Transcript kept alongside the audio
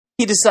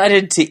He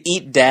decided to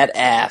eat that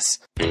ass.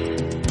 The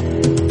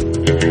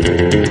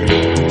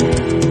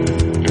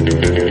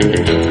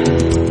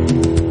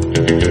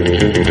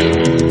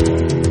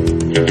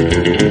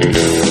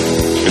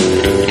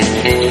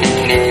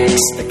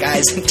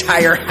guy's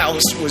entire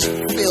house was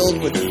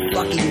filled with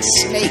fucking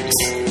snakes.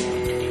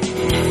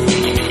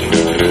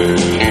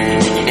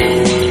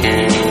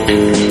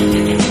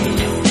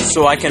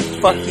 So I can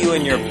fuck you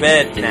in your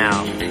bed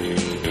now.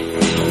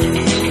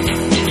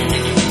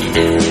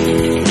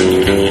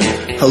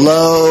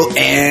 Hello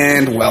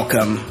and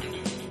welcome.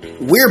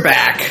 We're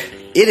back.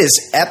 It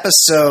is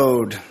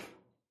episode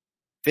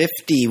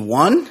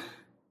 51.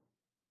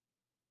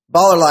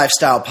 Baller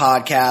Lifestyle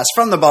Podcast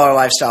from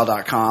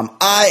theballerlifestyle.com.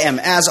 I am,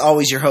 as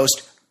always, your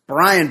host,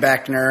 Brian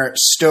Beckner.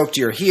 Stoked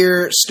you're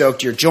here.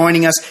 Stoked you're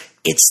joining us.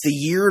 It's the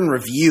year in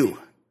review.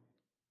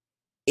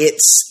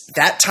 It's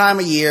that time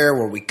of year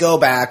where we go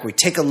back, we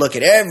take a look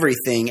at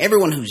everything,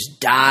 everyone who's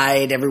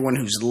died, everyone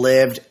who's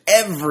lived,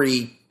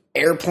 every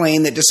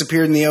airplane that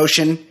disappeared in the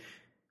ocean.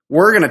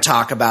 We're going to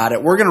talk about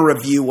it. We're going to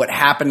review what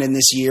happened in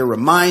this year,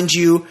 remind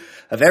you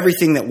of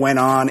everything that went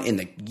on in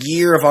the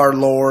year of our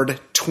Lord,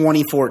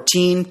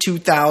 2014.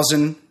 Today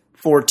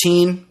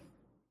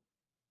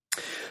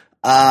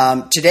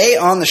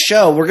on the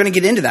show, we're going to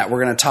get into that.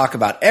 We're going to talk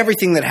about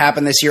everything that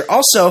happened this year.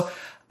 Also,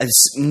 a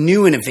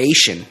new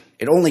innovation.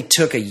 It only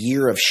took a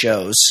year of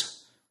shows.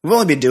 We've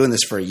only been doing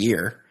this for a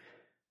year.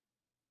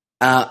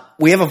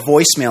 We have a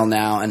voicemail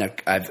now, and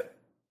I've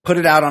put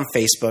it out on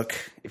Facebook.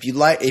 If you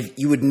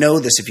would know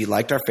this if you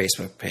liked our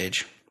Facebook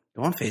page.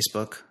 Go on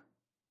Facebook,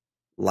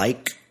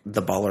 like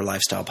the Baller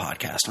Lifestyle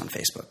Podcast on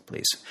Facebook,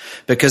 please.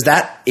 Because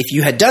if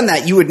you had done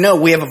that, you would know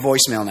we have a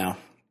voicemail now.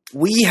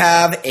 We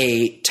have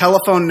a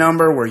telephone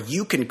number where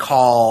you can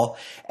call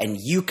and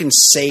you can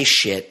say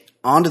shit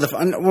onto the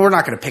phone. We're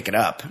not going to pick it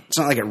up. It's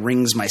not like it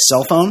rings my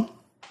cell phone.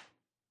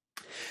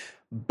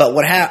 But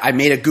I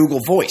made a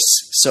Google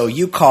Voice. So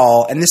you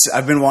call, and this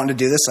I've been wanting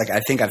to do this. Like I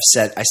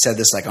said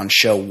this like on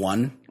show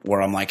 1,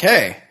 where I'm like,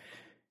 hey,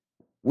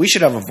 we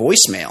should have a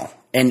voicemail.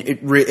 And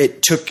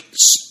it took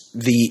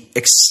the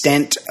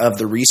extent of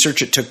the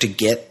research it took to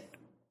get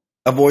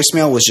a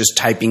voicemail was just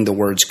typing the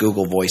words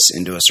Google Voice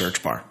into a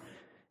search bar.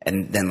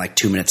 And then like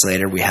 2 minutes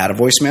later, we had a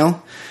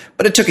voicemail.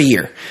 But it took a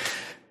year.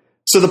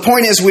 So the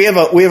point is, we have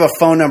a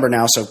phone number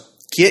now. So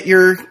get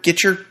your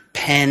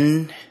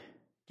pen,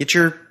 get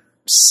your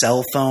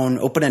cell phone,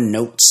 open a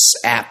notes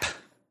app,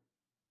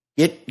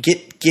 get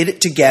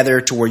it together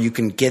to where you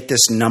can get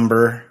this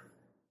number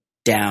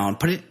down.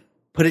 Put it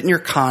in your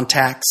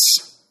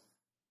contacts.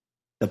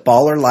 The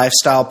Baller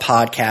Lifestyle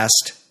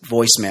Podcast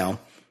voicemail.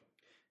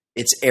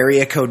 It's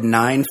area code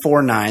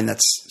 949.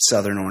 That's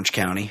Southern Orange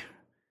County.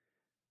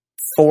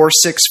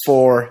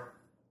 464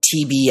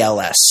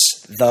 TBLS,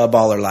 The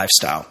Baller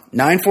Lifestyle.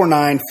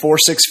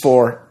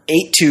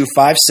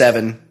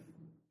 949-464-8257.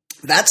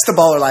 That's the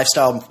Baller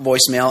Lifestyle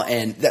voicemail,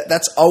 and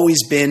that's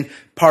always been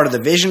part of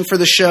the vision for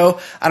the show.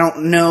 I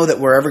don't know that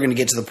we're ever going to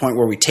get to the point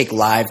where we take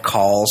live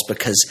calls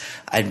because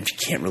I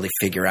can't really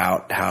figure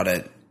out how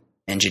to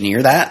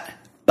engineer that.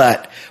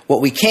 But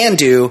what we can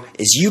do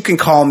is you can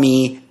call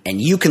me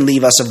and you can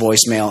leave us a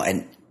voicemail,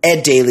 and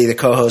Ed Daly, the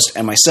co-host,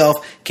 and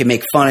myself can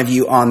make fun of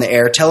you on the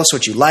air. Tell us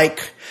what you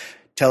like.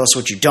 Tell us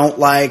what you don't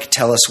like.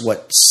 Tell us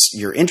what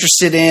you're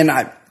interested in.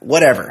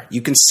 Whatever.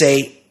 You can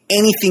say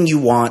anything you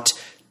want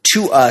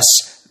to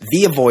us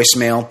via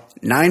voicemail,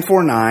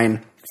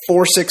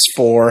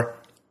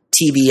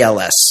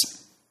 949-464-TBLS.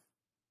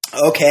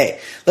 Okay,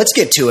 let's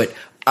get to it.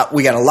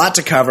 We got a lot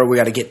to cover. We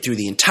got to get through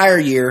the entire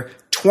year,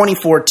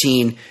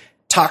 2014,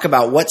 talk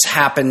about what's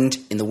happened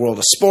in the world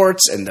of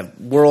sports and the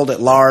world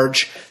at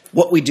large,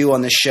 what we do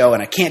on this show,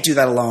 and I can't do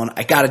that alone.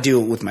 I got to do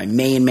it with my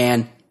main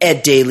man,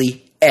 Ed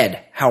Daly.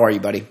 Ed, how are you,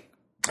 buddy?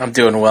 I'm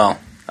doing well.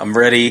 I'm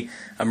ready.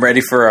 I'm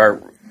ready for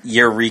our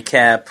year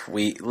recap.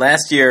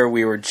 Last year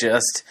we were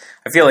I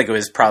feel like it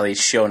was probably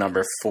show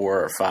number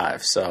 4 or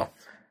 5. So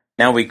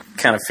now we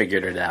kind of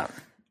figured it out.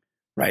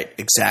 Right.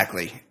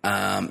 Exactly.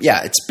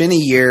 It's been a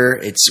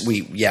year.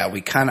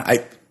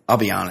 I'll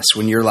be honest.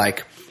 When you're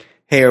like,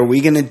 hey, are we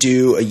going to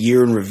do a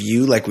year in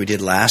review like we did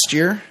last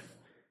year?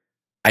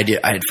 I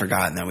had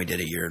forgotten that we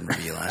did a year in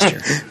review last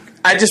year.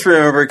 I just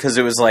remember because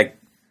it was like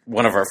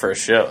one of our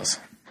first shows.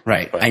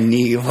 Right. But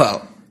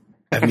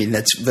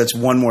that's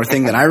one more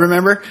thing that I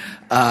remember.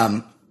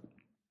 That's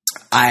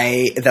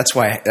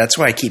why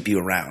I keep you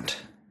around.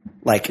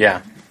 Like,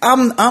 yeah,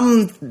 I'm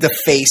the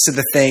face of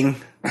the thing.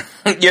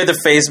 You're the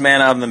face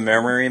man. I'm the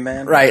memory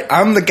man. Right.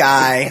 I'm the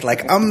guy.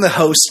 Like, I'm the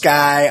host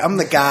guy. I'm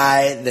the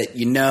guy that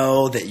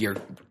that you're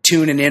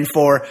tuning in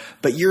for.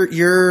 But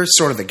you're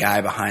sort of the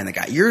guy behind the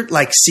guy. You're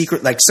like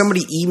secret. Like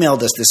somebody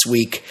emailed us this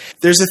week.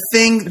 There's a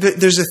thing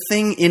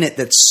in it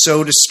that's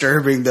so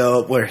disturbing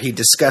though, where he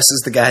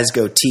discusses the guy's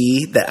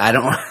goatee that I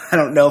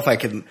don't know if I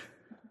can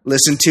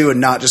listen to,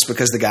 and not just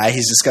because the guy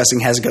he's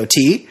discussing has a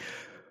goatee.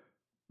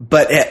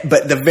 But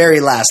the very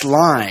last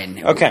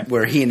line, okay,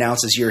 where he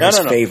announces you're his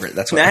favorite.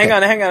 That's what. Now, hang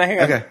on.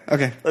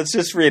 Okay. Let's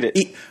just read it.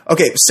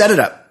 Okay, set it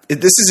up.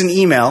 this is an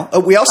email. Oh,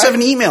 we also have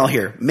an email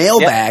here.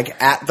 Mailbag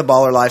at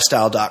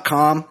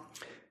theballerlifestyle.com.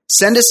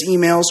 Send us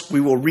emails.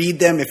 We will read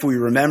them if we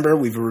remember.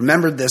 We've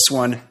remembered this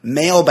one.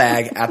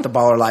 Mailbag at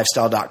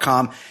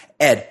theballerlifestyle.com.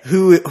 Ed,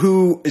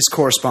 who is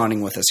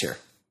corresponding with us here?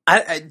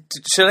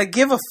 Should I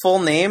give a full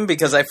name?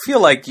 Because I feel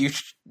like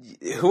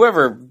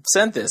whoever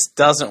sent this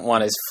doesn't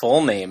want his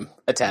full name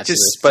attached to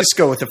this. But just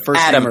go with the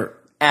first Adam, name.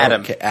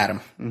 Adam. Okay,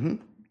 Adam. Mm-hmm.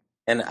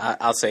 And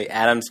I'll say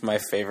Adam's my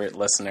favorite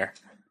listener.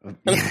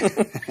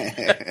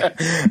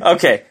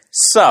 Okay,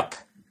 sup.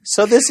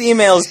 So this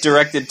email is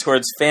directed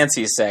towards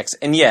fancy sex.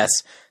 And yes,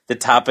 the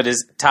topic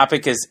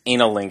is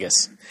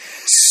analingus.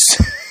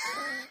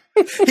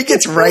 He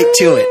gets right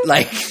to it.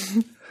 Like,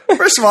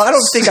 first of all, I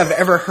don't think I've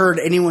ever heard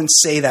anyone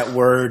say that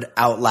word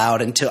out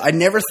loud until I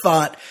never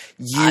thought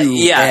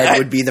Ed,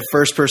 would be the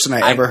first person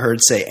I ever heard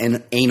say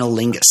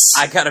analingus.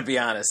 I gotta be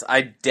honest.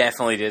 I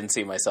definitely didn't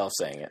see myself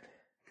saying it.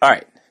 All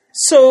right.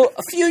 So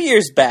a few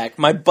years back,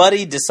 my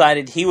buddy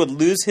decided he would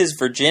lose his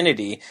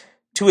virginity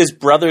to his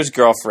brother's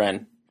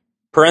girlfriend.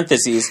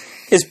 Parentheses,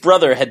 his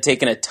brother had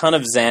taken a ton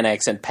of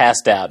Xanax and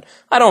passed out.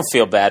 I don't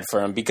feel bad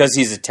for him because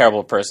he's a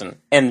terrible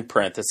person. End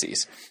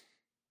parentheses.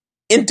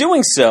 In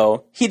doing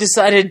so, he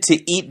decided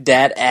to eat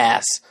dat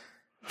ass.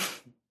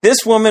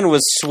 This woman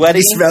was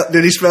sweaty.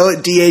 Did he spell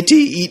it D-A-T,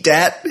 eat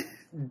dat?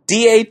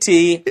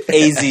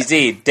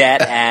 D-A-T-A-Z-Z,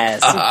 dat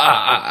ass.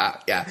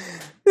 Yeah.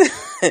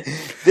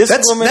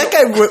 Woman, that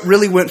guy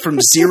really went from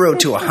 0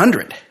 to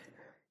 100.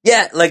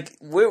 Yeah, like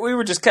we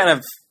were just kind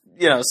of,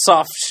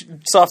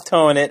 soft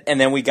toeing it, and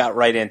then we got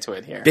right into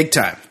it here. Big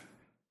time.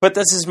 But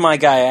this is my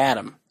guy,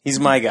 Adam. He's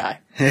my guy.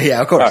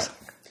 Yeah, of course.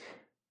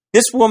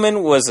 This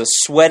woman was a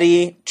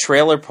sweaty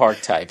trailer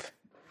park type.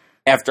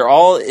 After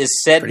all is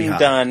said and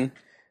done,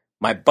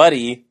 my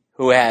buddy,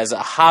 who has a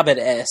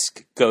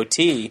Hobbit-esque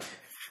goatee,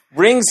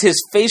 wrings his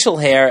facial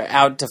hair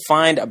out to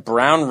find a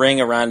brown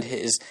ring around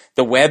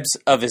the webs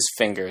of his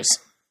fingers.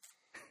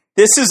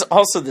 This is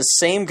also the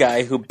same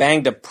guy who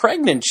banged a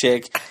pregnant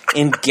chick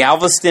in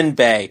Galveston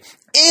Bay.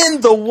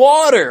 In the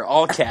water!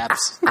 All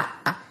caps.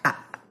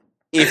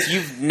 If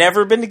you've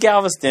never been to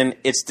Galveston,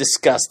 it's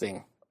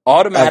disgusting.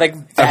 Automatic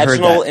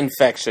vaginal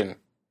infection.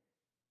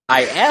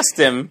 I asked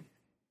him,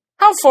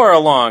 how far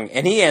along?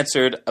 And he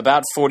answered,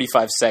 about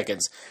 45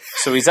 seconds.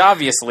 So he's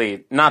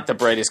obviously not the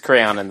brightest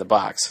crayon in the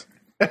box.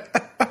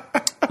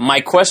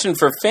 My question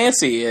for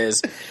Fancy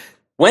is,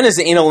 when is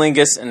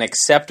analingus an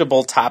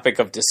acceptable topic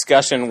of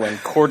discussion when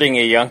courting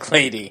a young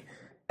lady?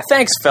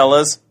 Thanks,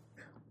 fellas.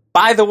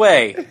 By the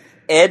way,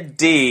 Ed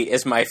D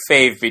is my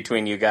fave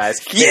between you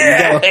guys.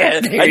 Yeah! I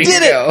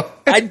did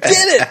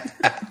it!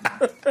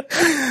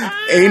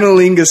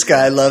 Analingus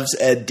guy loves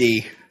Ed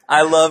D.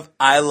 I love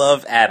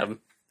Adam.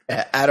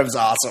 Adam's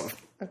awesome.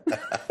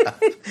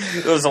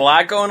 There was a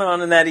lot going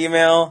on in that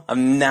email.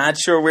 I'm not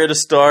sure where to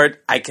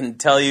start. I can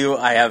tell you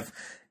I have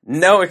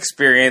no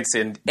experience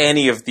in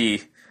any of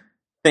the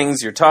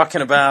things you're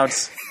talking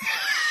about.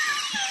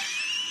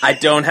 I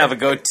don't have a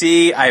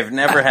goatee. I've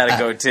never had a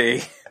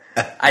goatee.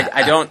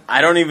 I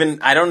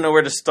don't know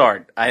where to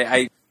start.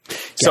 I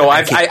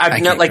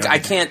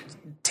can't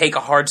take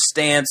a hard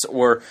stance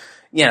or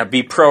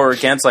be pro or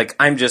against. Like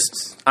I'm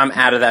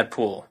out of that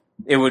pool.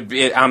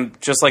 I'm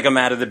just like I'm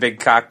out of the big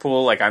cock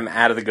pool. Like I'm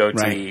out of the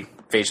goatee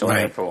facial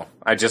hair pool.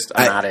 I'm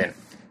not in.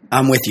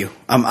 I'm with you.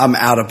 I'm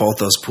out of both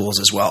those pools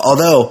as well.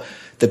 Although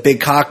the big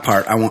cock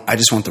part, I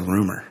just want the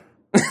rumor.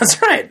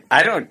 That's right.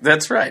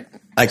 That's right.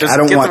 Like just I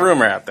don't get want the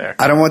rumor out there.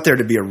 I don't want there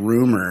to be a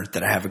rumor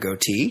that I have a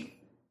goatee.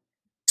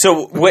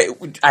 So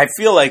I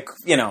feel like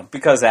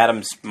because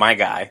Adam's my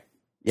guy.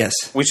 Yes,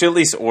 we should at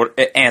least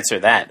answer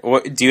that.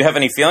 Do you have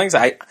any feelings?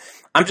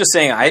 I'm just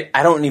saying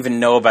I don't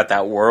even know about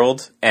that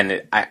world,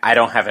 and I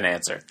don't have an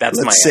answer. That's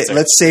my answer.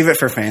 Let's save it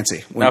for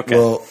Fancy. Okay.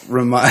 We'll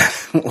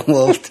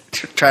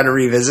try to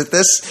revisit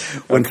this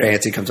when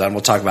Fancy comes on.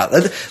 We'll talk about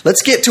it.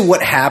 Let's get to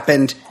what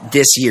happened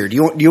this year. Do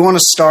you want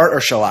to start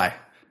or shall I?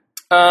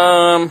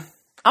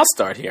 I'll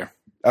start here.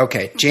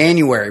 Okay,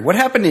 January. What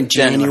happened in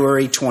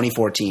January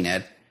 2014,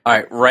 Ed? All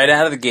right, right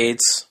out of the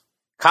gates,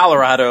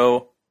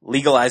 Colorado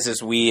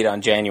legalizes weed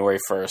on January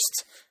 1st.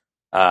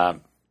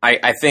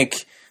 I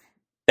think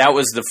that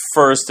was the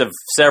first of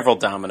several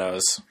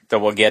dominoes that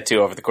we'll get to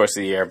over the course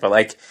of the year.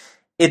 But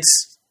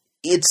it's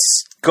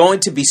going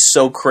to be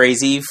so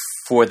crazy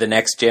for the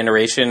next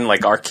generation,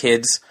 like our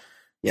kids,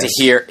 to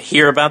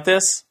hear about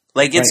this.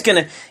 Like it's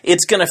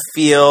gonna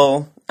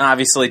feel,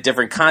 obviously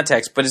different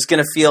context, but it's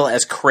gonna feel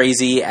as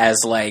crazy as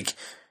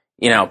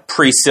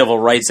pre-Civil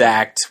Rights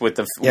Act with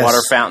the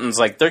water fountains.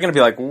 Like they're gonna be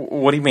like,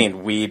 what do you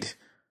mean weed?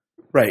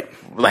 Right.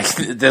 Like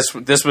this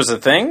was a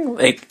thing?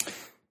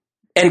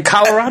 And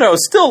Colorado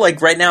still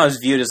right now is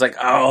viewed as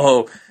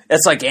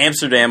it's like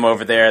Amsterdam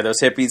over there, those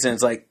hippies, and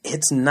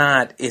it's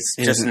not. It's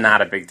just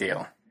not a big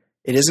deal.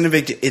 It isn't a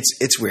big deal.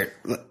 It's weird.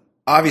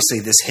 Obviously,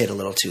 this hit a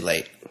little too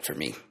late for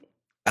me.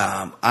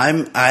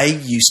 I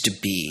used to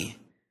be.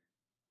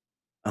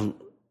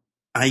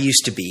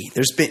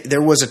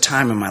 There was a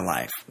time in my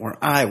life where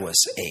I was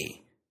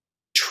a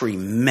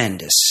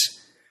tremendous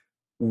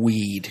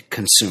weed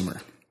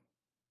consumer.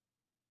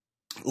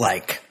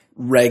 like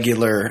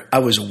regular. I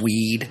was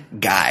weed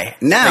guy.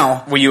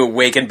 Now, were you a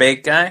wake and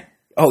bake guy?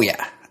 oh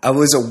yeah, I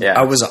was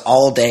an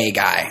all day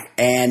guy,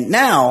 and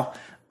now.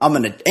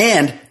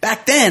 And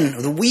back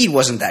then, the weed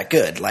wasn't that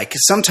good. Like,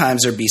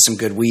 sometimes there'd be some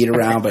good weed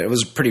around, but it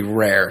was pretty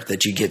rare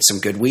that you get some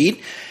good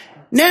weed.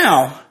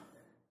 Now,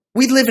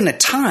 we live in a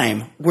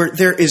time where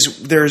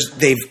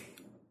they've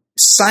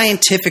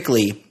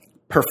scientifically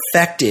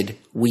perfected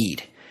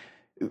weed.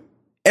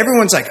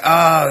 Everyone's like,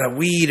 the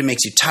weed, it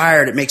makes you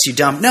tired, it makes you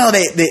dumb. No,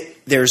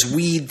 there's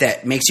weed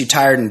that makes you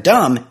tired and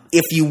dumb.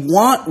 If you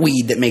want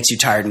weed that makes you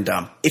tired and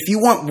dumb, if you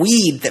want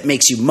weed that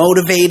makes you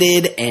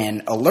motivated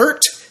and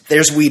alert,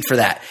 there's weed for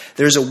that.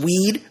 There's a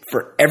weed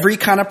for every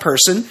kind of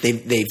person.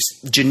 They've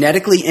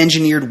genetically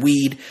engineered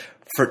weed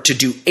to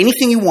do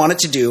anything you want it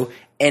to do,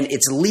 and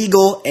it's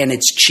legal and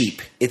it's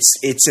cheap.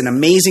 It's an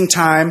amazing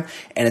time,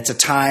 and it's a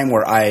time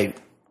where I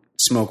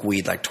smoke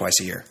weed like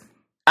twice a year.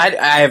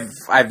 I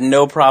have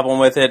no problem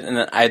with it, and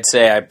I'd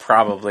say I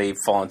probably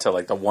fall into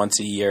like the once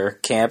a year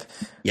camp.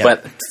 Yep.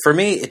 But for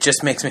me, it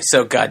just makes me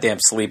so goddamn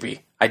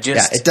sleepy. It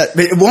does,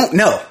 but it won't.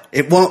 No,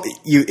 it won't.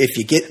 If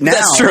you get now,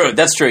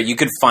 That's true. You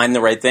could find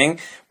the right thing,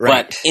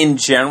 right. But in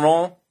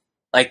general,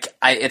 like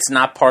it's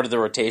not part of the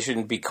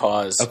rotation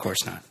because, of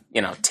course not.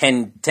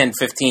 10,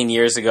 15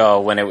 years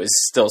ago when it was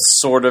still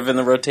sort of in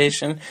the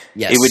rotation,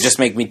 yes. It would just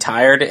make me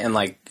tired and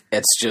like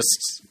it's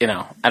just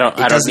I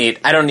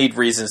don't need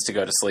reasons to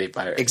go to sleep.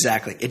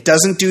 Exactly, it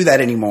doesn't do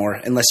that anymore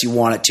unless you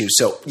want it to.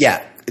 So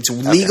yeah. It's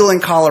legal in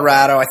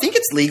Colorado. I think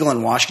it's legal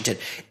in Washington.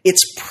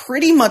 It's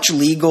pretty much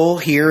legal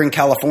here in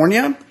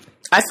California.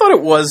 I thought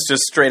it was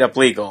just straight up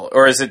legal.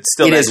 Or is it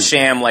still that isn't.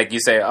 sham like you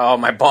say, oh,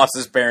 my boss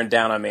is bearing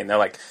down on me. And they're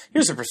like,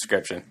 here's a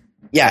prescription.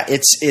 Yeah,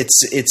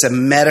 it's a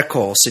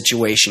medical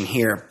situation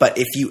here. But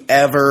if you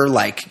ever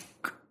like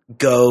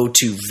go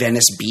to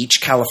Venice Beach,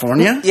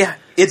 California. Yeah,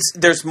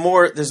 there's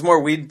more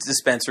weed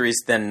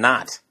dispensaries than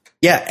not.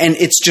 Yeah, and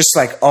it's just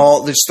like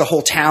the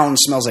whole town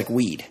smells like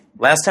weed.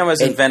 Last time I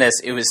was in Venice,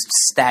 it was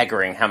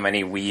staggering how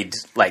many weed,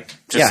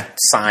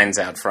 signs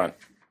out front.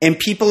 And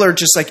people are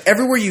just like,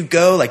 everywhere you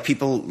go, like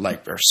people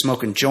like are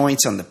smoking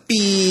joints on the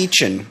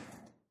beach, and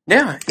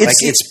yeah,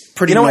 it's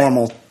pretty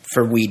normal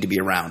for weed to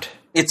be around.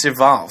 It's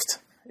evolved.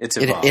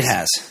 It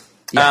has.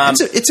 Yeah,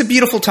 it's a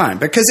beautiful time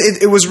because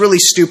it was really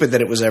stupid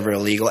that it was ever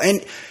illegal.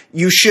 And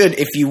you should,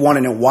 if you want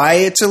to know why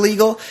it's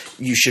illegal,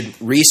 you should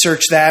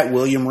research that,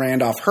 William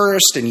Randolph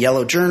Hearst and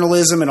yellow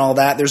journalism and all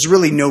that. There's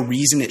really no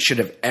reason it should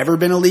have ever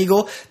been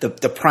illegal.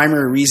 The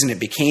primary reason it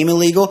became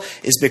illegal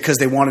is because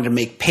they wanted to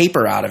make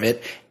paper out of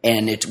it,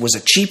 and it was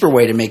a cheaper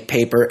way to make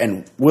paper,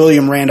 and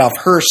William Randolph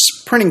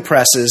Hearst's printing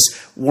presses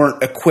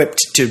weren't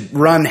equipped to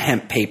run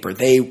hemp paper.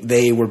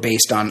 They were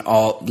based on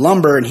all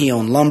lumber, and he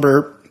owned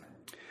lumber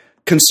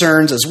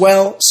concerns as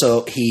well,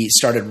 so he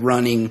started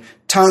running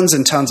tons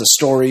and tons of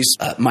stories,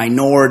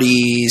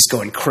 minorities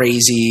going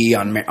crazy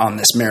on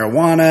this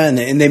marijuana,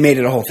 and they made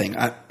it a whole thing.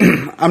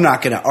 I'm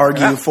not going to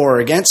argue for or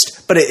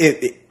against, but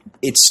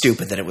it's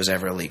stupid that it was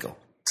ever illegal.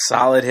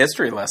 Solid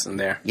history lesson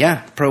there.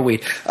 Yeah, pro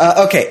weed.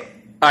 Okay.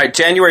 All right,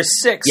 January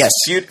 6th. Yes.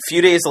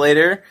 Few days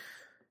later,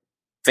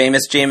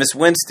 famous Jameis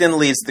Winston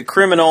leads the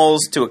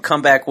Criminals to a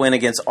comeback win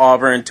against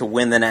Auburn to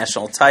win the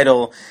national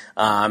title.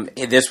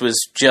 This was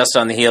just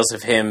on the heels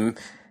of him.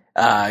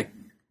 I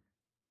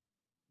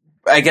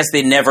guess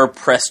they never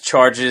pressed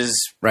charges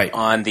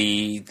on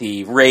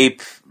the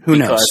rape. Who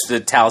knows? Because the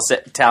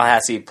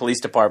Tallahassee Police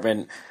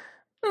Department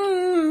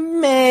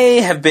may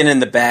have been in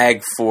the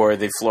bag for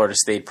the Florida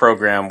State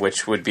program,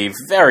 which would be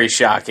very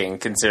shocking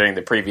considering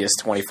the previous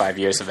 25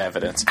 years of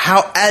evidence.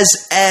 How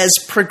as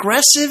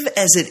progressive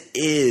as it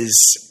is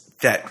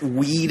that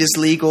weed is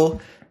legal,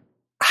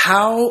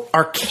 how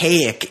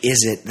archaic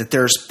is it that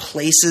there's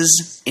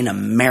places in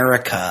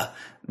America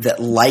that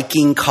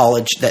liking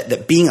college,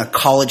 that being a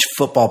college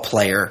football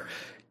player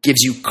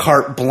gives you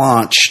carte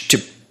blanche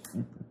to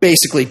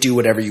basically do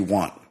whatever you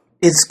want?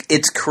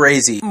 It's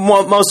crazy.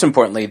 Most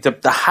importantly, the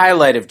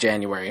highlight of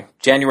January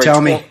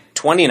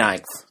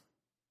 29th,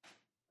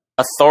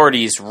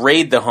 authorities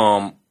raid the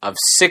home of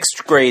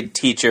 6th grade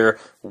teacher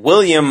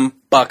William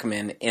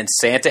Buckman in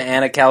Santa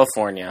Ana,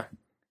 California,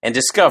 and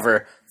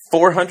discover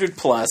 400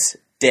 plus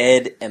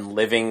dead and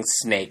living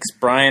snakes.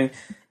 Brian,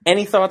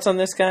 any thoughts on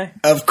this guy?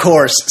 Of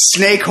course.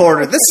 Snake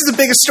hoarder. This is the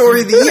biggest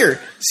story of the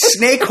year.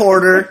 Snake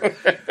hoarder.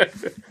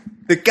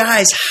 The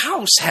guy's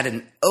house had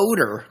an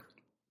odor.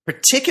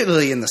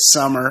 Particularly in the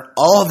summer,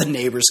 all the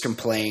neighbors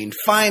complained.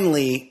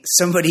 Finally,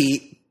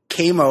 somebody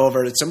came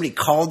over, somebody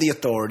called the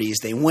authorities.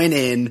 They went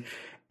in,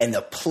 and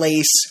the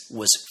place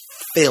was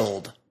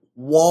filled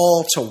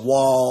wall to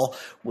wall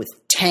with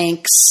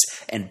tanks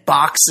and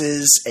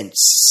boxes, and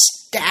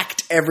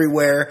stacked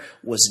everywhere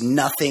was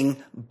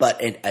nothing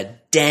but a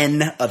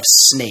den of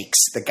snakes.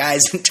 The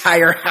guy's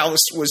entire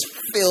house was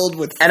filled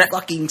with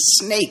fucking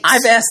snakes.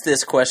 I've asked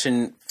this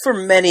question for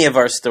many of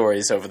our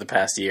stories over the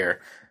past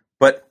year,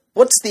 but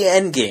what's the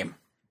end game?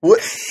 What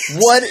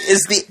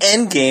is the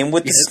end game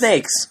with the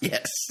snakes?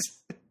 Yes.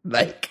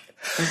 Like,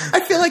 I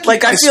feel like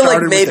I feel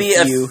like maybe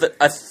few.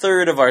 a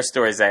third of our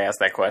stories I asked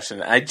that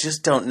question. I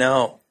just don't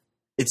know.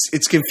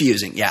 It's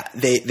confusing. Yeah,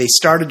 they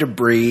started to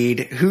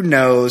breed. Who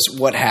knows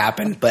what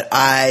happened? But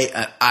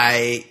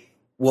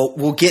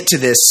we'll get to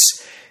this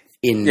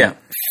in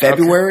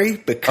February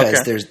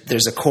because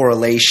there's a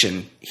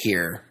correlation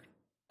here.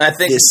 I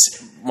think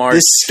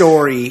this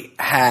story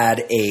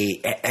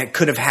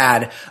could have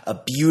had a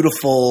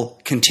beautiful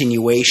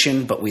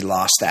continuation, but we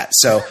lost that.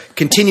 So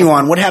continue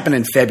on. What happened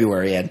in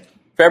February, Ed?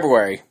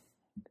 February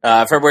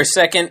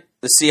 2nd,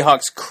 the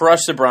Seahawks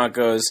crushed the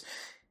Broncos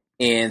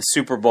in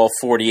Super Bowl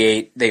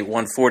 48. They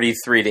won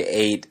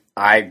 43-8.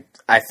 I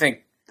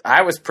think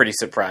I was pretty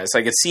surprised.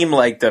 Like, it seemed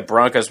like the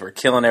Broncos were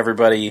killing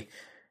everybody,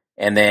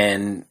 and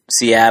then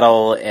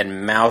Seattle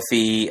and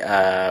Mouthy,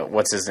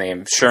 what's his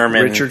name,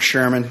 Richard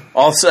Sherman.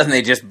 All of a sudden,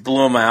 they just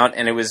blew him out,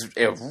 and it was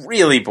a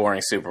really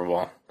boring Super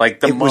Bowl.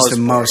 It was the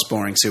most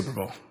boring Super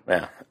Bowl.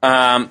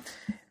 Yeah.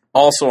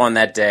 Also on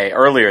that day,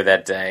 earlier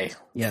that day,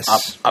 yes,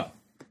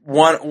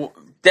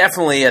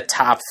 definitely a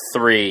top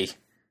 3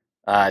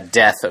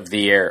 death of the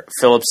year.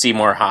 Philip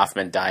Seymour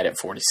Hoffman died at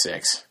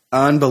 46.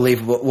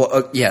 Unbelievable.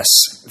 Well, yes,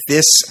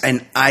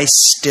 and I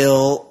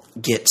still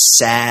get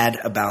sad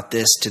about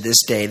this to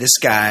this day. This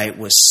guy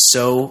was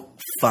so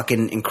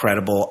fucking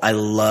incredible. I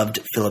loved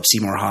Philip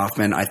Seymour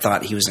Hoffman. I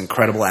thought he was an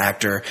incredible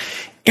actor.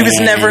 He was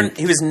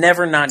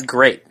never not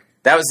great.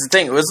 That was the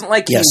thing. It wasn't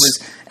like he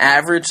was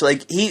average.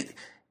 Like,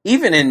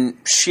 even in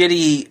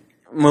shitty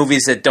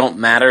movies that don't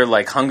matter,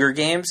 like Hunger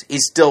Games, he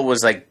still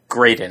was like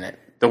great in it.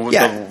 The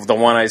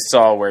one I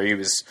saw where he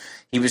was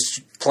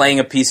playing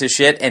a piece of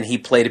shit, and he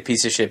played a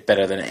piece of shit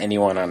better than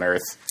anyone on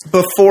earth.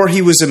 Before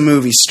he was a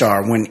movie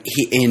star, when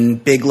he in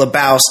Big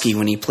Lebowski,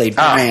 when he played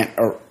Bryant,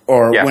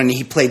 or when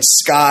he played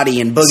Scotty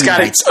in Boogie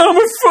Nights. I'm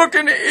a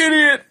fucking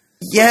idiot.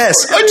 Yes,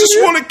 I just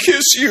want to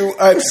kiss you.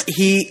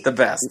 The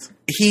best.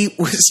 He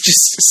was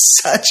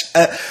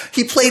just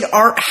he played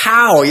Art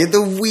Howe. He had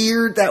the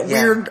weird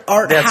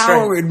Art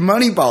Howe in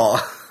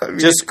Moneyball. I mean,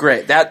 just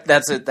great. That's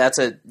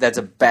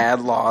a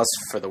bad loss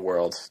for the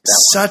world.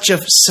 Such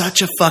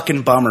a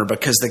fucking bummer,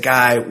 because the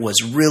guy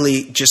was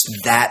really just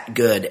that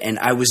good, and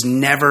I was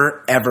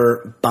never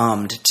ever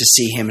bummed to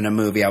see him in a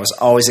movie. I was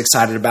always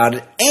excited about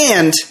it.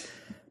 And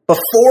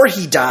before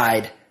he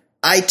died,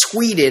 I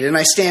tweeted, and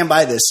I stand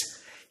by this,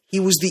 he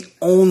was the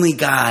only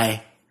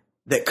guy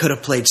that could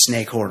have played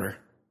Snake Hoarder.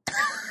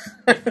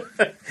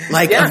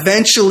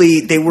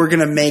 Eventually they were going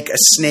to make a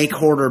Snake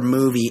Hoarder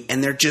movie,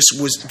 and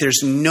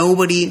there's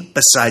nobody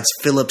besides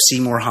Philip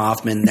Seymour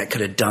Hoffman that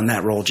could have done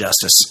that role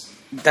justice.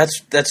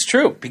 That's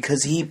true,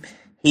 because he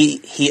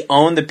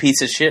owned the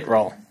piece of shit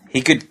role.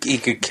 He could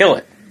kill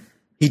it.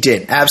 He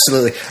did,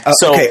 absolutely.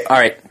 Okay. All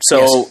right.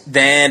 So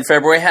then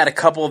February had a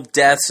couple of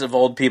deaths of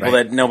old people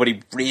that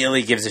nobody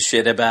really gives a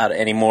shit about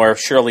anymore.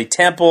 Shirley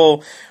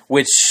Temple,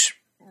 which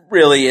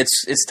really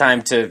it's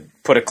time to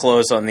put a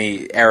close on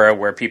the era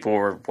where people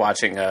were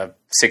watching a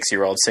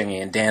 6-year-old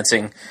singing and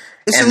dancing.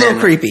 It's a little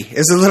creepy.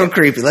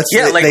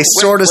 They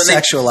sort of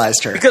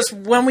sexualized her. Because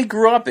when we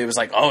grew up, it was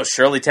like, oh,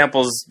 Shirley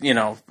Temple's,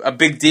 a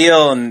big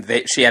deal, and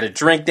she had a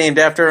drink named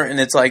after her, and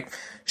it's like,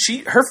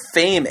 her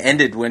fame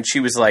ended when she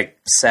was like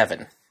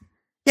 7.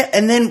 Yeah,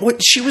 and then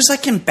she was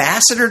like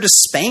ambassador to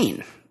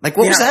Spain. Like,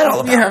 what was that all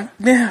about?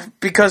 Yeah,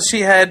 because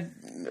she had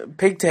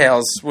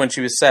pigtails when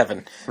she was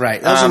 7. Right,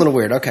 that was a little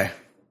weird. Okay.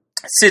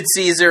 Sid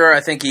Caesar,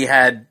 I think he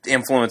had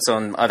influence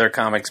on other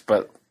comics,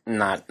 but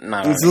not. It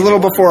was a little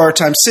before our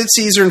time. Sid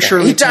Caesar and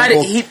Shirley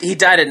Temple. He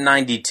died at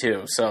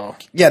 92. So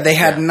yeah, they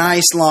had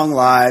nice long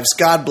lives.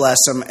 God bless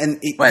them.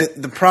 And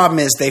the problem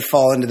is they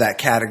fall into that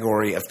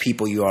category of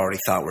people you already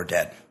thought were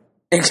dead.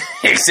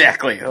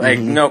 Exactly. Like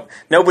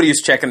nobody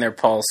was checking their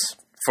pulse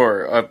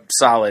for a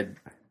solid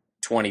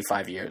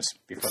 25 years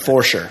before that.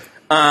 For sure.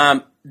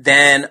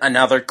 Then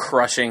another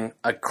crushing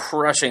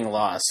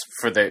loss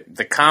for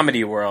the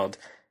comedy world.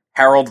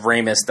 Harold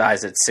Ramis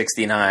dies at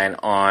 69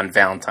 on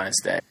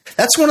Valentine's Day.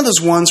 That's one of those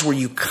ones where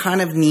you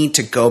kind of need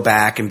to go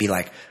back and be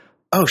like,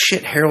 oh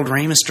shit, Harold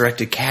Ramis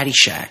directed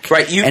Caddyshack.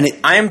 Right.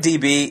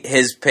 IMDb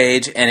his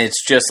page, and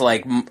it's just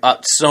like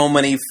so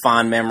many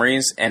fond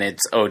memories, and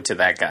it's owed to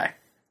that guy.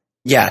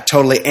 Yeah,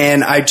 totally.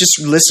 And I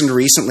just listened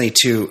recently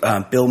to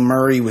Bill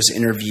Murray was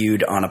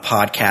interviewed on a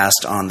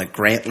podcast on the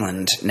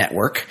Grantland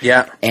Network.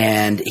 Yeah.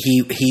 And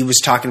he was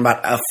talking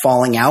about a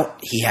falling out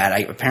he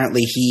had.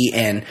 Apparently he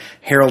and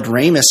Harold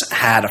Ramis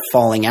had a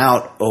falling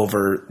out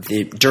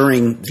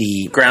during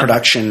the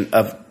production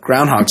of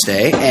Groundhog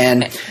Day,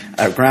 and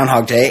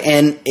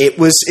it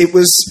was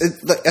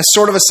a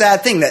sort of a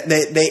sad thing that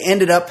they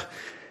ended up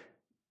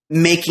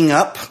making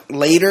up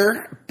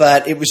later,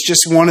 but it was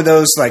just one of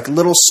those like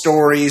little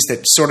stories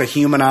that sort of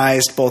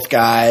humanized both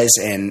guys,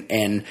 and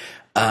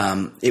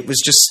it was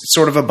just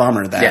sort of a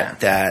bummer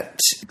that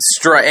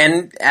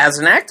and as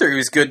an actor he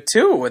was good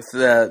too with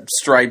the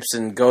Stripes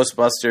and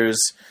Ghostbusters.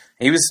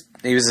 He was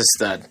a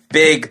stud.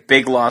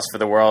 Big loss for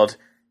the world.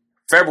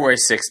 February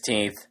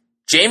 16th,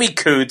 Jamie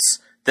Coots,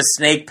 the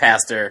Snake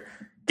Pastor,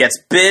 gets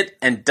bit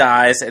and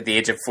dies at the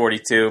age of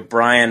 42.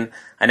 Brian,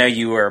 I know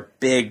you were a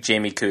big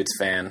Jamie Coots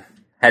fan.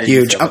 How did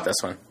you feel with this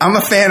one? I'm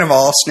a fan of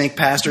all snake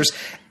pastors,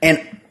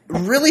 and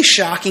really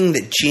shocking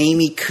that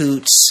Jamie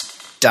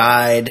Coots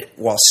died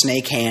while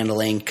snake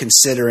handling,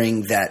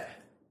 considering that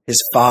his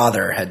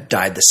father had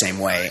died the same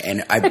way.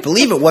 And I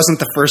believe it wasn't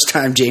the first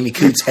time Jamie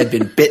Coots had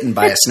been bitten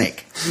by a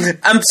snake.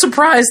 I'm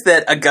surprised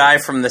that a guy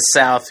from the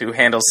South who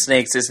handles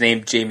snakes is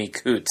named Jamie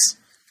Coots.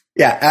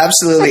 Yeah,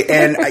 absolutely.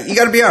 And you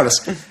got to be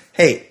honest.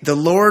 Hey, the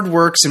Lord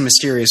works in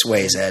mysterious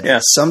ways, Ed. Yeah.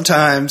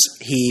 Sometimes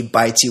he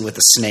bites you with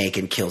a snake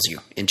and kills you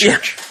in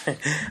church. Yeah.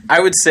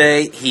 I would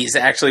say he's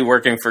actually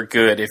working for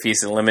good if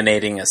he's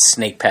eliminating a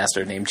snake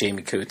pastor named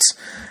Jamie Coots.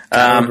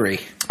 I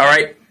agree. All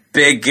right,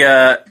 big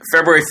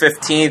February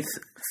 15th,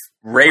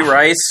 Ray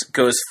Rice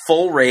goes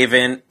full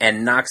Raven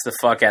and knocks the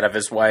fuck out of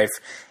his wife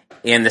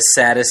in the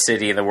saddest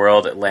city in the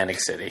world, Atlantic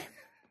City.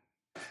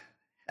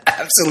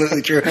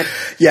 Absolutely true.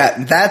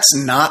 Yeah, that's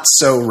not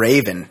so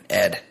Raven,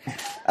 Ed.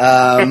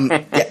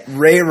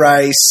 Ray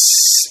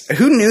Rice.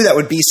 Who knew that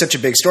would be such a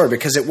big story?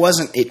 Because it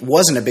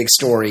wasn't a big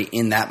story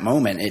in that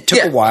moment. It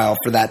took a while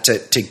for that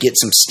to get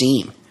some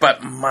steam.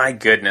 But my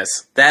goodness,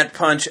 that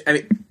punch! I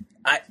mean,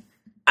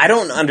 I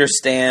don't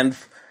understand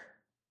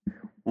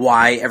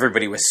why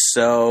everybody was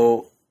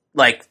so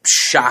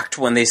shocked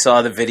when they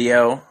saw the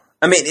video.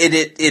 I mean,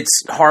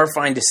 it's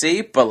horrifying to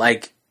see, but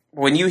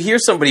when you hear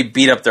somebody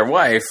beat up their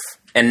wife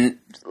and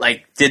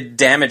did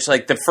damage,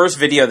 the first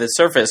video that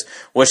surfaced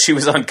was she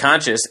was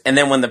unconscious, and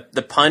then when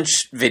the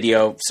punch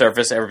video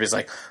surfaced, everybody's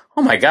like,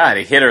 oh my god,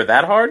 he hit her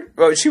that hard?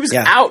 Well, she was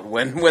out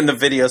when the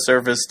video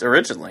surfaced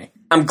originally.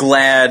 I'm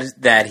glad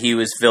that he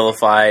was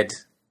vilified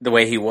the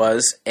way he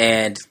was,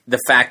 and the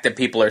fact that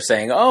people are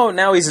saying, oh,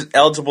 now he's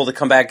eligible to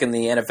come back in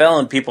the NFL,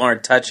 and people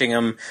aren't touching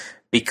him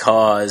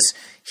because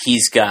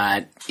he's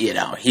got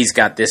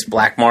this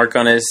black mark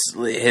on his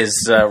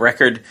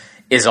record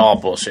is all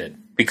bullshit.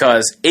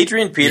 Because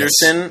Adrian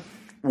Peterson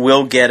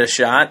will get a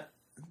shot,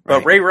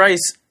 but Ray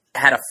Rice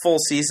had a full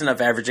season of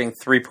averaging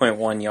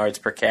 3.1 yards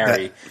per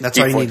carry. That's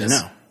all you need to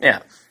know. Yeah.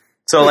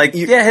 So,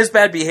 his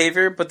bad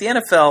behavior, but the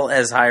NFL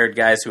has hired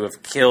guys who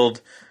have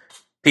killed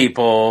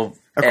people.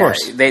 Of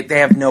course. They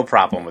have no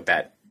problem with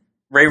that.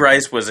 Ray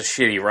Rice was a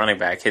shitty running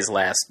back his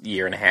last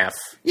year and a half.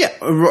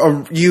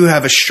 Yeah, you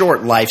have a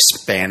short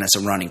lifespan as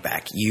a running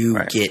back. You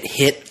get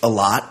hit a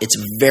lot. It's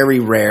very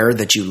rare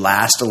that you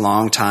last a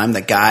long time.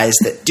 The guys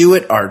that do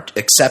it are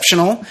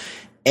exceptional,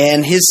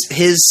 and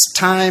his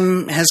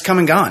time has come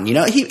and gone.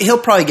 He'll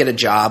probably get a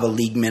job, a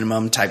league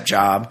minimum type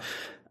job,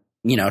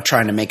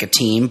 trying to make a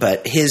team,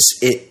 but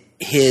his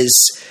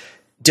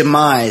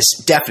demise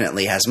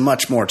definitely has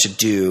much more to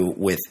do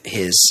with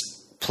his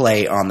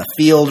play on the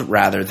field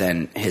rather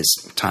than his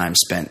time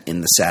spent in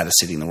the saddest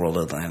city in the world,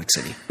 Atlantic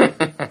City.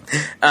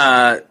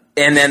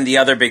 And then the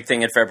other big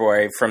thing in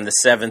February, from the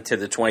 7th to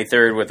the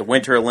 23rd, with the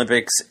Winter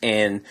Olympics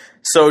in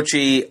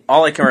Sochi,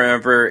 all I can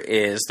remember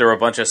is there were a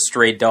bunch of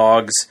stray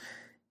dogs,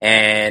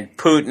 and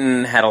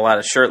Putin had a lot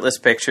of shirtless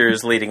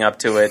pictures leading up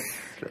to it.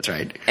 That's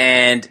right.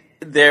 And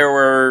there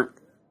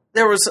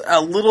was a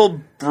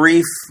little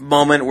brief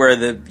moment where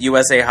the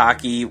USA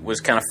hockey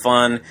was kind of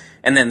fun,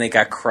 and then they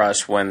got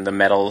crushed when in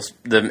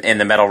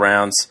the medal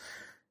rounds.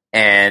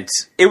 And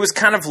it was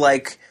kind of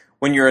like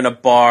when you're in a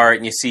bar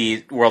and you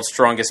see World's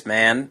Strongest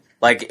Man.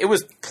 It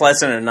was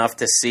pleasant enough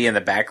to see in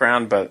the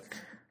background, but,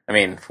 I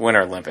mean,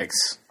 Winter Olympics,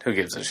 who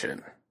gives a shit?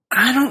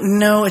 I don't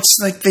know. It's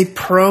they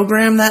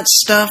program that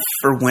stuff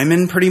for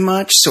women pretty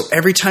much. So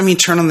every time you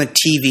turn on the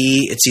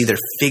TV, it's either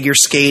figure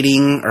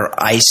skating or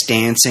ice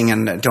dancing.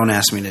 And don't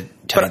ask me to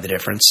tell you the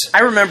difference. I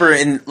remember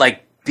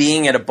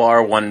being at a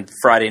bar one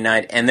Friday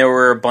night, and there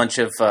were a bunch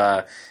of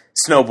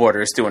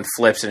snowboarders doing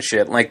flips and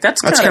shit. That's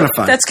kind of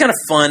fun. That's kind of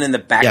fun in the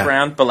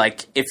background. Yeah.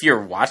 But if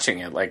you're watching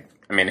it,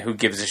 who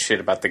gives a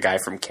shit about the guy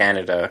from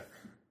Canada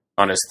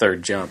on his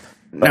third jump?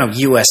 No,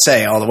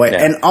 USA all the way.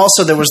 Yeah. And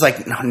also there was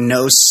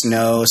no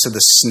snow, so the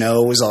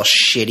snow was all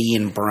shitty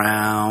and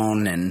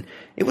brown, and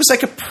it was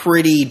a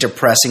pretty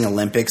depressing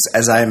Olympics,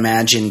 as I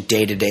imagine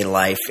day-to-day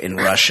life in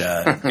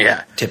Russia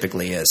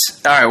typically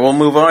is. All right, we'll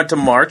move on to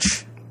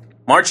March.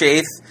 March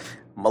 8th,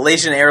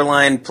 Malaysian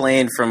airline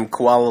plane from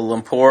Kuala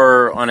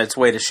Lumpur on its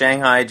way to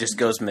Shanghai just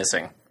goes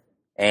missing.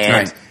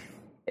 And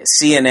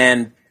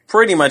CNN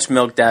pretty much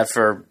milked that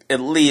for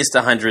at least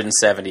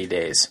 170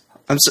 days.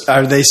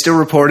 Are they still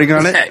reporting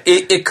on it?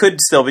 It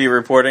could still be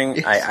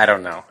reporting. I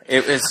don't know.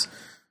 It was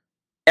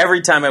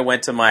every time I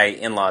went to my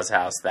in-laws'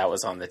 house, that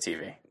was on the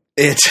TV.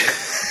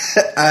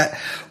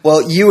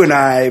 Well, you and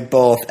I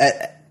both,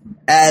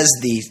 as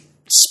the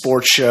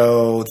sports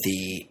show,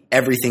 the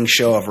everything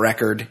show of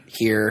record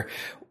here,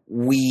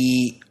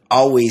 we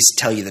always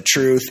tell you the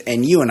truth.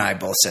 And you and I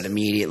both said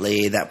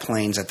immediately that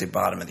plane's at the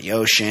bottom of the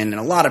ocean. And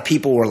a lot of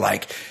people were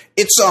like,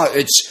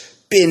 it's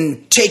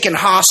been taken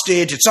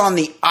hostage. It's on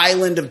the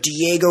island of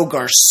Diego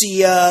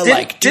Garcia.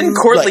 Didn't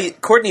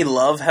Courtney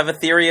Love have a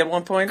theory at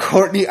one point?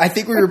 Courtney, I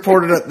think we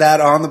reported that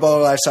on the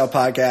Baller Lifestyle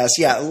podcast.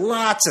 Yeah,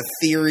 lots of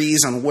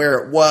theories on where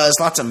it was,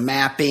 lots of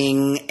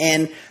mapping.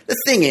 And the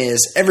thing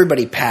is,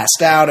 everybody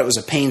passed out. It was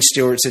a Payne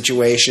Stewart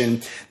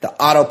situation. The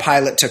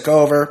autopilot took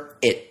over.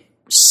 It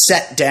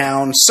set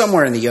down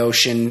somewhere in the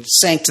ocean,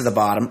 sank to the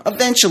bottom.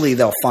 Eventually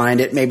they'll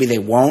find it. Maybe they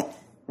won't.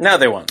 No,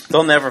 they won't.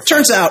 They'll never find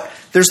Turns out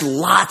there's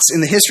lots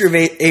in the history of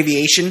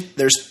aviation.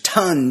 There's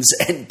tons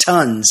and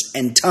tons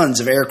and tons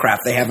of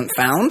aircraft they haven't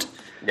found.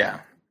 Yeah.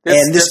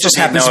 This just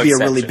happens to be a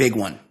really big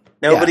one.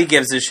 Nobody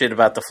gives a shit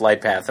about the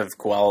flight path of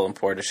Kuala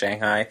Lumpur to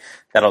Shanghai.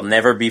 That'll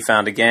never be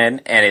found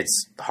again, and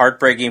it's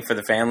heartbreaking for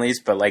the families,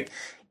 but like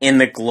in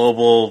the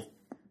global,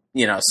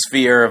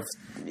 sphere of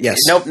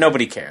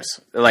nobody cares.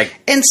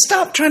 And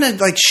stop trying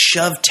to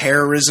shove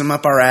terrorism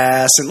up our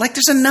ass, and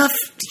there's enough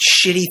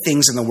shitty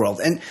things in the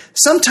world, and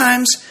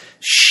sometimes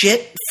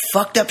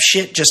fucked up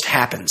shit just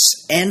happens,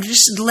 and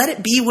just let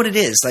it be what it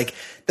is.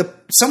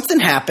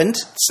 Something happened.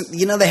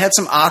 They had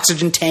some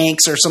oxygen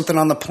tanks or something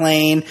on the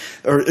plane,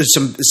 or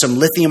some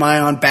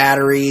lithium-ion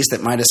batteries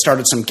that might have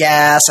started some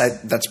gas.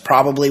 That's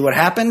probably what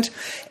happened,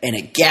 and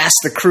it gassed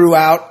the crew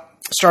out,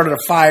 started a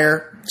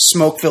fire,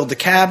 smoke filled the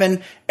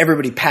cabin,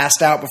 everybody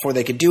passed out before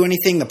they could do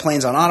anything. The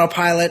plane's on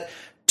autopilot,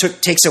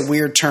 takes a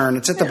weird turn.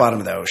 It's at the bottom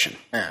of the ocean.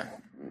 Yeah.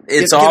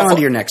 Get on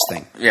to your next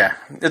thing. Yeah,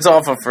 it's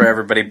awful for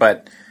everybody,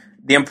 but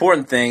the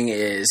important thing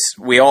is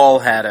we all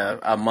had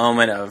a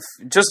moment of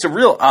just a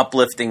real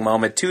uplifting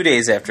moment 2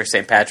 days after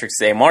St. Patrick's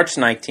Day, March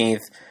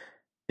 19th,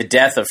 the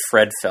death of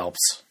Fred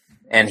Phelps.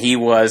 And he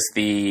was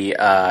the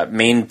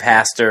main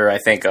pastor, I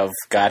think, of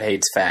God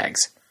Hates Fags.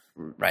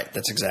 Right,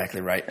 that's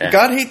exactly right. Yeah.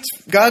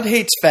 God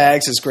Hates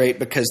Fags is great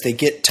because they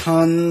get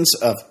tons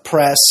of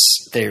press.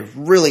 They're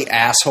really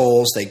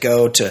assholes. They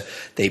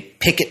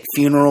picket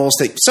funerals.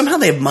 Somehow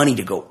they have money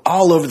to go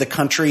all over the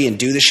country and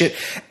do this shit.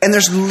 And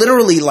there's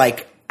literally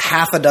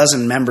half a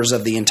dozen members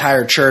of the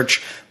entire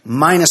church,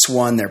 minus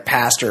one, their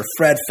pastor,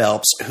 Fred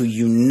Phelps, who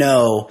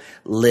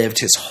lived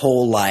his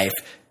whole life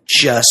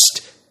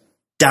just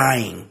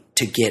dying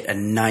to get a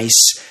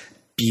nice,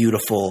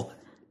 beautiful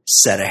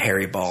set of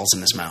hairy balls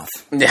in his mouth.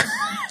 Yeah,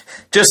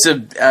 just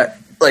a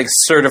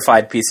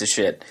certified piece of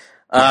shit.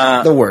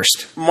 The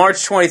worst.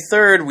 March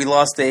 23rd, we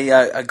lost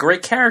a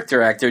great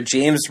character actor,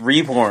 James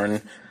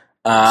Rebhorn.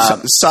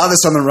 Saw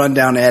this on the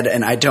rundown, Ed,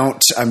 and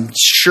I'm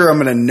sure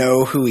I'm going to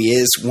know who he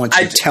is once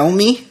you tell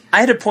me. I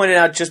had to point it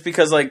out just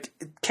because,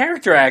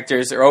 character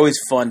actors are always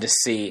fun to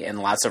see in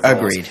lots of roles.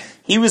 Agreed.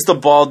 He was the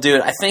bald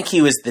dude. I think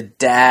he was the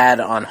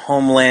dad on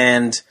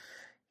Homeland.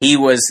 He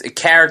was a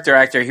character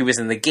actor. He was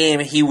in the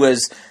game. He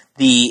was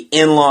the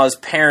in-law's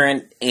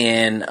parent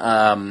in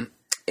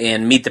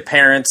Meet the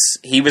Parents.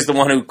 He was the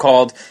one who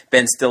called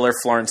Ben Stiller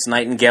Florence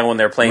Nightingale when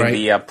they were playing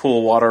the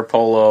pool water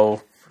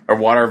polo or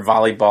water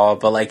volleyball.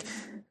 But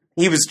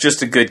he was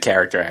just a good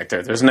character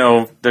actor. There's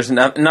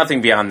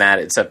nothing beyond that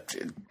except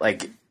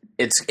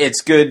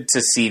it's good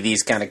to see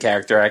these kind of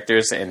character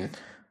actors, and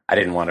I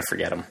didn't want to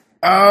forget him.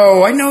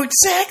 Oh, I know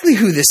exactly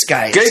who this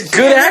guy is.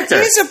 Good actor.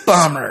 He's a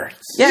bummer.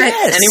 Yeah,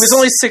 yes. And he was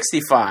only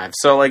 65.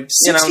 So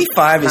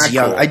 65 is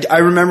young. Cool. I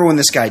remember when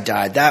this guy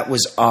died. That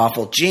was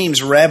awful. James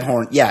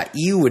Rebhorn. Yeah,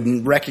 you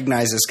wouldn't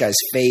recognize this guy's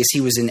face.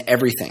 He was in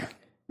everything.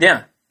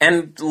 Yeah,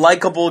 and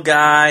likable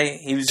guy.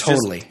 He was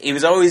totally. He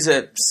was always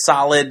a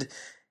solid.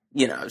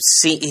 He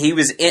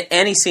was in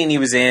any scene he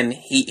was in.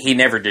 He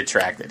never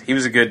detracted. He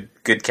was a good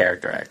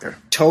character actor.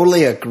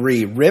 Totally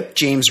agree. Rip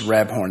James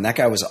Rebhorn. That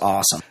guy was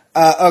awesome.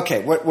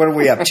 Okay, what are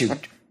we up to?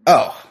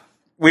 Oh,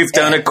 we've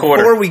done a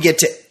quarter. Before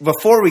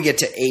we get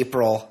to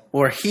April,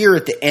 we're here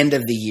at the end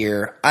of the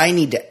year. I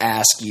need to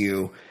ask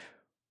you.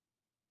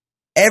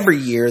 Every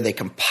year they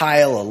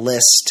compile a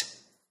list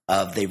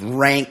they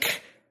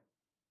rank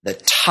the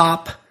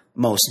top,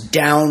 most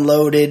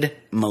downloaded,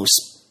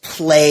 most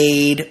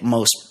played,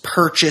 most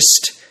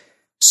purchased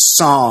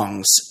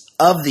songs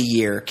of the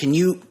year.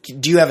 Do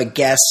you have a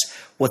guess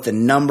what the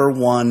number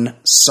one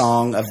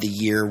song of the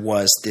year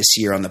was this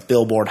year on the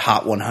Billboard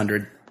Hot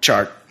 100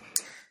 chart?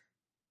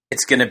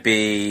 It's going to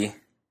be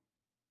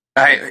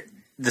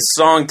the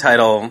song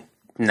title.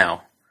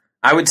 No,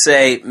 I would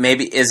say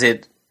maybe is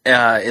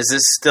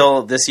this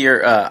still this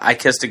year? I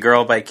Kissed a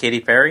Girl by Katy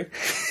Perry,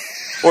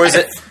 or is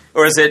it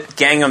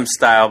Gangnam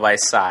Style by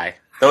Psy?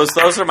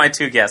 Those are my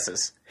two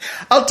guesses.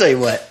 I'll tell you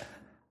what.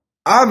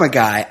 I'm a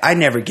guy. I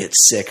never get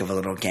sick of a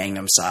little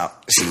Gangnam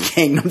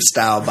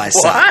Style by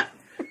Psy. What?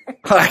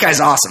 Oh, that guy's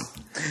awesome.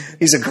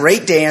 He's a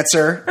great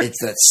dancer.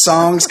 That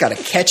song's got a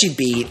catchy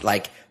beat.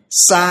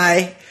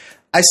 Psy.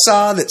 I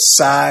saw that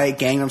Psy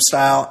Gangnam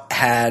Style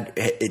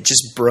it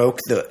just broke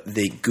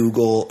the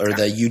Google or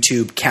the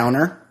YouTube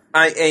counter.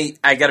 I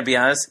got to be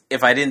honest.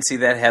 If I didn't see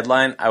that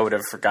headline, I would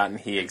have forgotten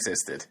he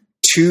existed.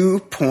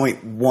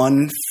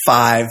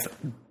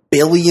 2.15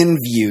 billion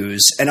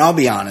views, and I'll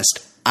be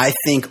honest. I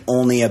think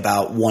only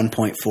about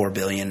 1.4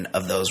 billion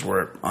of those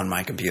were on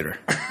my computer.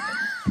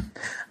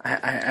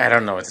 I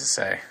don't know what to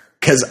say.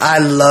 Because I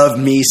love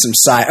me some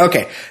Psy.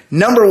 Okay,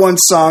 number one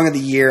song of the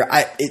year.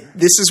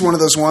 This is one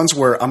of those ones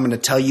where I'm going to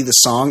tell you the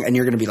song, and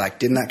you're going to be like,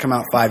 didn't that come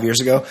out 5 years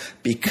ago?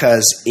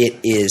 Because it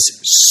is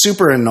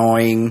super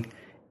annoying.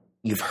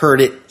 You've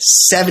heard it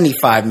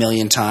 75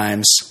 million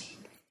times.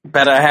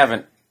 But I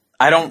haven't.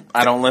 I don't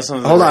listen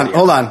to the radio.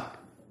 Hold on.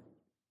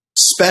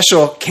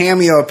 Special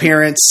cameo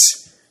appearance.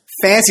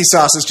 Fancy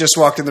Sauce has just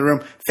walked in the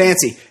room.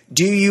 Fancy,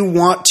 do you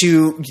want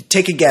to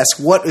take a guess?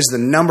 What is the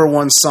number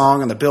one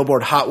song on the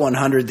Billboard Hot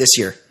 100 this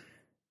year?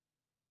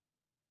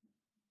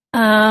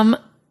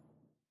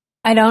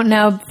 I don't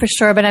know for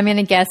sure, but I'm going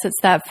to guess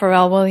it's that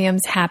Pharrell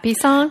Williams Happy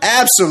song.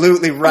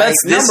 Absolutely right.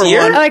 That's this number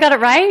year? one. Oh, I got it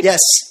right? Yes,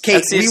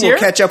 Kate, we will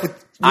catch up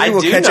with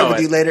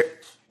you later.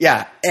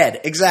 Yeah,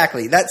 Ed,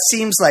 exactly. That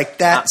seems like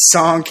that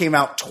song came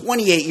out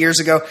 28 years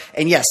ago.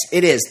 And yes,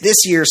 it is.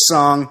 This year's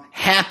song,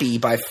 Happy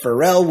by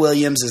Pharrell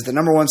Williams, is the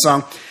number one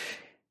song.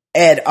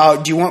 Ed,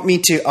 do you want me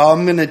to?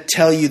 I'm going to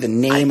tell you the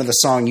name of the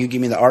song. You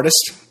give me the artist.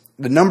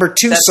 The number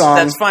two song.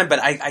 That's fine, but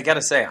I got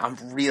to say, I'm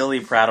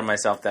really proud of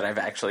myself that I've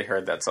actually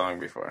heard that song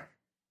before.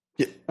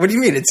 What do you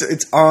mean?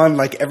 It's on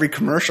like every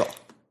commercial.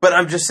 But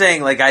I'm just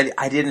saying, like,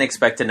 I didn't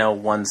expect to know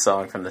one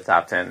song from the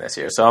top 10 this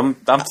year, so I'm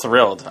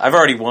thrilled. I've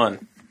already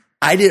won.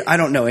 I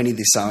don't know any of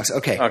these songs.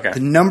 Okay. The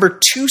number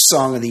two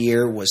song of the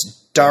year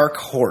was Dark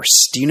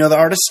Horse. Do you know the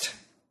artist?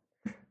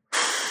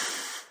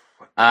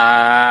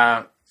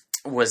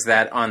 Was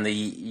that on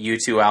the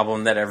U2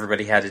 album that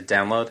everybody had to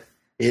download?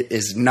 It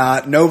is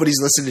not.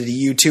 Nobody's listening to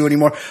U2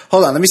 anymore.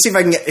 Hold on. Let me see if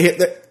I can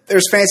get.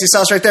 There's Fancy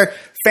Sauce right there.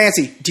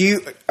 Fancy,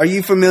 are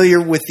you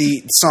familiar with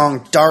the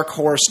song Dark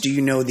Horse? Do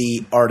you know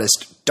the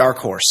artist Dark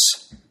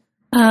Horse?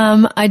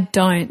 I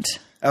don't.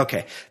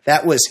 Okay.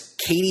 That was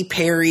Katy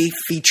Perry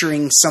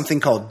featuring something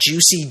called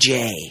Juicy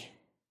J.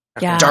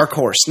 Yeah. Dark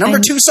Horse. Number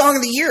two song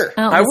of the year.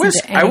 I wish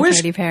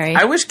Katy Perry.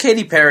 I wish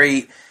Katy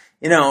Perry,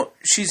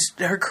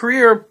 her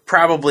career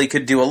probably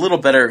could do a little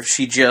better if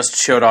she just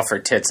showed off her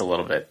tits a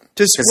little bit.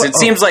 Because it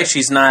seems like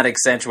she's not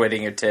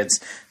accentuating her tits.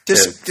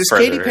 Does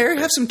Katy Perry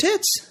have some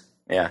tits?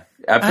 Yeah.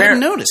 I haven't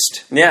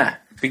noticed. Yeah.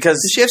 Because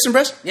does she have some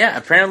breasts? Yeah,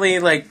 apparently,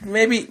 like,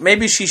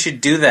 maybe she should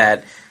do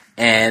that,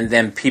 and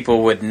then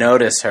people would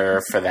notice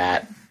her for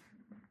that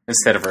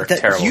instead of her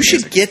terrible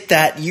music.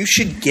 You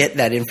should get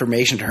that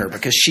information to her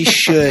because she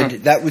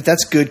should.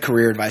 That's good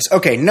career advice.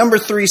 Okay, number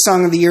three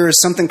song of the year is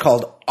something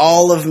called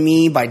 "All of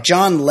Me" by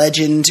John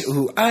Legend,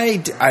 who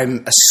I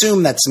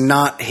assume that's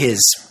not his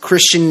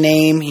Christian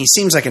name. He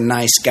seems like a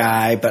nice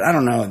guy, but I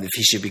don't know if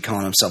he should be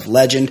calling himself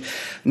Legend.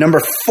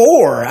 Number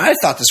four, I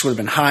thought this would have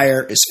been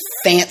higher, is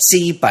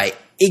 "Fancy" by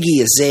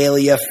Iggy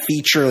Azalea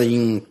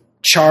featuring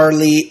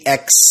Charlie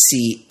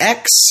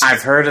XCX.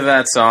 I've heard of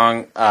that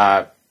song.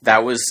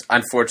 That was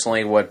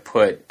unfortunately what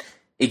put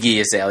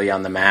Iggy Azalea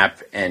on the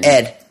map. And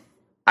Ed,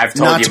 I've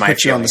told you my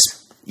feelings.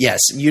 Yes,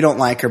 you don't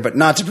like her, but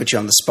not to put you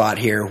on the spot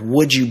here.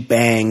 Would you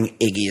bang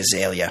Iggy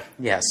Azalea?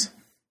 Yes.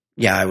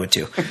 Yeah, I would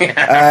too.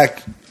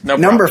 No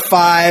number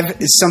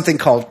 5 is something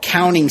called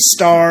 "Counting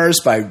Stars"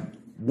 by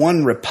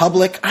One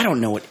Republic. I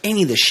don't know what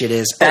any of this shit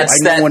is. That's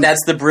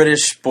the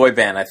British boy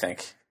band, I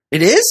think.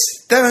 It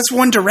is? That's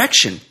One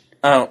Direction.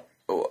 Oh.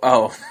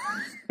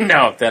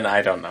 No, then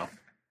I don't know.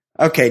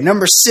 Okay,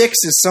 number 6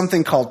 is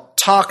something called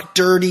 "Talk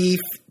Dirty"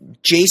 by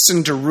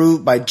Jason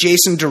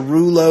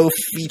Derulo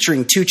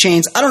featuring 2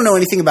 Chainz. I don't know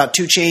anything about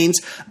 2 Chainz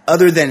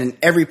other than in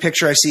every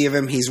picture I see of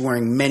him, he's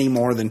wearing many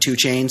more than 2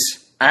 Chainz.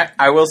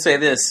 I will say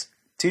this: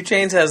 2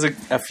 Chainz has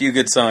a few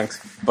good songs,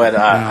 but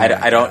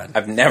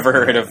I've never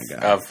heard of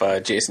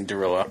Jason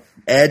Derulo.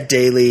 Ed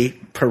Daly,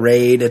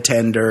 parade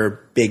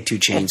attender, big 2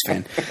 Chainz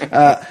fan.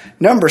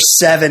 Number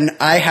 7,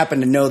 I happen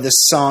to know this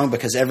song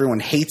because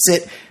everyone hates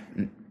it.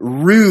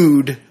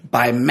 "Rude"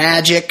 by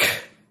Magic.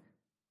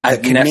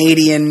 I've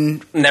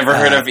Canadian. Never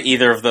heard of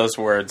either of those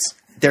words.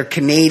 They're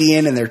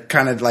Canadian and they're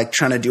kind of like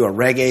trying to do a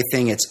reggae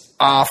thing. It's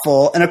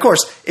awful. And of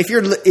course, if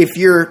you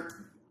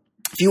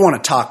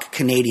want to talk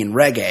Canadian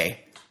reggae,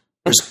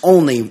 there's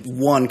only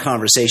one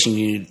conversation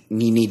you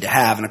need to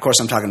have. And of course,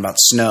 I'm talking about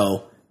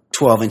Snow,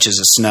 12 Inches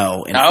of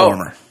Snow,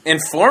 Informer.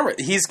 Informer?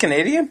 He's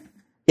Canadian?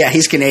 Yeah,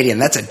 he's Canadian.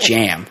 That's a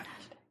jam.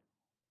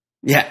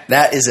 Yeah,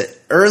 that is it.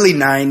 Early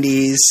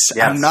 90s.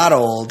 Yes. I'm not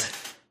old.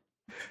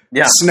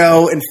 Yeah.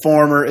 Snow,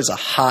 Informer is a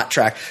hot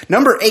track.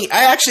 Number 8.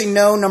 I actually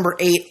know number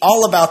 8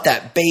 all about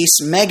that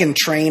bass, Meghan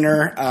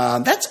Trainor.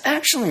 That's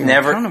actually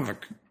never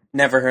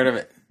heard of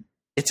it.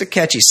 It's a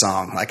catchy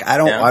song. Like I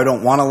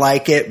don't want to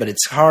like it, but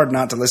it's hard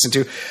not to listen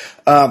to.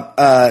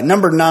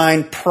 Number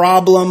 9,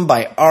 "Problem"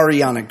 by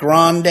Ariana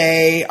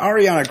Grande.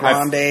 Ariana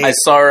Grande. I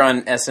saw her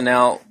on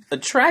SNL.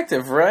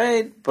 Attractive,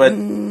 right? But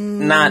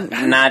not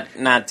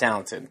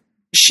talented.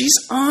 She's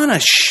on a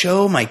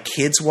show my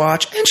kids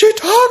watch, and she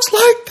talks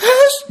like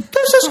this.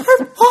 This is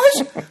her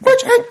voice,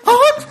 which I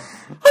talk.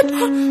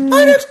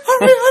 My name's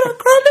Ariana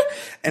Grande,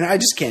 and I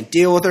just can't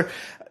deal with her.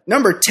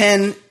 Number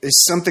 10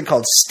 is something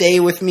called "Stay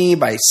With Me"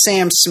 by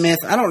Sam Smith.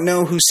 I don't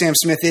know who Sam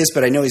Smith is,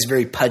 but I know he's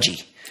very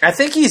pudgy. I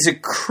think he's a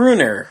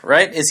crooner,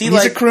 right? He's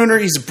a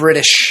crooner. He's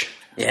British.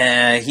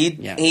 Yeah,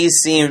 he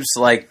seems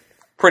like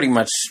pretty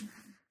much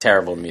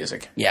terrible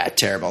music. Yeah,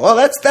 terrible. Well,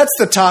 that's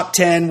the top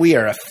 10. We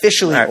are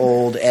officially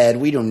old, Ed.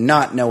 We do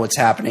not know what's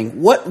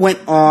happening. What went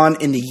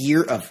on in the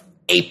year of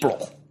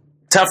April?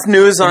 Tough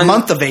news on the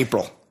month of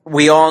April.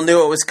 We all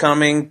knew it was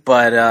coming,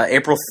 but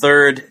April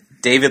 3rd,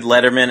 David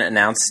Letterman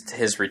announced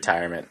his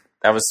retirement.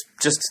 That was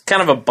just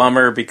kind of a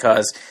bummer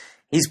because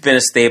he's been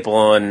a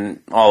staple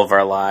in all of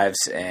our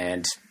lives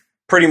and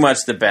pretty much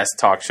the best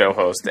talk show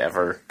host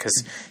ever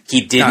because he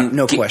didn't.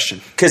 No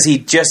question. Because he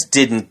just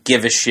didn't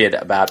give a shit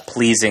about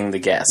pleasing the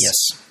guests.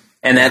 Yes.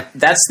 And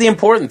that's the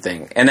important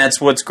thing. And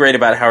that's what's great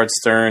about Howard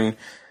Stern.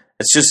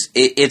 It's just,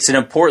 it's an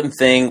important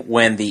thing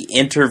when the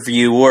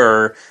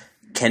interviewer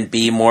can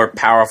be more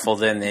powerful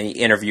than the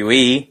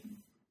interviewee.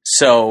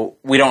 So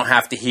we don't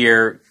have to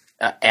hear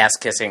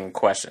ass-kissing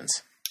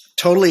questions.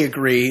 Totally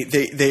agree.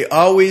 They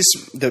always,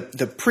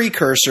 the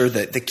precursor,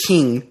 the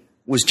king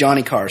was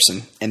Johnny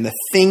Carson. And the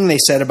thing they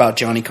said about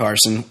Johnny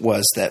Carson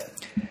was that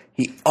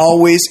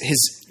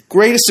his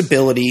greatest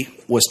ability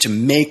was to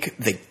make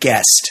the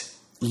guest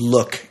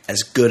look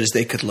as good as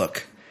they could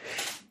look.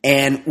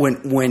 And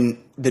when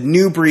the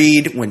new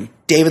breed, when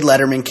David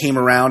Letterman came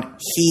around,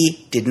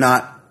 he did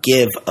not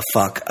give a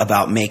fuck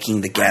about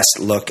making the guest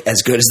look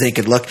as good as they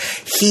could look.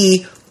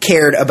 He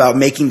cared about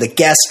making the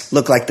guests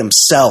look like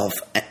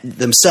themselves.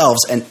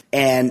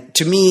 And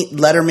to me,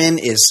 Letterman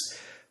is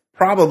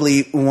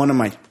probably one of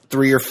my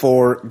 3 or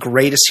 4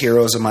 greatest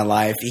heroes of my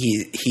life.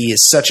 He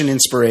is such an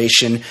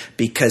inspiration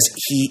because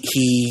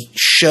he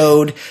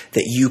showed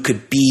that you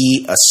could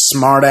be a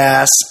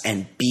smartass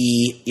and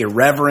be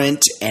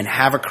irreverent and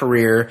have a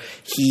career.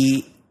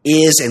 He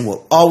is and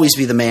will always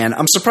be the man.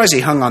 I'm surprised he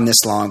hung on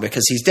this long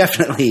because he's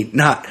definitely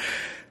not.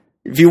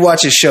 If you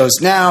watch his shows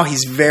now,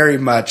 he's very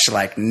much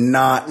like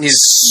not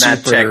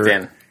checked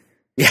in.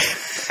 Yeah.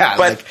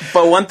 But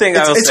one thing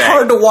I will say, it's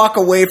hard to walk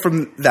away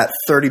from that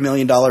 $30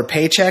 million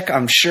paycheck,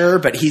 I'm sure,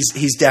 but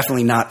he's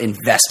definitely not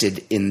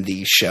invested in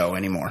the show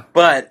anymore.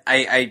 But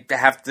I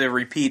have to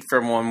repeat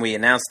from when we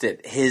announced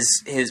it,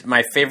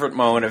 my favorite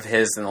moment of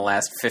his in the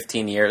last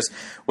 15 years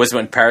was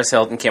when Paris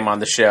Hilton came on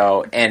the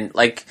show, and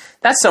like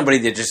that's somebody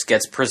that just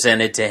gets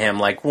presented to him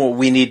like, well,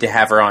 we need to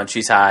have her on,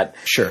 she's hot.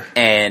 Sure.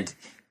 And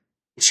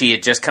she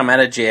had just come out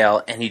of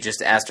jail, and he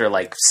just asked her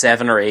like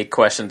 7 or 8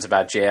 questions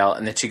about jail.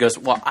 And then she goes,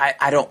 well,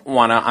 I don't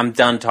want to – I'm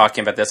done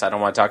talking about this. I don't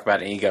want to talk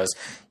about it. And he goes,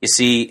 you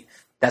see,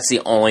 that's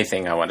the only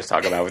thing I want to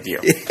talk about with you.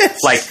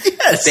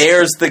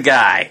 There's the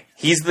guy.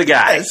 He's the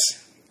guy. Yes.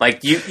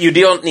 Like, you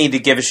don't need to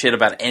give a shit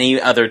about any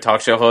other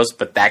talk show host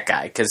but that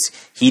guy because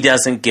he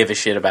doesn't give a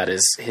shit about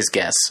his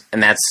guests.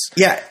 And that's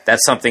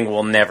something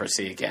we'll never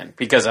see again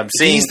because I'm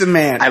seeing – he's the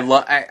man.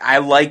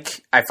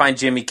 I find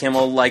Jimmy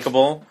Kimmel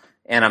likable.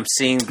 And I'm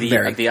seeing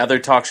the other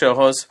talk show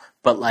hosts,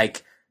 but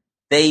like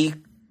they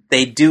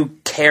do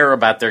care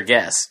about their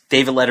guests.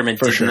 David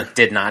Letterman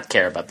did not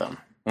care about them.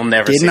 We'll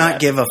never did see not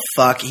that. Give a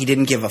fuck. He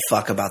didn't give a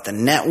fuck about the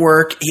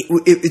network.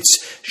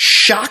 It's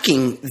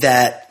shocking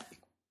that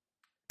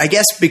I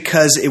guess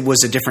because it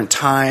was a different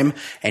time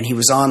and he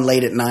was on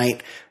late at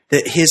night,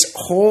 that his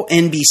whole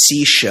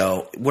NBC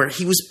show where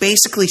he was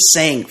basically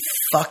saying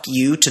fuck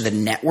you to the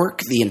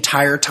network the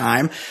entire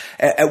time.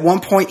 At one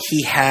point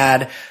he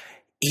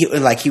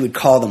would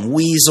call them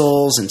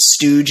weasels and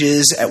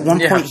stooges. At one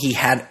point, he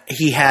had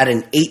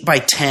an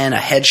 8x10, a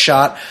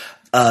headshot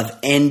of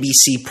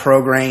NBC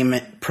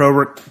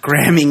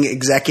programming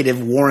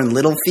executive Warren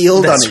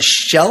Littlefield on his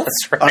shelf.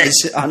 That's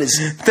right. On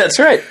his that's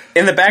right.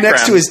 In the background,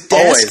 next to his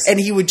desk, always.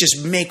 And he would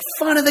just make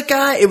fun of the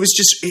guy. It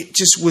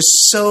just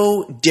was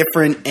so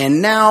different.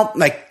 And now,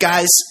 like,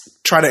 guys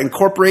try to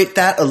incorporate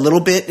that a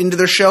little bit into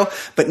their show,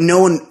 but no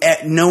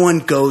one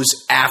goes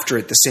after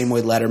it the same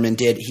way Letterman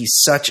did. He's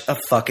such a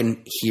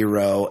fucking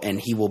hero, and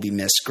he will be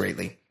missed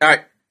greatly. All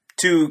right,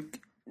 2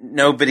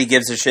 nobody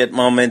gives a shit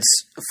moments.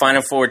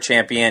 Final Four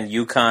champion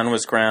UConn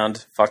was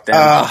crowned. Fuck them.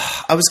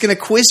 I was going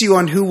to quiz you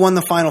on who won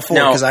the Final Four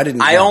because I didn't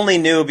know. I only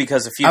knew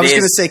because I was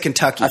going to say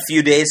Kentucky. A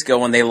few days ago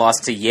when they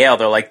lost to Yale,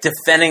 they're like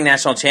defending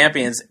national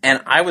champions,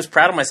 and I was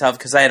proud of myself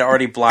because I had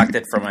already blocked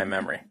it from my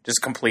memory,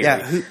 just completely.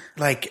 Yeah,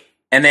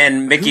 and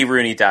then Mickey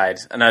Rooney died.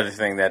 Another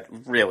thing that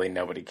really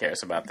nobody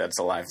cares about that's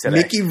alive today.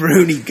 Mickey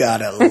Rooney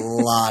got a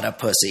lot of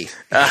pussy.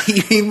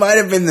 He might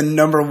have been the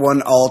number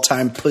 1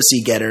 all-time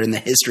pussy getter in the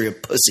history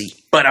of pussy.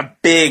 But a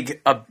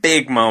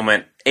big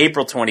moment.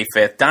 April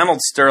 25th, Donald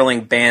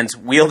Sterling bans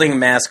wielding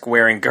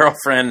mask-wearing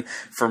girlfriend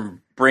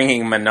from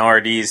bringing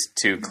minorities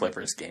to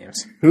Clippers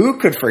games. Who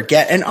could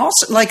forget? And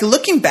also, like,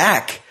 looking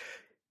back,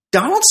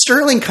 Donald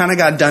Sterling kind of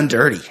got done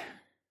dirty.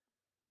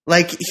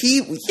 Like,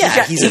 he's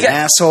an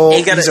asshole.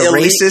 He's a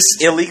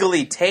racist.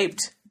 Illegally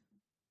taped.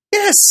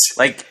 Yes.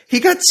 Like, he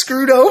got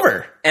screwed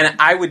over. And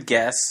I would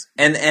guess,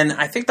 and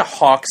I think the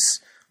Hawks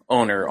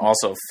owner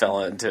also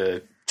fell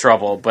into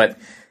trouble, but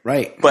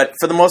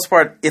for the most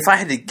part, if I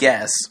had to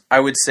guess, I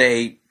would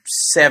say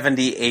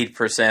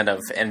 78%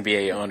 of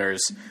NBA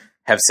owners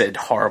have said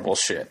horrible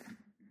shit.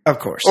 Of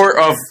course. Or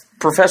of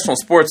professional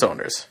sports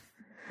owners.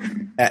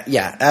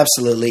 Yeah,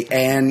 absolutely.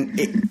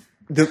 And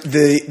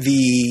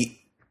the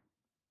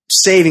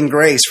saving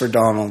grace for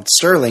Donald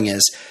Sterling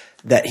is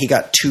that he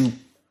got $2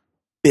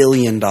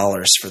 billion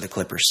for the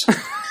Clippers.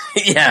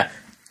 Yeah.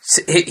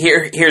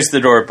 Here's the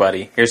door,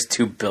 buddy. Here's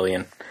 $2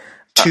 billion.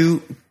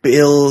 $2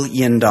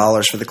 billion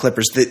for the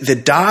Clippers.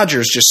 The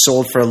Dodgers just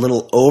sold for a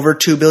little over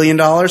 $2 billion,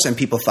 and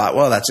people thought,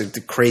 well, that's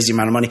a crazy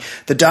amount of money.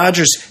 The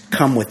Dodgers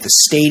come with the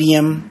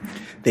stadium.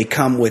 They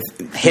come with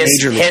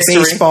Major League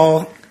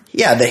Baseball.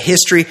 Yeah, the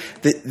history.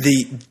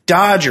 The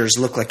Dodgers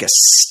look like a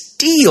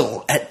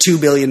steal at $2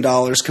 billion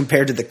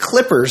compared to the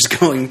Clippers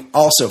going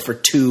also for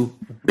 $2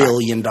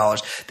 billion.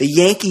 The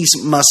Yankees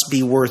must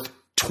be worth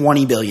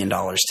 $20 billion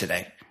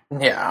today.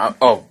 Yeah.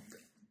 Oh,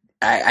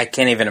 I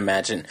can't even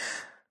imagine.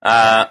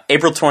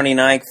 April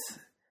 29th,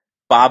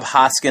 Bob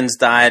Hoskins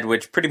died,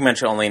 which pretty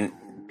much only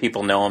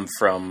people know him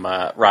from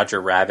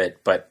Roger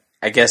Rabbit, but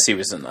I guess he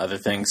was in other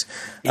things.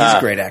 He's a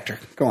great actor.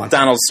 Go on.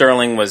 Donald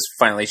Sterling was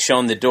finally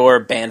shown the door,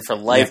 banned for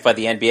life by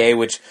the NBA,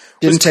 which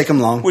didn't take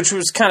him long. Which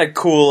was kind of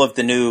cool of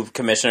the new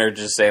commissioner to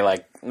just say,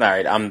 like, all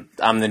right, I'm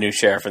the new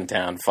sheriff in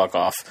town. Fuck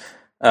off.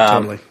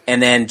 Totally.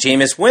 And then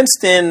Jameis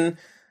Winston,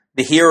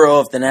 the hero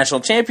of the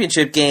national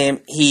championship game,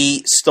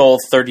 he stole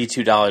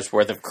 $32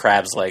 worth of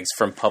crab's legs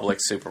from Publix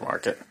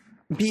supermarket.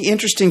 Be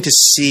interesting to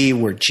see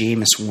where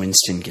Jameis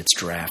Winston gets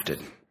drafted.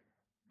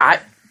 I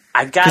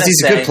gotta say, because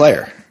he's a good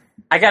player.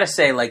 I gotta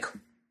say, like,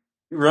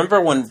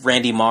 remember when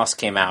Randy Moss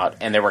came out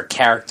and there were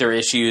character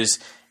issues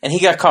and he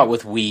got caught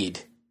with weed?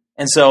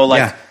 And so,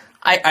 like,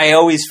 I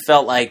always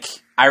felt like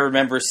I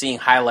remember seeing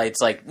highlights,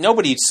 like,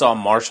 nobody saw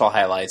Marshall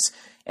highlights.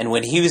 And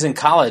when he was in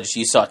college,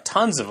 you saw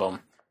tons of them.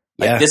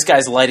 Like, this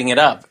guy's lighting it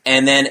up.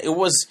 And then it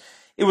was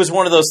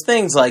one of those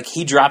things, like,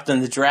 he dropped in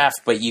the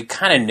draft, but you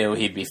kind of knew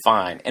he'd be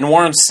fine. And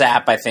Warren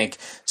Sapp, I think,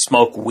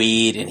 smoked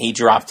weed, and he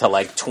dropped to,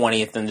 like,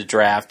 20th in the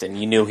draft, and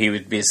you knew he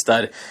would be a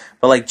stud.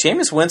 But, like,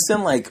 Jameis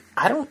Winston, like,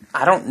 I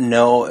don't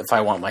know if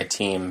I want my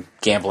team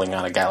gambling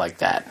on a guy like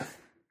that.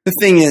 The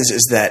thing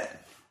is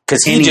that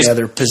any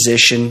other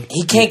position,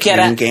 he can't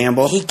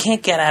gamble. He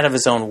can't get out of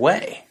his own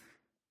way.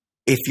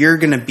 If you're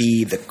going to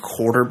be the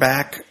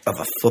quarterback of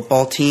a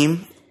football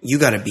team, you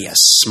got to be a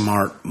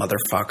smart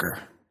motherfucker.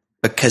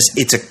 Because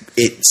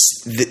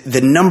it's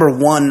the number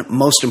one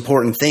most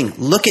important thing.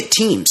 Look at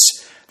teams.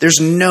 There's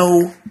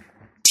no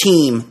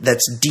team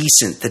that's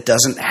decent that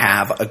doesn't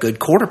have a good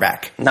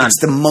quarterback. None. It's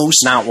the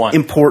most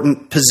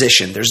important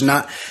position.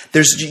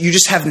 You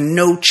just have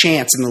no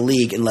chance in the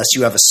league unless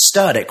you have a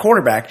stud at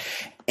quarterback.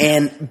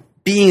 And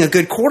being a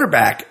good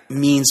quarterback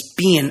means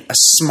being a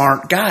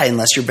smart guy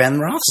unless you're Ben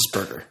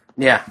Roethlisberger.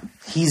 Yeah.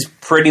 He's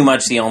pretty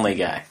much the only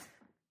guy.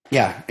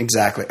 Yeah,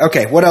 exactly.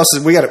 Okay, what else?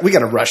 We got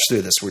to rush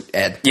through this,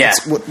 Ed. Yeah.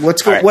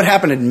 What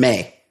happened in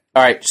May?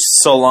 All right,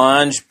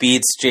 Solange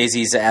beats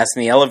Jay-Z's ass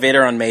in the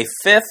elevator on May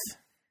 5th.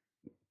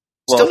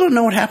 Still don't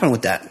know what happened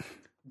with that.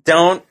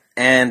 Don't,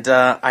 and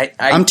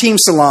I'm Team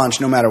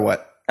Solange no matter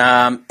what.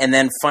 And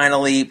then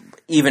finally,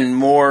 even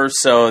more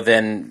so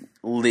than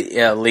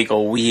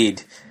legal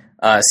weed,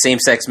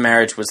 same-sex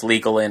marriage was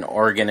legal in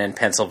Oregon and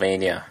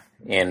Pennsylvania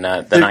in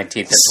the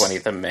 19th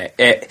and 20th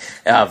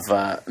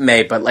of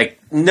May. But, like,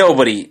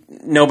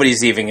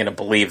 nobody's even going to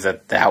believe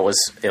that was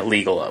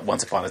illegal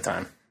once upon a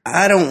time.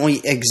 I don't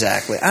want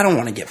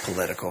to get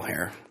political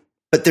here,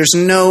 but there's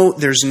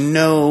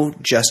no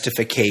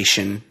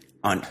justification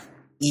on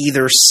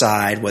either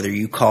side, whether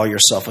you call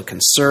yourself a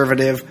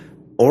conservative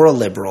or a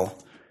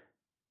liberal.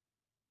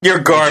 You're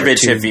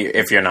garbage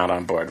if you're not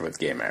on board with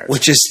gay marriage,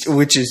 which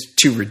is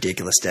two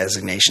ridiculous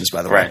designations,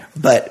 by the way. Right.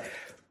 But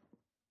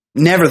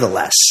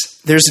nevertheless,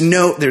 there's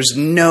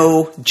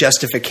no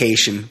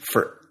justification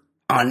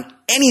on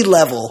any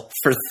level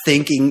for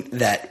thinking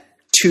that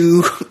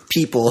two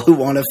people who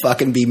want to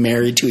fucking be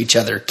married to each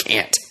other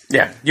can't.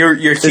 Yeah, you're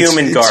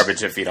human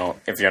garbage if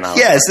you're not.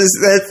 Yes, this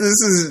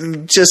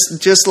is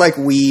just like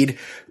weed.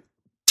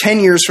 10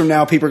 years from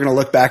now, people are going to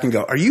look back and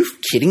go, "Are you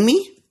kidding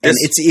me?" And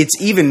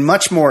it's even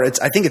much more.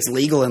 I think it's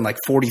legal in like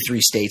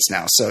 43 states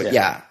now. So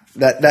yeah,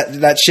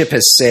 that ship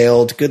has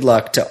sailed. Good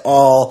luck to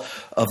all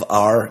of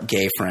our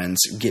gay friends.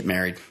 Get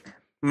married.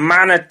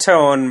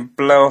 Monotone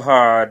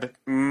blowhard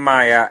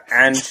Maya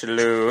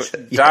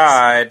Angelou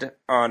died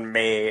on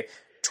May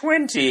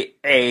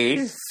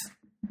 28th.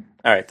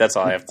 All right, that's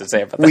all I have to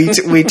say about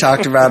that. We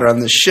talked about it on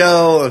the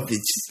show. All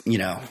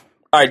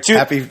right, June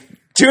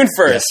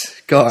 1st. Yes,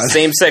 go on.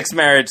 Same-sex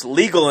marriage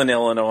legal in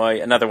Illinois.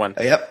 Another one.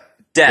 Yep.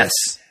 Deaths.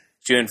 Yes.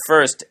 June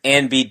 1st.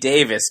 Ann B.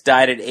 Davis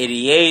died at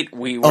 88.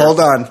 Hold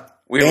on.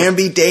 Ann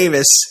B.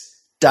 Davis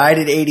died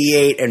at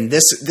 88, and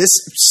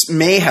this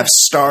may have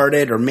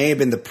started or may have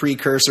been the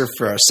precursor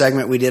for a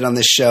segment we did on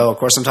this show. Of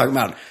course, I'm talking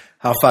about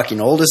how fucking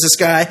old is this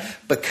guy,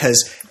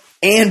 because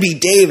Ann B.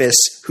 Davis,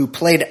 who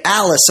played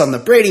Alice on the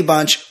Brady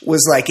Bunch,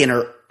 was like in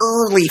her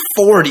early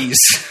 40s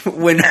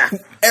when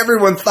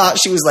everyone thought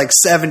she was like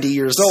 70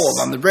 years old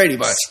on the Brady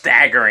Bunch.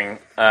 Staggering.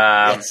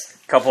 Yes.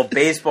 Couple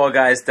baseball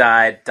guys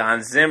died.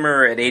 Don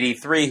Zimmer at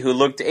 83, who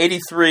looked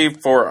 83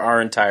 for our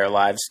entire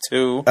lives,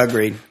 too.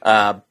 Agreed.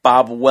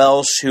 Bob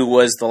Welsh, who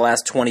was the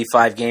last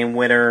 25-game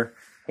winner.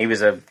 He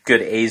was a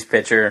good A's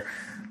pitcher.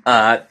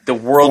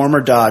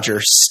 Former Dodger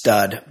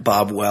stud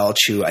Bob Welch,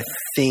 who I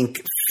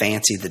think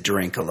fancied the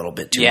drink a little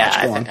bit too much.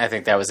 I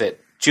think that was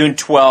it. June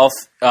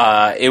 12th,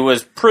 it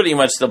was pretty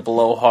much the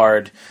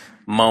blowhard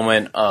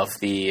moment of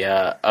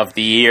the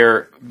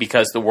year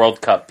because the World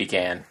Cup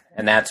began.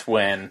 And that's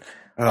when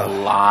a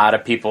lot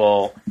of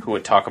people who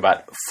would talk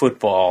about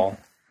football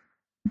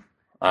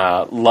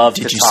love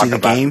to talk about. Did you see the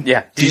game?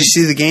 Yeah. Did you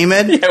see the game,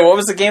 Ed? Yeah. What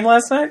was the game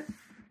last night?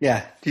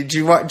 Yeah. Did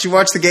you watch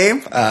the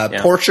game?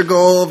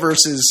 Portugal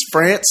versus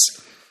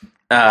France.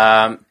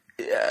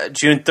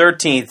 June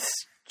 13th,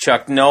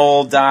 Chuck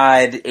Noll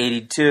died.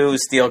 82,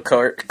 steel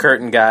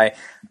curtain guy.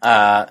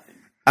 I'm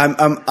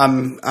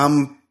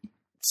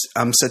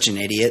such an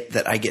idiot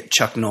that I get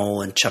Chuck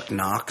Noll and Chuck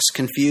Knox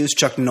confused.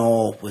 Chuck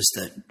Noll was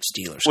the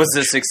Steelers. Was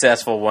the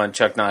successful one.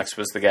 Chuck Knox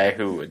was the guy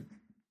who would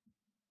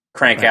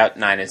crank out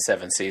 9 and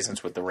 7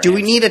 seasons with the Rams. Do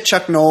we need a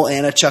Chuck Noll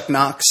and a Chuck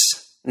Knox?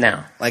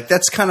 No. Like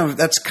that's kind of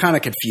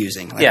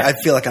confusing. Like, I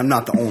feel like I'm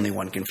not the only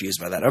one confused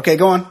by that. Okay,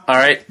 go on. All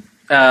right.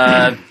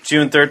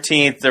 June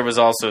 13th, there was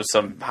also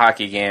some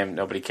hockey game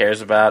nobody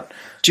cares about.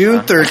 June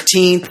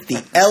 13th,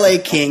 the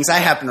LA Kings. I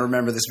happen to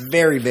remember this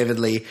very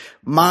vividly.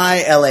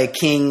 My LA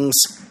Kings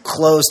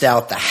closed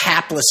out the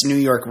hapless New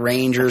York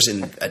Rangers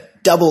in a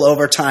double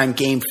overtime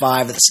Game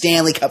 5 of the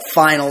Stanley Cup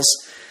Finals.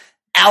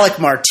 Alec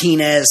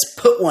Martinez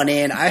put one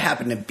in. I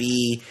happened to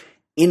be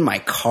in my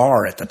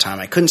car at the time.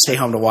 I couldn't stay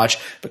home to watch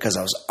because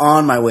I was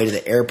on my way to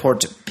the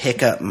airport to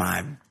pick up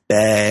my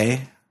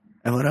bae.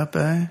 What up,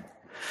 bae?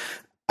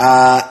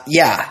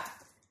 Yeah.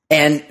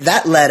 And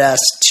that led us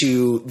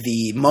to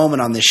the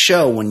moment on this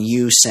show when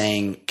you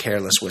sang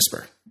Careless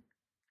Whisper.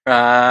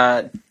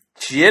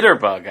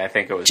 Jitterbug, I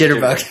think it was.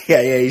 Jitterbug.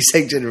 Yeah, you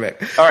sang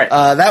Jitterbug. All right.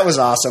 That was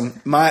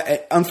awesome.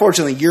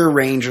 Unfortunately, your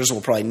Rangers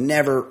will probably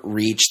never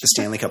reach the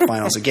Stanley Cup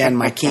Finals again.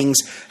 My Kings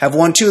have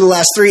won 2 of the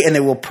last 3, and they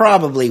will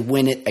probably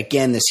win it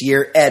again this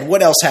year. Ed,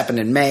 what else happened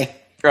in May?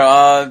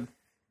 June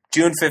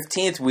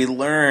 15th, we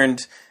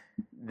learned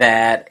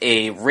that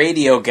a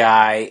radio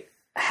guy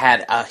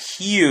had a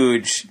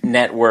huge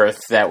net worth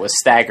that was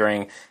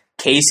staggering.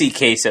 Casey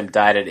Kasem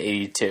died at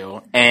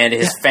 82, and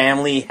his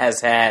family has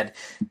had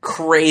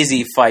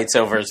crazy fights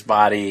over his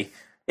body.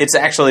 It's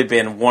actually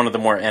been one of the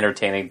more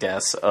entertaining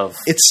deaths of.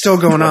 It's still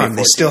going on.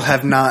 They still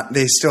have not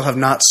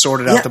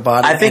sorted out the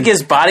body. I think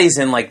his body's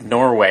in like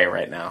Norway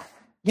right now.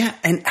 Yeah,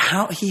 and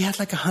how he had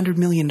like $100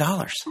 million.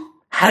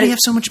 How do you have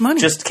so much money?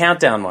 Just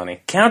countdown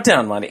money,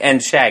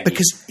 and Shaggy.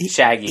 Because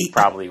Shaggy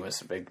probably was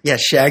a big. Yeah,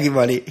 Shaggy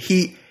money.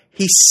 He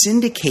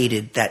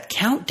syndicated that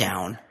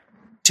countdown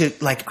to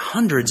like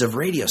hundreds of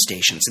radio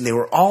stations, and they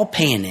were all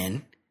paying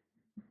in.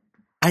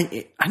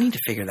 I need to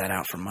figure that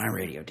out for my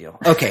radio deal.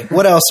 Okay,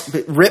 what else?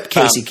 Rip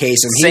Casey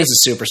Kasem. He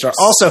was a superstar.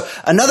 Also,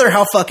 another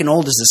how fucking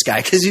old is this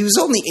guy? Because he was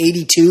only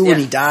 82 when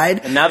he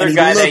died. Another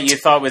guy that you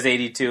thought was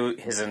 82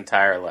 his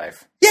entire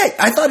life. Yeah,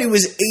 I thought he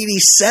was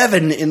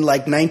 87 in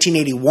like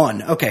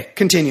 1981. Okay,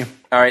 continue.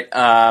 All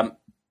right.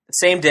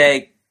 Same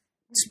day,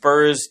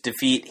 Spurs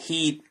defeat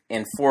Heat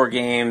in 5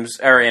 games.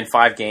 It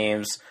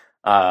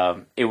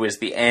was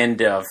the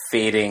end of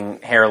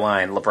fading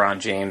hairline LeBron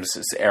James'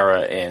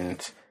 era in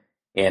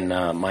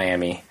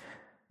Miami.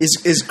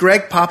 Is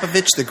Greg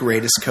Popovich the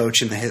greatest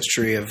coach in the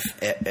history of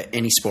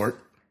any sport?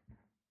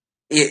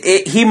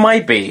 He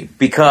might be,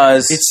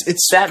 because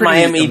it's that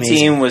Miami amazing.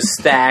 team was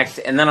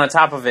stacked, and then on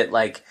top of it,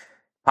 like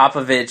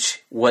Popovich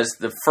was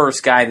the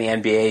first guy in the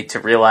NBA to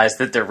realize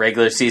that their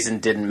regular season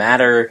didn't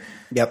matter.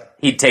 Yep.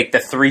 He'd take the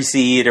 3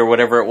 seed or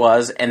whatever it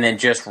was, and then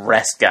just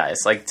rest guys.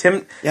 Like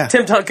Tim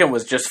Duncan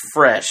was just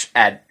fresh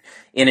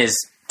in his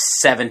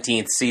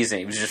 17th season.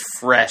 He was just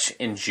fresh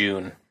in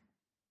June.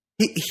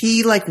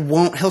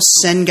 He'll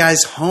send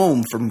guys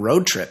home from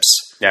road trips.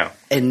 Yeah.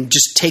 And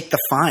just take the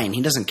fine.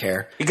 He doesn't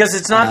care. Because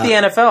it's not the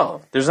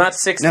NFL. There's not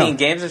 16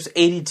 games. There's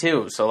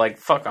 82. So, like,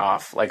 fuck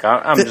off. Like,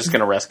 I'm just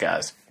going to rest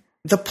guys.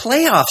 The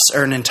playoffs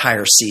are an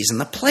entire season.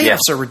 The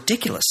playoffs are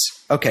ridiculous.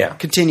 Okay,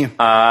 continue.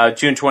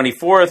 June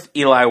 24th,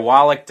 Eli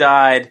Wallach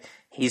died.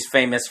 He's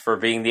famous for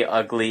being the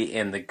ugly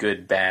in The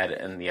Good, Bad,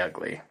 and the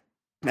Ugly.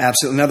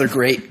 Absolutely. Another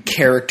great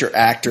character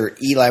actor,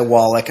 Eli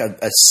Wallach,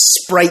 a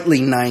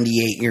sprightly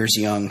 98 years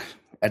young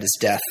at his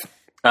death.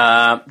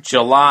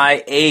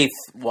 July 8th,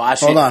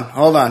 Washington.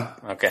 Hold on.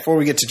 Okay. Before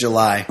we get to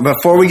July,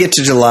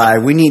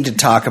 we need to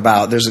talk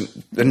about, there's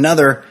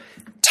another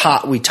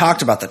top, we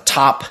talked about the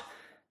top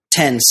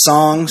 10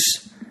 songs.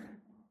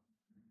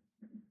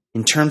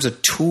 In terms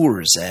of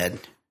tours, Ed,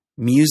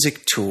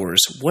 music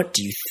tours, what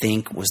do you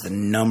think was the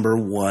number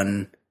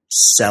one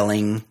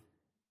selling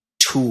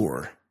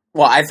tour?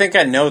 Well, I think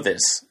I know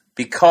this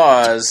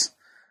because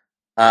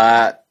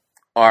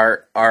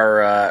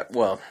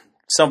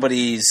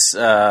somebody's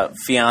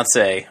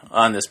fiance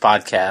on this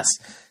podcast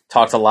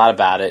talked a lot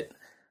about it.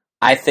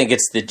 I think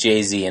it's the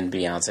Jay-Z and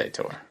Beyonce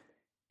tour.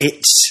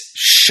 It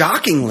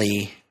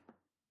shockingly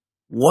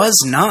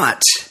was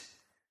not.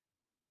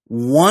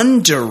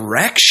 One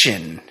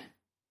Direction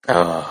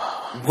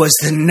was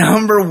the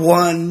number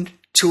one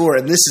tour,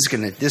 and this is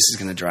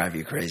gonna drive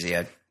you crazy,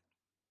 Ed.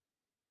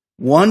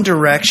 One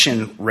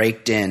Direction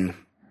raked in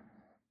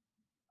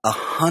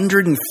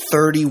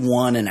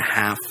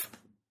 $131.5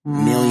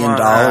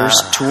 million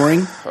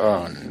touring.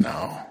 Oh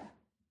no!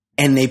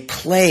 And they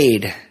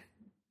played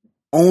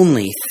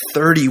only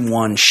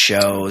 31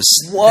 shows.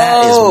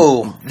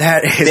 Whoa!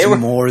 That is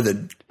more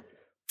than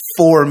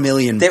 $4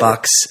 million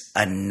bucks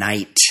a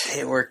night.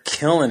 They were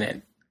killing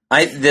it.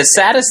 The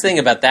saddest thing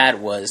about that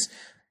was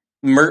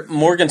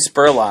Morgan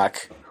Spurlock,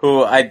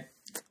 who I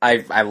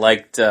I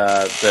liked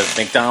the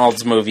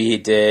McDonald's movie he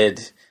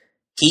did.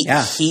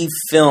 He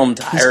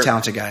filmed. He's a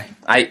talented guy.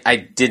 I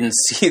didn't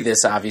see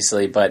this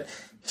obviously, but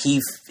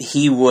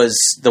he was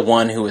the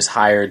one who was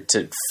hired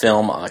to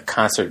film a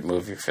concert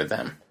movie for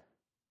them.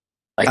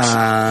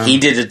 Like he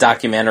did a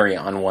documentary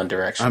on One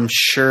Direction. I'm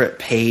sure it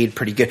paid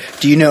pretty good.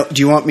 Do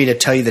you want me to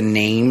tell you the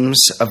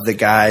names of the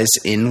guys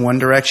in One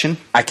Direction?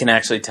 I can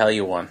actually tell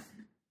you one.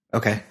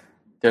 Okay.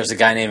 There's a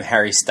guy named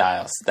Harry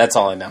Styles. That's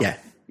all I know.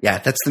 Yeah,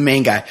 that's the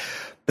main guy.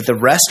 But the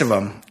rest of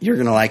them, you're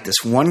going to like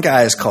this. One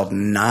guy is called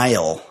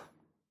Niall.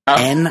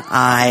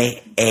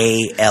 Niall.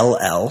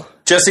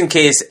 Just in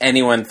case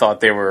anyone thought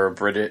they were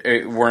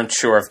weren't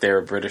sure if they were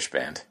a British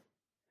band.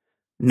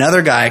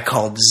 Another guy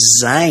called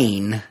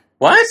Zayn.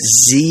 What?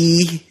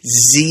 Zayn.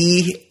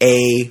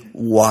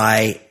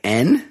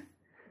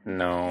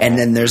 No. And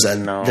then there's a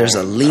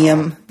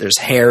Liam, there's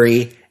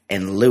Harry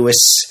and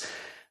Lewis.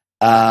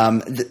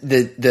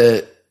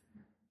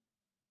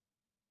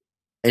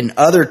 In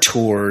other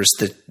tours,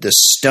 the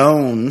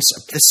Stones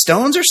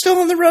are still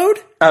on the road?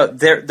 Oh,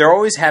 they're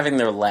always having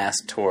their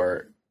last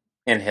tour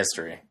in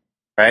history,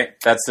 right?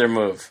 That's their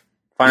move.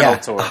 Final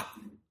tour.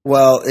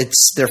 Well,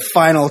 it's their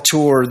final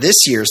tour. This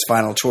year's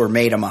final tour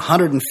made them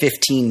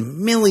 $115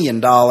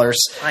 million.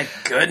 My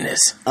goodness.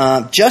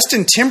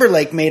 Justin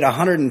Timberlake made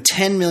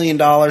 $110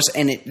 million,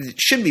 and it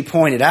should be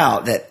pointed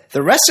out that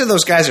the rest of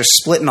those guys are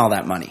splitting all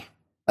that money.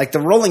 Like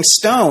the Rolling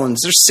Stones,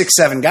 there's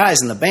 6-7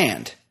 guys in the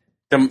band.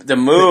 The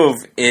move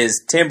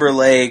is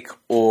Timberlake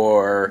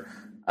or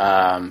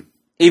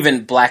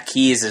even Black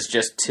Keys is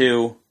just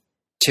 2.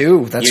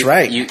 2, that's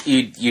right.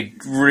 You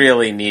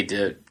really need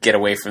to get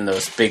away from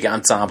those big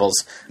ensembles.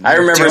 I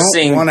remember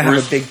seeing want to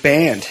have a big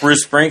band.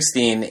 Bruce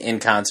Springsteen in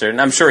concert,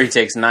 and I'm sure he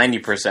takes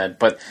 90%,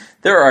 but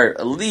there are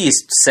at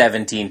least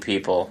 17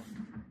 people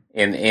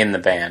in the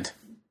band.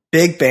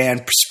 Big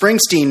band.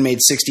 Springsteen made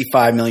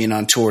 $65 million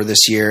on tour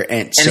this year,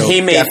 and so he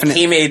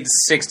made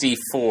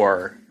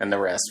 64, and the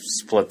rest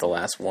split the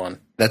last one.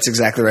 That's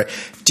exactly right.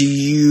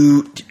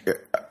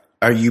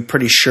 Are you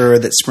pretty sure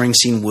that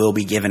Springsteen will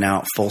be giving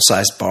out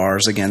full-size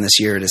bars again this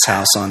year at his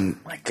house on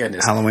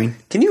Halloween?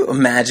 Can you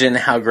imagine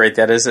how great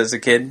that is as a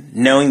kid?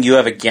 Knowing you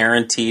have a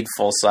guaranteed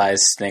full-size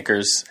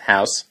Snickers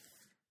house?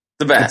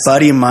 The best. A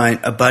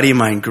buddy of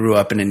mine grew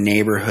up in a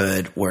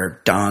neighborhood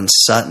where Don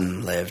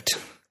Sutton lived.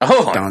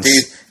 Oh,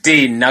 did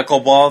he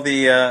knuckleball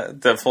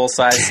the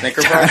full-size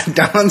Snicker bar?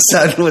 Don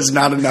Sutton was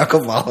not a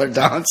knuckleballer.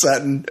 Don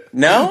Sutton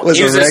was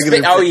a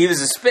regular. He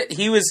was a spit.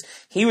 He was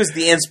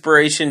the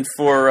inspiration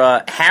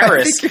for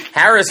Harris.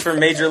 Harris from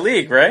Major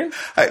League, right?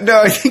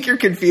 No, I think you're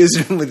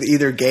confusing him with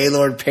either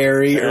Gaylord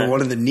Perry or one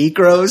of the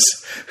Negroes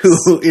who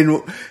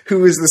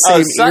was the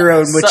same era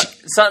in which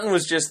Sutton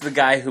was just the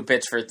guy who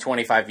pitched for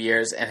 25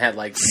 years and had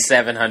like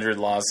 700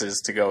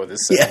 losses to go with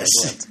his 700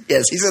 wins.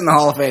 Yes, he's in the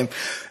Hall of Fame.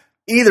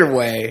 Either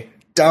way,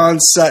 Don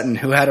Sutton,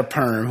 who had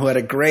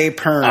a gray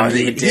perm. Oh,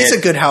 he's a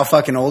good how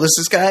fucking old is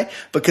this guy?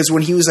 Because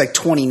when he was like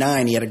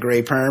 29, he had a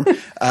gray perm,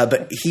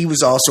 but he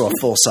was also a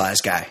full-size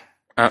guy.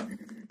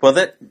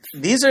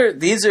 These are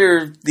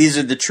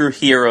the true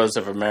heroes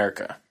of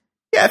America.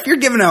 Yeah, if you're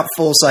giving out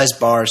full-size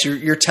bars,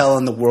 you're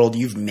telling the world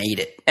you've made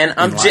it. And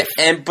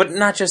but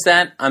not just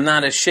that, I'm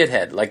not a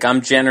shithead. Like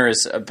I'm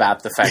generous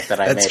about the fact that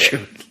I made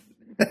it.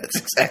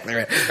 That's exactly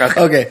right.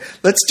 Okay,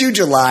 let's do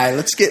July.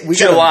 We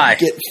gotta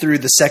get through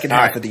the second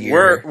half of the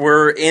year.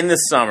 We're in the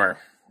summer,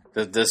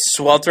 the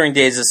sweltering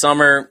days of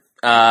summer.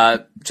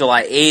 July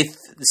 8th,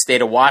 the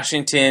state of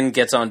Washington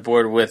gets on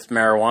board with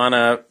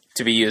marijuana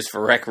to be used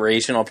for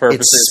recreational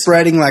purposes. It's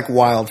spreading like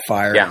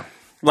wildfire. Yeah,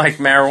 like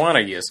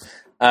marijuana use.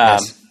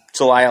 Yes.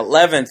 July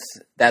 11th,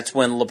 that's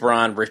when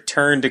LeBron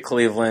returned to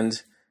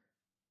Cleveland.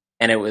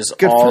 And it was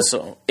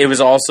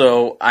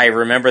also, I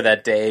remember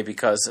that day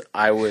because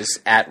I was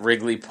at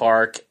Wrigley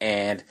Park,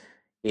 and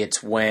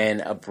it's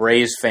when a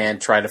Braves fan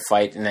tried to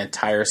fight an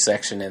entire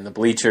section in the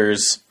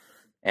bleachers,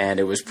 and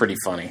it was pretty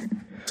funny.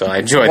 So I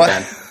enjoyed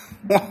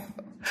that.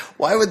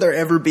 Why would there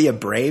ever be a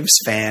Braves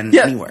fan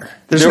anywhere?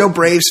 There's no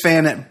Braves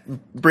fans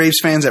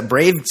at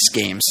Braves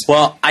games.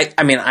 Well,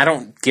 I mean, I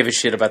don't give a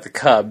shit about the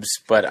Cubs,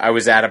 but I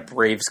was at a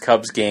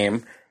Braves-Cubs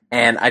game,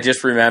 and I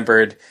just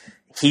remembered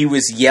he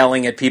was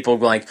yelling at people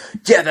like,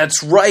 yeah,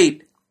 that's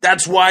right.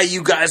 That's why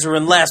you guys are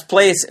in last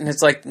place. And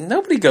it's like,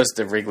 nobody goes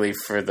to Wrigley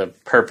for the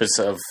purpose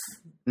of,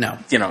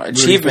 achievement.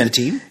 For the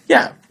team?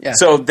 Yeah.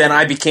 So then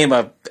I became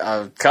a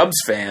Cubs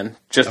fan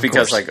just of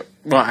because course.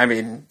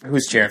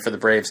 Who's cheering for the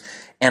Braves?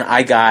 And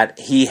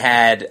he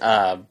had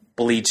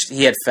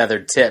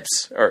feathered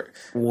tips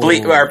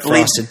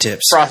frosted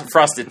tips.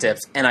 Frosted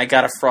tips. And I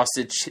got a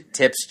frosted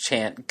tips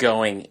chant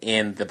going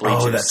in the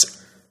bleachers. Oh, that's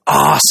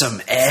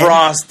awesome, Ed.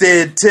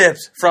 Frosted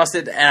tips.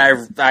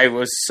 And I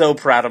was so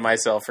proud of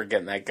myself for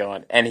getting that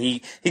going. And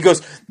he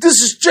goes, this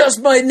is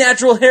just my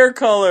natural hair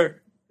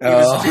color. He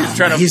was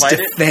trying to fight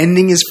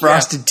defending his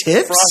frosted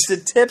tips?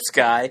 Frosted tips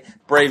guy,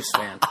 Braves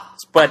fan.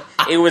 But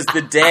it was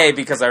the day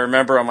because I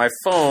remember on my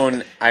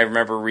phone, I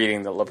remember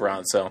reading the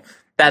LeBron. So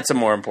that's a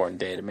more important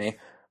day to me.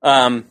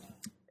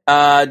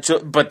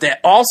 But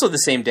also the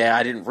same day,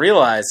 I didn't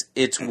realize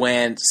it's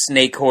when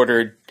snake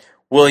hoarder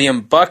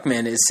William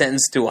Buckman is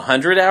sentenced to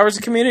 100 hours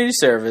of community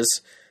service,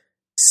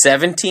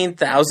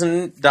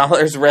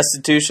 $17,000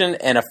 restitution,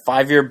 and a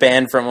 5-year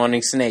ban from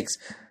owning snakes.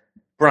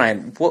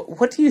 Brian,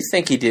 what do you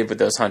think he did with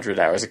those 100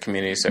 hours of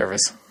community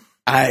service?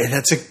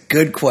 That's a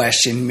good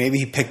question. Maybe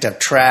he picked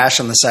up trash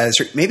on the side of the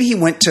street. Maybe he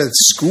went to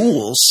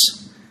schools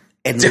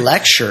and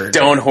lectured.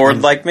 Don't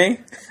hoard like me?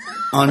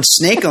 On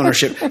snake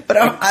ownership. But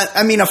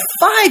I mean, a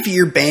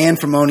 5-year ban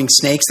from owning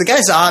snakes. The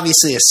guy's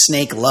obviously a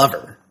snake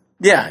lover.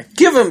 Yeah,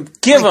 give him.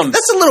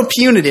 That's a little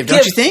punitive,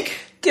 don't you think?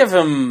 Give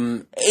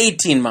him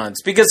 18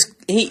 months because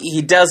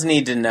he does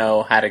need to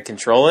know how to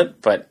control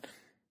it, but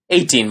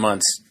 18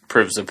 months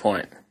proves the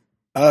point.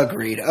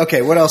 Agreed.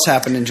 Okay, what else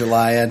happened in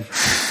July, Ed?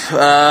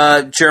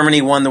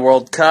 Germany won the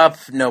World Cup.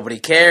 Nobody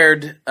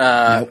cared.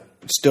 Nope,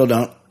 still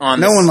don't.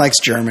 No one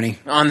likes Germany.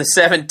 On the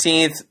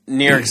 17th,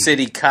 New York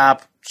City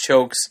cop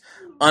chokes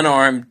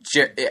unarmed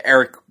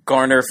Eric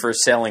Garner for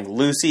selling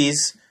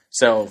loosies.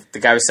 So the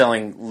guy was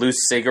selling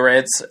loose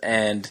cigarettes,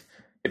 and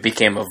it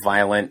became a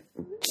violent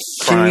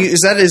crime.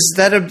 Is that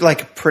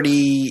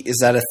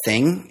a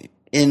thing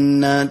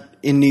in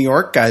New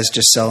York? Guys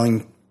just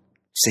selling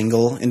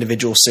single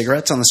individual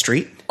cigarettes on the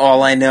street?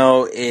 All I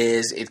know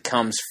is it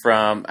comes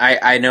from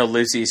I know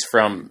Lucy's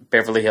from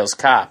Beverly Hills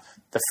Cop.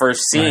 The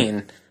first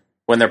scene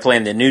when they're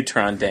playing the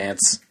Neutron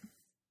Dance,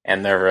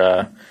 and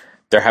they're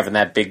having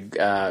that big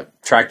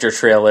tractor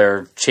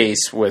trailer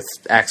chase with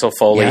Axel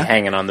Foley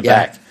hanging on the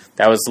back.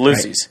 That was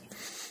Lucy's.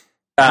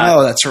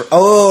 That's right.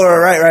 Oh,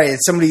 right.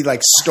 Somebody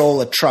stole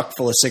a truck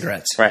full of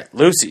cigarettes. Right,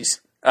 Lucy's.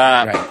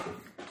 Right.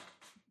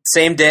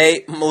 Same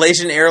day,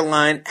 Malaysian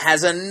airline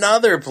has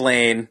another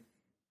plane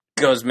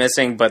goes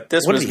missing, but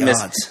this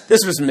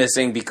was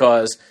missing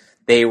because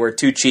they were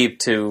too cheap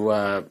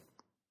to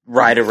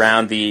ride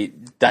around the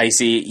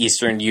dicey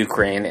eastern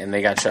Ukraine, and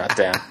they got shot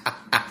down.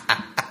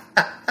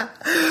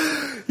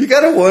 You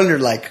got to wonder,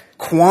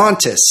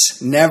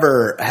 Qantas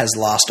never has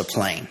lost a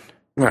plane.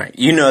 Right.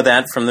 You know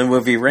that from the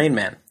movie Rain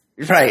Man.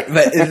 Right,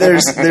 but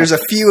there's a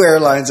few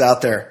airlines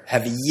out there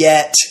have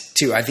yet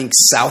to. I think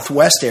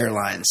Southwest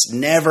Airlines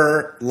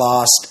never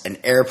lost an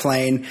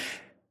airplane.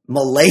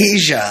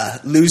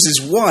 Malaysia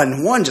loses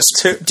one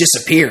just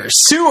disappears.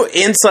 2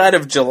 inside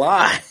of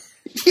July.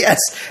 Yes,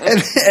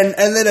 and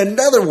then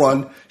another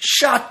one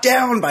shot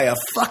down by a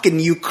fucking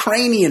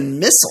Ukrainian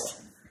missile.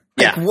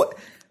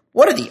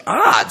 What are the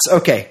odds?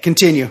 Okay,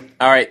 continue.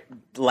 All right,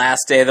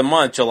 last day of the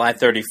month, July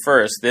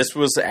 31st. This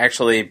was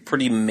actually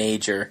pretty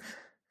major.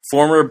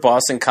 Former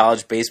Boston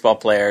College baseball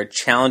player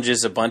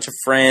challenges a bunch of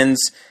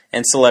friends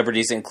and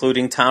celebrities,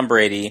 including Tom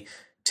Brady,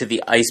 to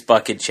the Ice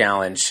Bucket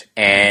Challenge.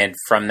 And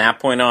from that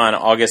point on,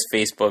 August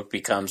Facebook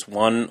becomes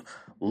one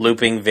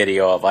looping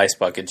video of Ice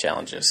Bucket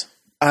Challenges.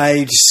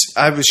 I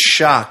was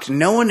shocked.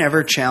 No one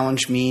ever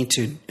challenged me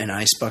to an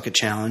Ice Bucket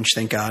Challenge,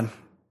 thank God.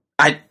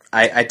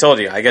 I told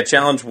you, I got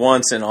challenged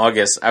once in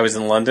August. I was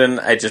in London.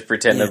 I just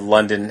pretended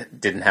London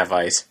didn't have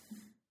ice.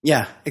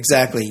 Yeah,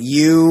 exactly.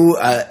 You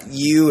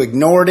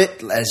ignored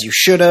it as you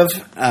should have.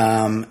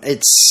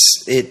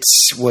 It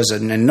was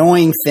an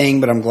annoying thing,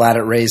 but I'm glad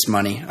it raised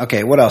money.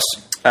 Okay, what else?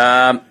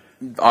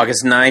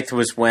 August 9th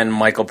was when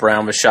Michael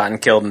Brown was shot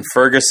and killed in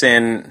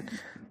Ferguson.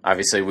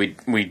 Obviously,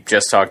 we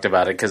just talked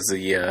about it because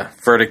the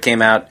verdict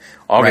came out.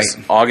 August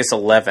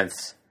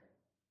 11th,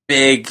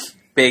 big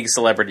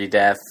celebrity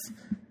death.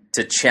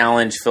 To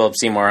challenge Philip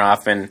Seymour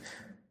Hoffman,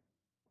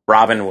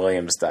 Robin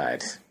Williams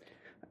died.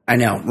 I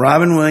know.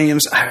 Robin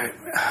Williams, I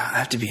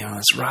have to be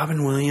honest,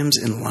 Robin Williams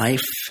in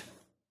life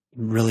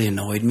really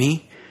annoyed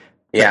me.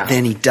 Yeah. But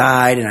then he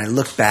died, and I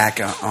look back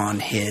on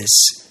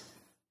his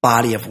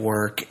body of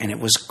work, and it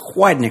was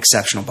quite an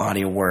exceptional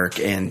body of work.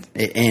 And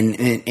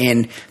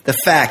the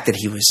fact that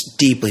he was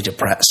deeply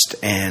depressed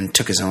and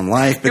took his own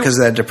life because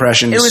of that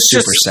depression is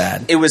super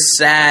sad. It was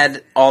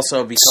sad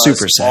also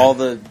because all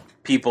the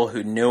people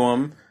who knew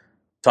him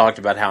talked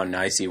about how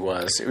nice he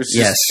was. It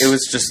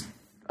was just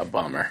a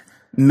bummer.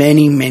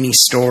 Many, many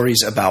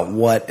stories about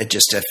what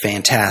just a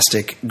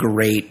fantastic,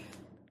 great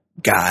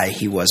guy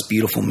he was.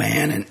 Beautiful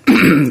man.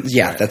 And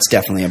that's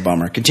definitely a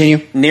bummer.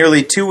 Continue.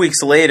 Nearly 2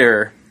 weeks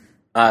later,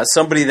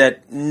 somebody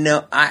that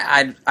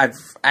I've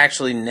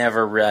actually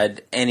never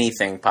read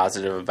anything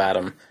positive about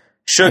him.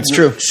 That's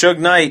true. Suge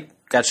Knight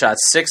got shot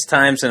 6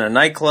 times in a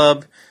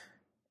nightclub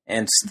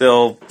and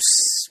still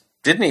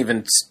didn't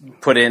even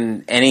put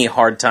in any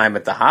hard time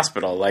at the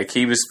hospital.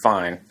 He was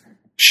fine.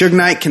 Suge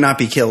Knight cannot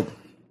be killed.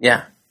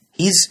 Yeah.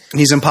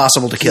 He's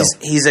impossible to kill.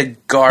 He's a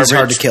garbage. He's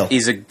hard to kill.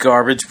 He's a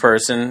garbage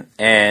person,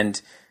 and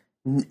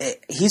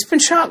he's been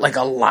shot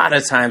a lot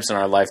of times in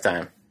our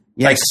lifetime.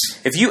 Yes.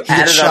 If you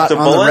added up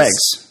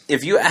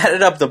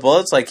the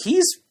bullets,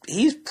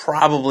 he's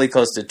probably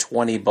close to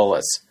 20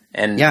 bullets.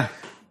 And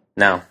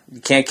no,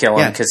 you can't kill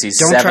him because he's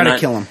don't try to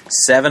kill him.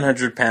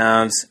 700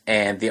 pounds,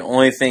 and the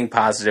only thing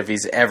positive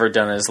he's ever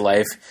done in his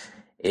life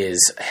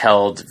is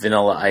held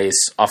Vanilla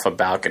Ice off a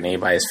balcony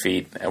by his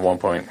feet at one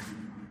point.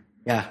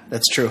 Yeah,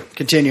 that's true.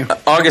 Continue.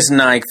 August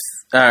 9th.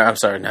 I'm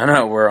sorry.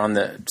 No, we're on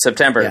the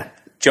September. Yeah.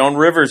 Joan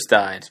Rivers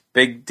died.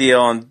 Big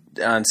deal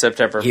on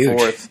September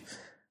Huge.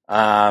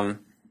 4th.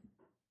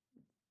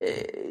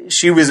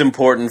 She was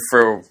important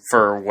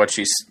for what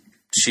she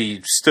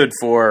stood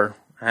for.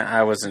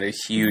 I wasn't a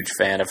huge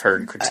fan of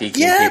her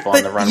critiquing people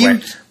on the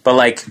runway.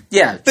 But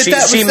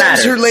she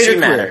mattered. Her later she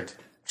mattered.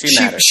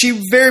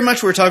 She very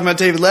much, we were talking about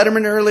David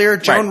Letterman earlier.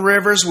 Joan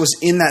Rivers was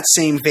in that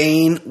same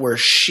vein where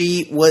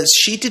she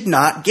did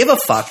not give a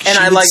fuck. And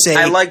I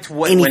liked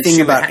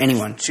anything about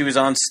anyone. She was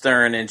on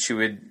Stern and she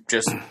would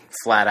just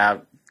flat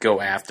out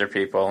go after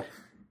people.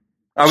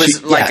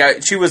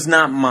 She was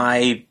not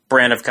my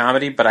brand of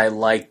comedy, but I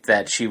liked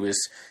that she was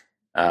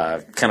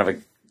kind of a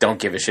don't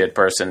give a shit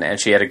person, and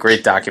she had a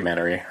great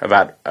documentary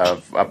about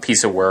a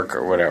piece of work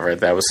or whatever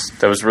that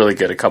was really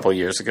good a couple of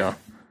years ago.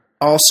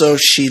 Also,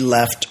 she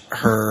left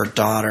her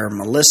daughter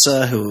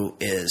Melissa, who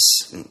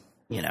is,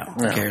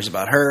 who cares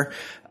about her?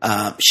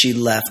 She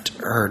left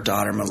her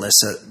daughter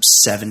Melissa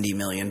 $70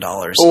 million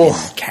in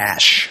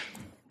cash.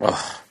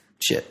 Oh.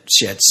 She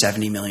had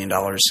 $70 million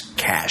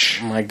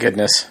cash. My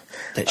goodness.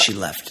 That she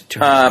left to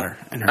her daughter.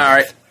 And her all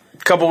right.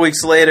 A couple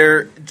weeks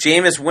later,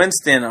 Jameis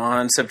Winston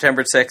on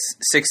September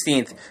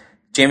 16th,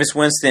 Jameis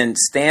Winston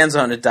stands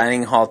on a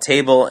dining hall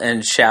table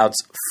and shouts,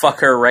 "Fuck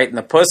her right in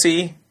the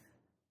pussy,"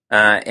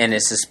 and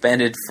is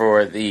suspended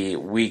for the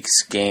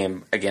week's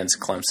game against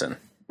Clemson.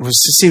 It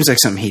seems like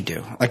something he'd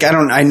do.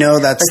 I know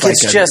that's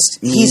it's just,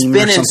 he's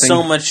been in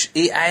so much,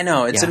 I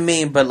know, it's a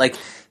meme, but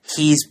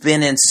he's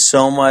been in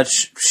so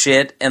much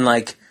shit, and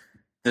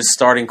the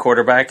starting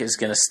quarterback is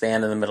going to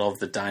stand in the middle of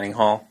the dining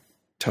hall.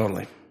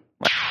 Totally.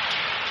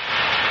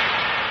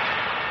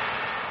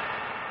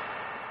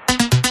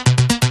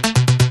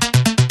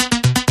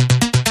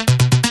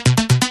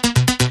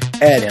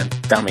 Ed, yeah,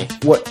 dummy.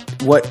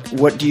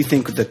 What do you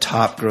think the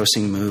top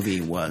grossing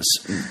movie was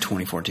in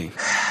 2014?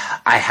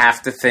 I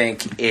have to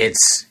think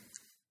it's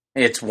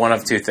one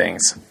of two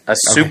things: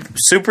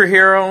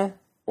 superhero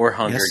or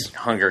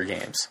Hunger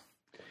Games.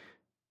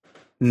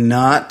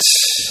 Not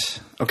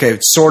okay.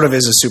 It sort of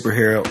is a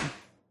superhero.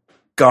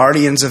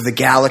 Guardians of the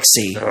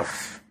Galaxy,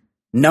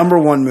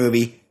 #1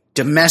 movie,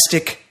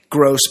 domestic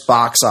gross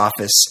box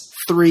office,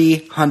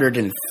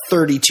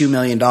 $332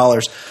 million,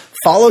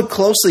 followed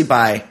closely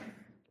by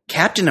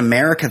Captain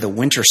America: The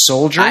Winter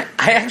Soldier. I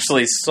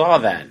actually saw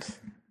that,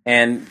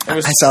 and it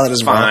was I saw that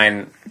as fine.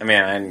 well. I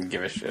mean, I didn't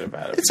give a shit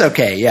about it. It's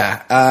okay,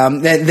 yeah.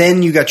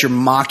 Then you got your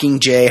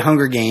Mockingjay,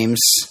 Hunger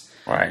Games.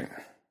 Right.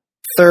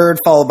 Third,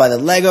 followed by the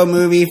Lego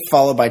Movie,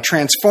 followed by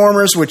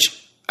Transformers,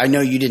 which I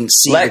know you didn't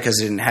see because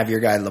it didn't have your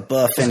guy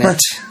LaBeouf in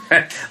it.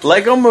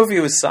 Lego Movie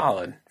was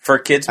solid for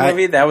a kids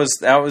movie. That was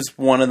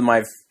one of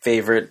my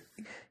favorite,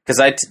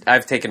 because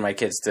I've taken my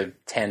kids to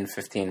 10,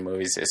 15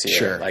 movies this year.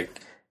 Sure.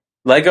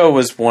 Lego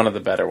was one of the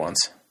better ones.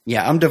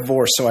 Yeah, I'm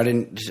divorced, so I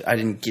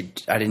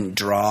didn't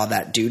draw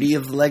that duty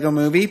of the Lego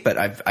Movie, but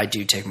I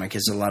do take my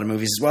kids to a lot of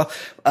movies as well.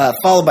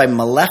 Followed by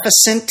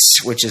Maleficent,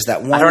 which is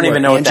that one. I don't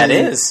even know what that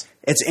is.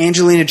 It's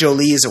Angelina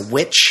Jolie is a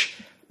witch,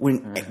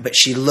 but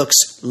she looks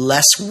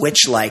less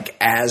witch-like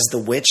as the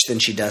witch than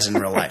she does in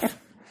real life.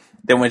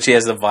 Then when she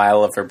has the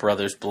vial of her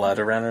brother's blood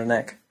around her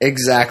neck.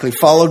 Exactly.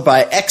 Followed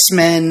by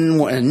X-Men,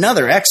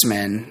 another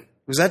X-Men.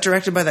 Was that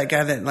directed by that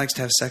guy that likes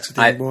to have sex with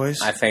the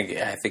boys? I think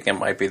it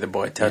might be the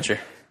Boy Toucher.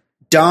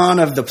 Dawn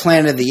of the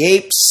Planet of the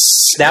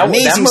Apes. That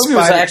movie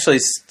was actually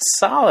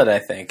solid, I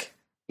think.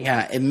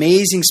 Yeah,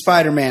 Amazing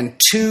Spider-Man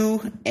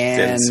 2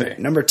 and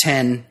number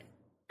 10,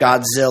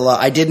 Godzilla.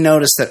 I did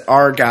notice that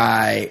our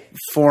guy,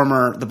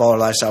 former The Baller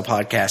Lifestyle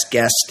podcast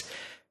guest,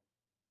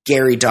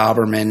 Gary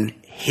Dauberman,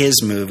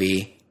 his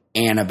movie,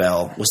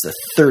 Annabelle, was the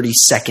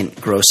 32nd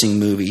grossing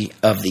movie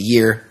of the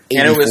year,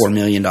 $84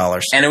 million.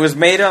 And it was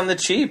made on the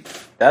cheap.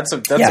 That's a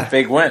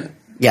big win.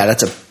 Yeah,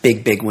 that's a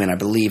big win. I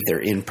believe they're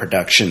in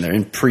production. They're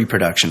in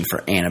pre-production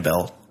for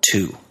Annabelle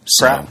 2.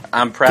 So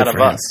I'm proud of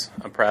us.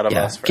 I'm proud of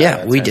us.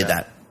 Yeah, we did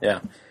that. Yeah.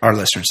 Our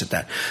listeners did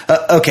that.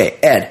 Okay,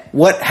 Ed,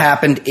 what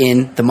happened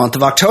in the month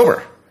of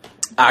October?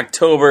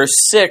 October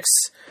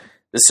 6th,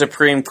 the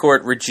Supreme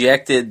Court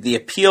rejected the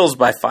appeals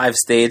by 5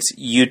 states,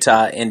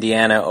 Utah,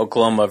 Indiana,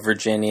 Oklahoma,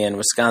 Virginia, and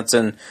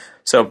Wisconsin.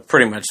 So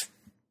pretty much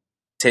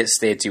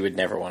states you would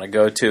never want to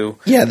go to.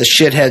 Yeah, the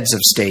shitheads of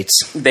states.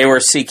 They were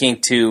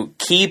seeking to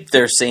keep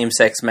their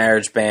same-sex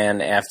marriage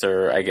ban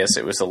after, I guess,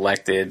 it was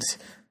elected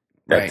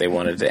that they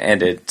wanted to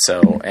end it.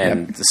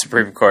 The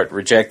Supreme Court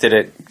rejected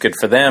it. Good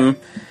for them.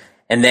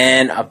 And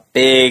then a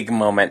big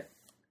moment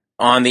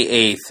on the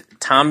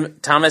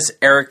 8th. Thomas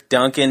Eric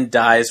Duncan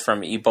dies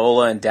from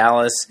Ebola in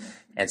Dallas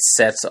and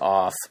sets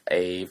off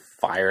a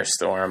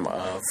firestorm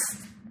of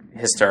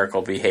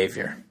hysterical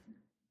behavior.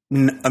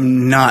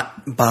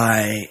 Not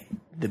by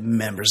the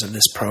members of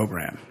this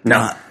program.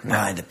 Not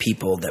by the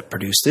people that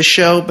produce this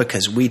show,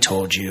 because we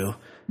told you,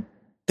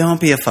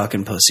 don't be a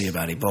fucking pussy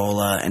about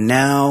Ebola. And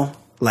now,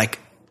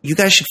 you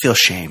guys should feel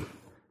shame.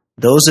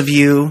 Those of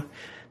you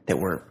that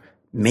were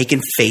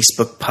making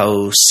Facebook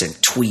posts and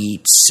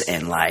tweets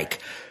and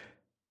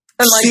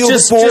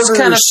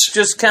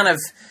just kind of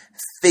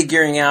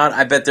figuring out.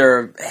 I bet there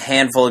are a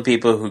handful of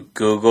people who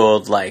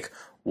Googled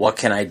what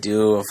can I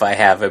do if I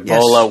have Ebola?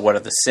 Yes. What are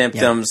the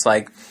symptoms?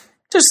 Like,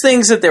 just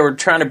things that they were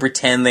trying to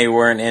pretend they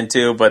weren't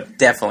into, but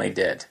definitely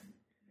did.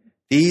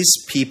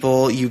 These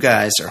people, you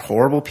guys are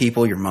horrible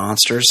people. You're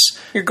monsters.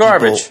 You're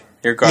garbage.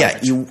 You're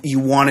garbage. Yeah, you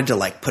wanted to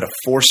like put a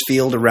force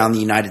field around the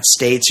United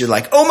States. You're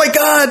like, oh my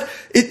God,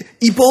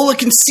 Ebola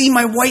can see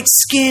my white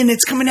skin.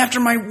 It's coming after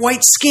my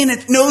white skin.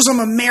 It knows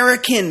I'm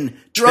American.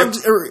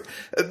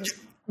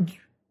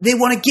 They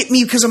want to get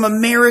me because I'm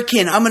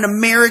American. I'm an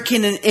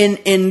American,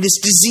 and this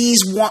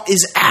disease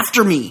is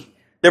after me.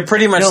 They're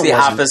pretty much the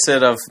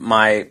opposite of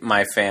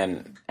my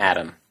fan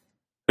Adam,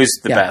 who's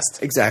the best.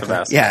 Exactly. The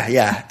best.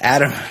 Yeah.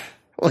 Adam.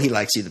 Well, he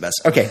likes you the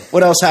best. Okay,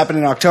 what else happened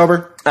in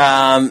October?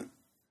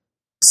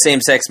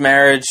 Same-sex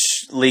marriage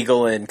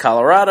legal in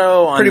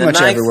Colorado on pretty the much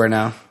 9th. Everywhere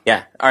now.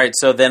 Yeah. All right.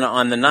 So then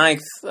on the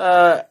 9th,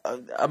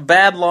 a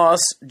bad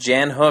loss.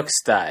 Jan Hooks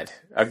died.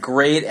 A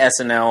great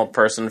SNL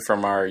person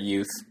from our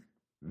youth.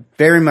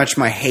 Very much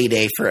my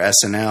heyday for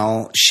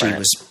SNL. She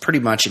was pretty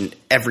much in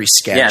every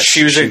sketch. Yeah,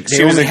 she was a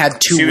glue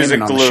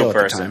women on the show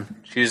person. at the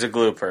time. She was a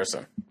glue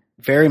person.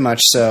 Very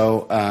much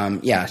so.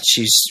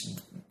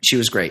 She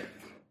was great.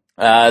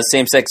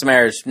 Same-sex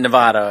marriage,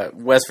 Nevada,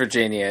 West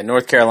Virginia,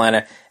 North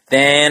Carolina.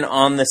 Then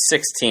on the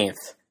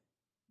 16th,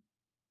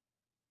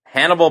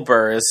 Hannibal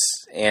Buress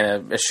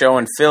in a show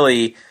in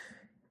Philly,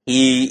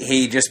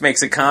 he just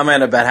makes a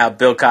comment about how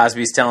Bill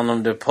Cosby's telling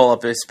him to pull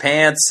up his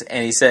pants,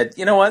 and he said,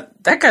 you know what,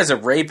 that guy's a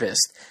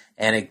rapist.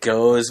 And it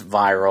goes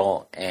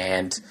viral,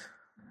 and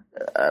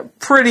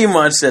pretty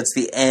much that's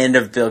the end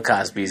of Bill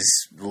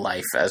Cosby's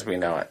life as we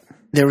know it.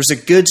 There was a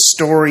good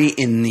story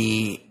in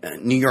the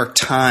New York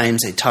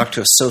Times. They talked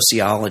to a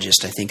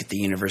sociologist, I think, at the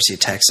University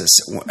of Texas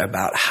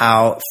about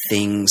how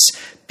things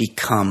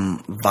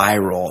become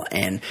viral.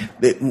 And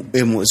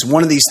it was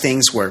one of these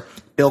things where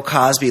Bill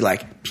Cosby,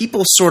 like,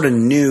 people sort of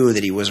knew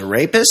that he was a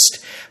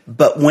rapist,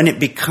 but when it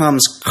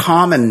becomes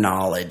common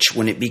knowledge,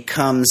 when it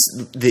becomes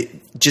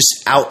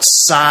just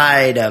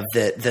outside of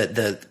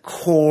the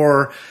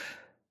core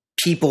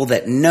people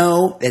that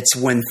know, it's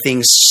when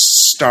things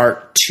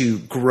start to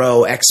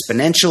grow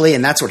exponentially,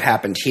 and that's what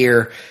happened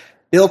here.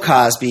 Bill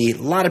Cosby, a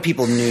lot of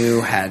people knew,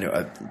 had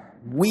a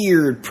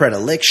weird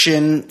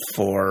predilection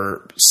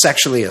for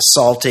sexually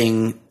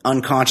assaulting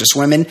unconscious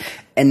women,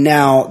 and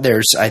now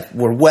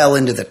we're well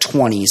into the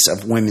 20s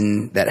of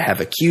women that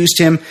have accused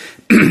him.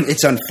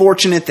 It's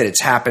unfortunate that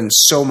it's happened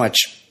so much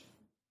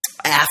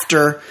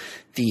after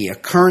the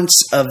occurrence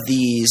of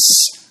these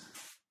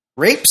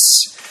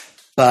rapes.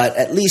 But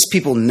at least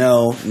people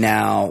know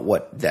now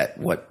what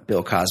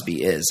Bill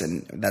Cosby is,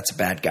 and that's a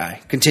bad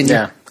guy. Continue.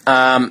 Yeah.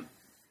 On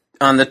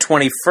the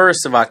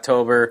 21st of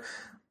October,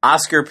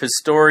 Oscar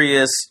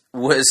Pistorius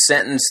was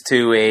sentenced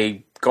to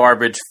a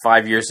garbage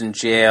 5 years in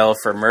jail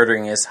for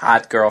murdering his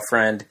hot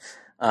girlfriend,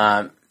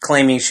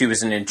 claiming she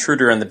was an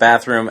intruder in the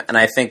bathroom, and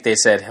I think they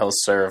said he'll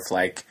serve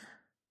like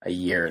a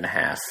year and a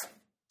half,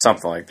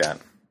 something like that.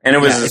 And it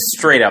was a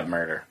straight-up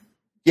murder.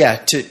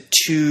 Yeah,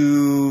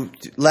 to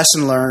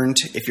lesson learned,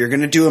 if you're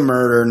going to do a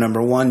murder,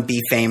 number one,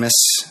 be famous.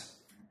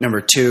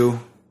 Number two,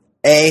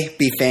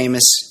 be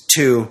famous.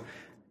 Two,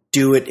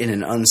 do it in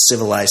an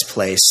uncivilized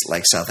place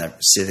like South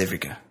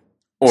Africa.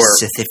 Or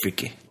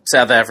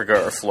South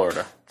Africa or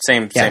Florida.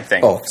 Same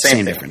thing. Oh,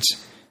 same difference.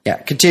 Yeah,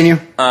 continue.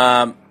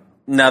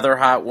 Another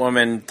hot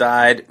woman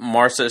died.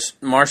 Marcia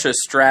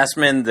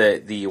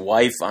Strassman, the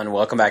wife on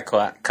Welcome Back,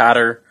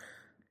 Kotter,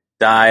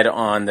 died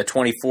on the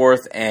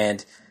 24th,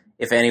 and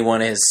if anyone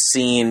has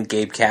seen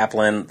Gabe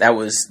Kaplan, that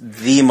was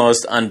the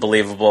most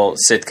unbelievable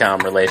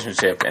sitcom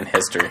relationship in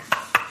history.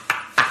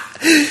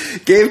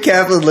 Gabe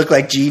Kaplan looked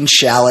like Gene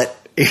Shalit.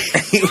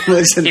 He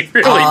was an he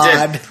really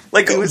odd. Did.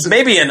 Like it was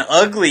maybe an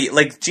ugly,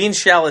 like Gene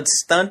Shalit's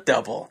stunt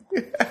double.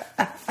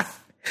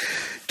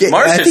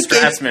 Marcia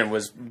Strassman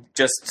was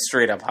just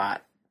straight up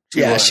hot.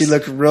 She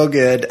looked real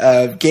good.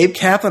 Gabe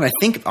Kaplan, I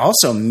think,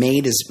 also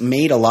made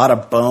a lot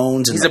of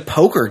bones in the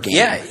poker game.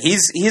 Yeah,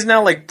 he's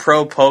now like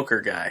pro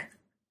poker guy.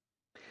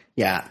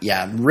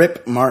 Yeah.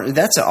 Rip Martin.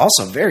 That's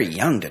also very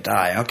young to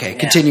die. Okay,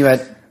 continue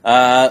it.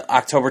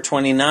 October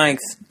 29th,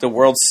 the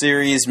World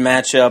Series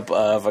matchup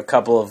of a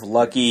couple of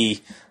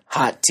lucky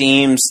hot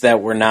teams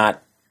that were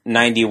not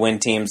 90-win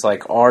teams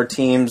like our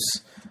teams.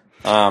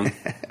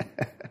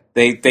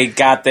 They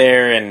got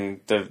there,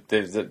 and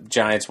the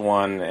Giants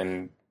won,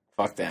 and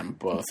fuck them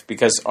both,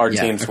 because our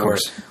teams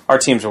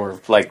were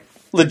like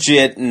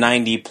legit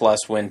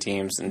 90-plus win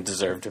teams and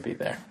deserved to be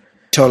there.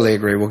 Totally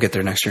agree. We'll get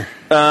there next year.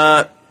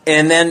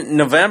 And then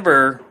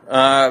November,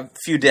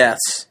 few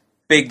deaths.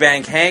 Big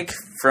Bang Hank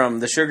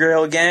from the Sugar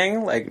Hill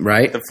Gang,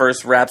 the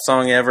first rap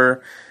song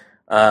ever.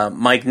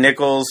 Mike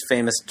Nichols,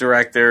 famous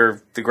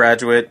director, The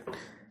Graduate.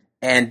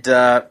 And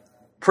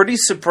pretty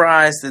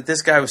surprised that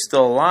this guy was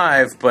still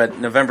alive, but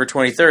November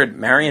 23rd,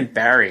 Marion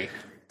Barry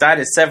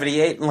died at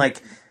 78.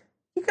 And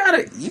you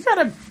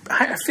gotta,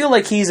 I feel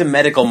like he's a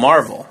medical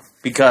marvel.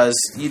 Because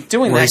you're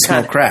doing that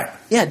kind of crack.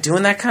 Yeah,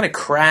 doing that kind of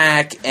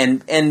crack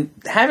and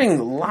having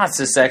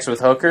lots of sex with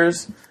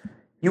hookers,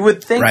 you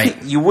would think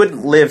you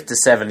wouldn't live to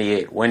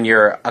 78 when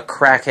you're a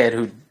crackhead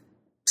who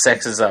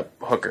sexes up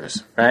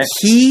hookers, right?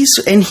 He's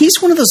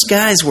one of those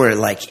guys where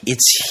like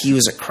he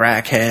was a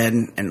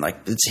crackhead and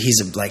like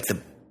he's like the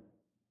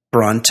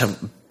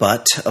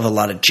butt of a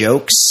lot of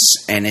jokes,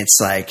 and it's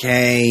like,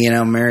 hey,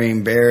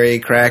 Marion Barry,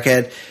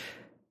 crackhead.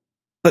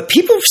 But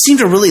people seem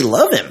to really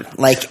love him.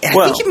 Like, I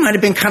think he might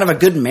have been kind of a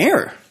good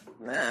mayor.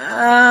 No?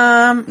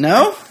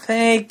 I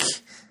think,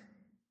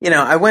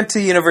 I went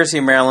to University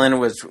of Maryland,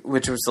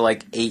 which was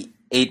like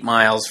 8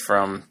 miles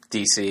from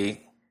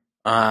D.C.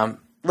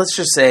 Let's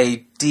just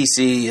say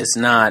D.C. is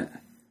not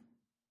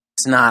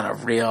a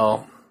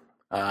real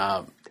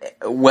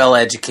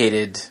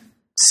well-educated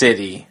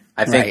city.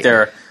 I think there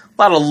are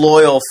a lot of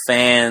loyal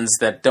fans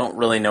that don't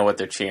really know what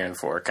they're cheering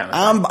for, kind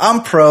of thing.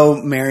 I'm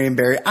pro Marion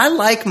Barry. I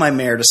like my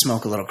mayor to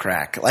smoke a little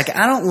crack. Like,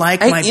 I don't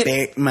like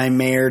my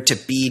mayor to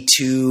be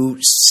too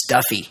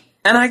stuffy.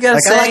 And I gotta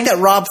say, I like that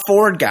Rob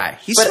Ford guy.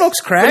 He smokes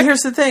crack. But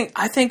here's the thing.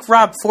 I think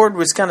Rob Ford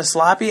was kind of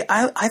sloppy.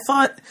 I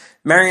thought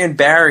Marion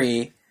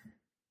Barry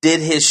did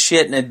his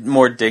shit in a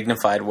more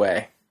dignified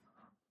way.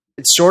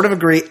 Sort of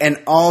agree, and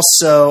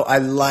also I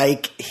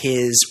like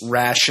his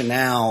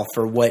rationale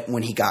for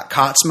when he got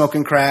caught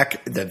smoking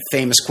crack. The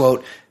famous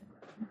quote,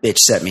 "Bitch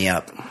set me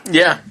up."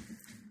 Yeah,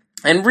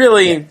 and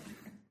really,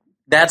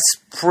 that's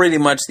pretty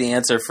much the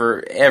answer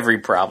for every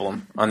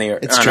problem on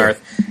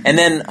Earth. And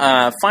then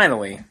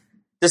finally,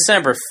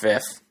 December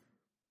 5th,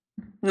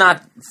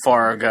 not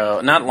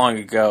long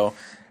ago,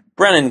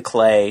 Brennan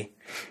Clay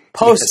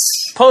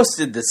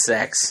posted the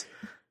sexts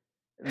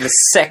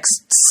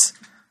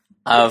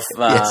of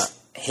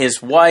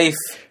his wife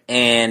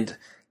and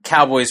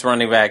Cowboys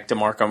running back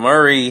DeMarco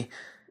Murray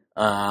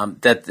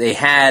that they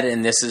had,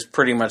 and this is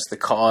pretty much the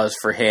cause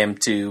for him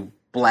to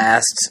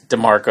blast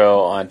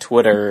DeMarco on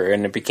Twitter,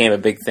 and it became a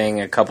big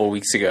thing a couple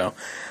weeks ago.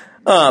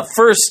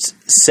 First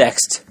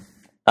sext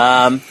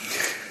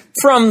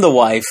from the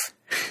wife: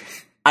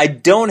 "I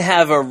don't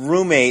have a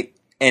roommate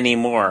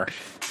anymore."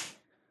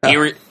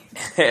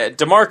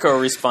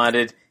 DeMarco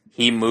responded,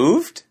 "He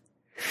moved?"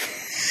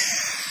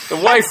 The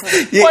wife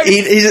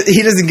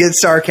he doesn't get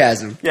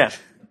sarcasm. Yeah.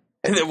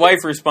 And the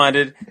wife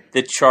responded,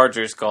 "The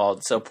Chargers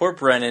called." So poor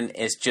Brennan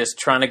is just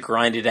trying to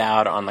grind it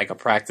out on like a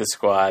practice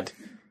squad.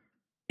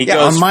 He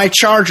goes, on my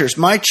Chargers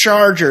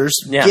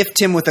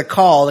gift him with a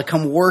call to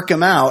come work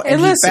him out,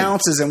 and he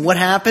bounces, and what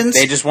happens?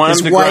 They just want him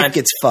to his wife grind.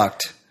 Gets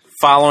fucked.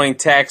 Following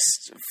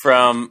text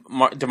from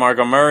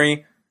DeMarco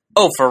Murray,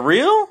 "Oh, for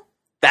real?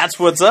 That's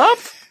what's up?"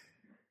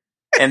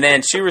 And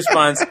then she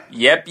responds,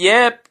 "Yep.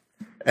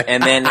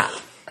 And then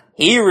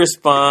he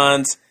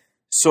responds,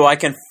 "So I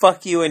can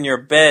fuck you in your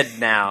bed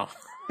now."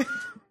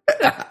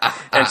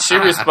 And she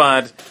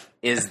responds,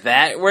 "Is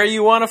that where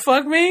you want to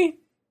fuck me?" ?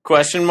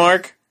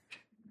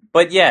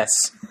 But yes.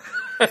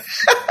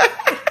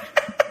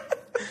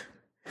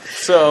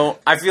 So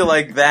I feel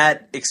like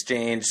that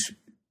exchange,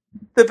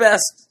 the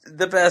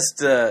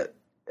best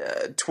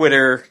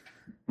Twitter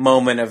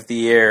moment of the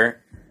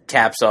year,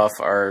 caps off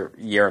our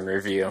year in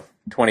review.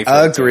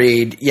 2014.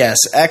 Agreed. Yes,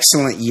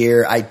 excellent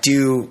year. I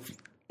do.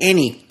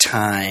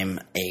 Anytime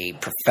a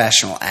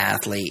professional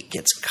athlete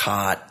gets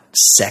caught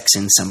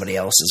sexing somebody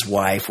else's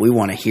wife, we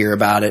want to hear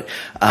about it.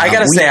 I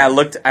gotta say, I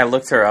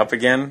looked her up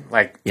again.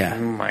 Like, oh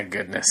my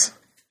goodness,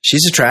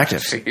 she's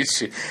attractive.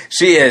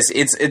 She is.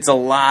 It's a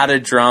lot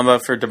of drama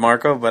for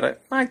DeMarco, but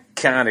I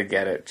kind of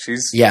get it.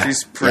 She's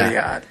pretty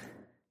hot.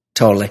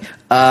 Totally.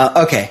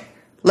 Okay.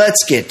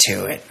 Let's get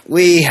to it.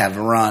 We have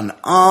run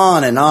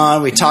on and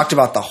on. We talked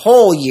about the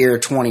whole year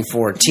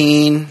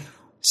 2014.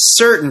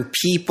 Certain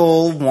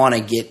people want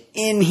to get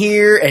in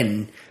here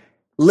and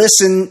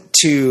listen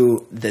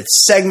to the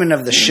segment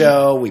of the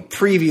show we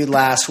previewed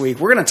last week.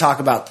 We're going to talk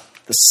about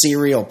the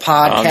Serial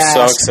podcast. I'm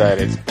so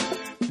excited.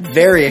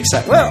 Very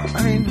excited. Well,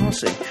 I mean, we'll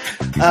see.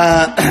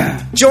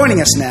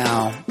 Joining us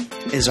now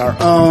is our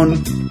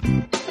own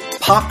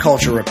pop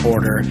culture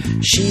reporter.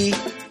 She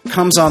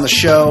comes on the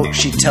show.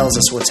 She tells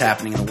us what's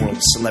happening in the world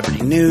of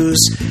celebrity news,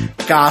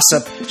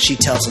 gossip. She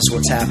tells us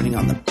what's happening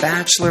on The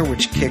Bachelor,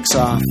 which kicks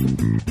off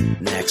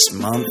next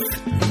month.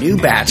 New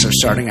Bachelor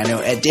starting. I know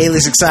Ed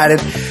Daly's excited.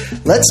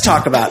 Let's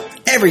talk about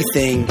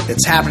everything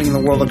that's happening in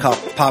the world of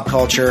pop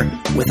culture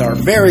with our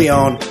very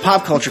own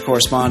pop culture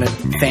correspondent,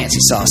 Fancy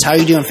Sauce. How are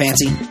you doing,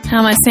 Fancy?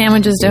 How my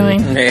sandwich is doing?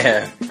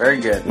 Yeah,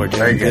 very good. We're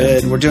doing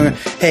good. We're doing.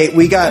 Hey,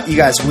 we got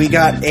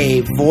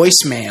a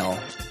voicemail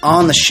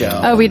on the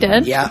show. Oh, we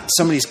did? Yeah.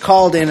 Somebody's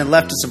called in and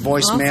left us a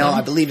voicemail. Awesome.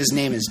 I believe his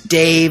name is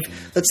Dave.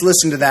 Let's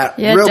listen to that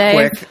real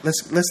quick.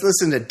 Let's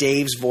listen to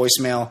Dave's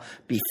voicemail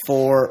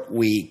before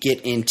we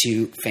get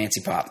into Fancy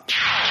Pop.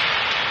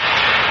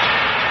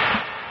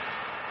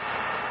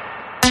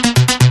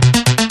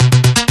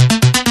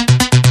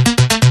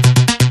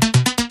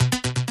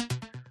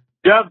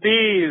 Dub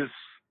D's,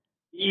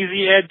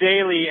 Easy Ed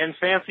Daly, and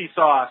Fancy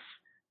Sauce.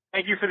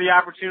 Thank you for the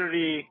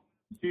opportunity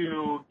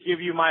to give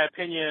you my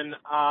opinion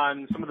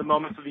on some of the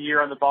moments of the year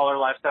on the Baller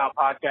Lifestyle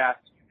podcast.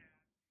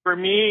 For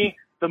me,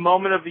 the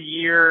moment of the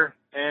year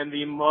and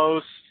the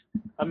most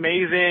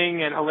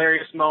amazing and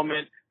hilarious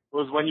moment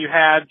was when you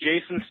had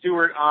Jason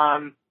Stewart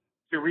on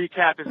to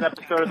recap his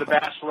episode of The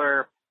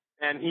Bachelor,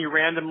 and he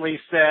randomly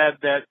said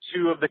that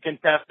 2 of the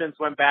contestants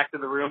went back to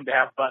the room to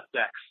have butt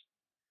sex.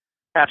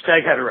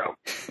 Hashtag hetero.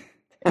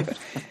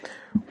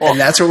 And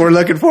that's what we're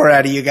looking for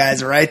out of you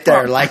guys right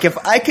there. Like, if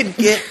I could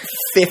get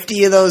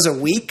 50 of those a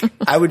week,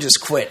 I would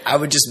just quit. I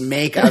would just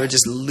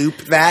loop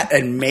that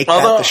and make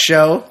that the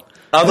show.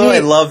 Although I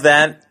love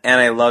that, and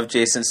I love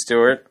Jason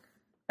Stewart.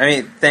 I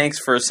mean, thanks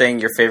for saying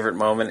your favorite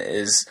moment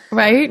is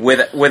right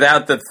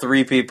without the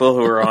 3 people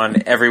who are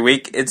on every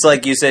week. It's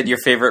like you said, your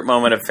favorite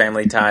moment of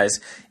Family Ties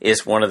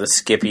is one of the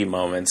Skippy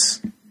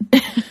moments.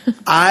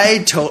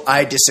 I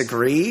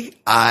disagree.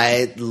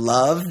 I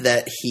love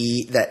that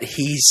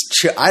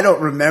I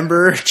don't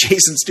remember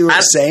Jason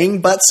Stewart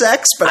saying butt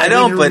sex, but I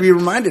need to be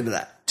reminded of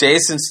that.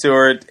 Jason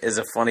Stewart is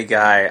a funny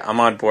guy. I'm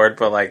on board,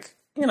 but like,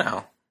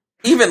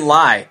 even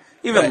lie.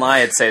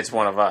 I'd say it's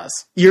one of us.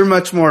 You're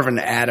much more of an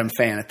Adam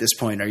fan at this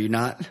point, are you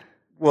not?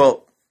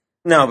 Well,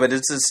 no, but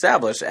it's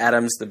established.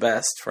 Adam's the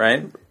best,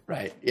 right?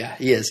 Right. Yeah,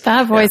 he is.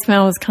 That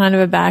voicemail was kind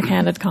of a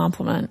backhanded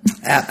compliment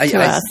to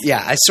us.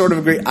 Yeah, I sort of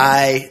agree.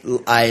 I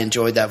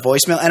enjoyed that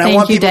voicemail, and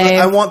Thank you, Dave.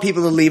 I want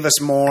people to leave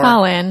us more.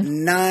 Call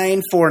in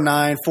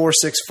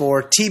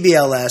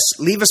 949-464-TBLS.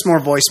 Leave us more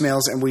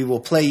voicemails, and we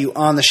will play you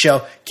on the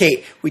show.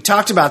 Kate, we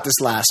talked about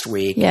this last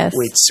week. Yes,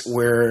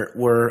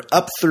 we're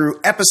up through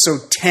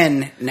episode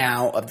 10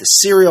 now of the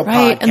Serial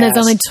podcast, and there's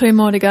only 2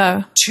 more to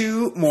go.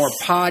 2 more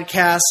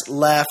podcasts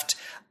left.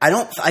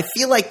 I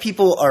feel like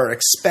people are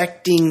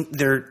expecting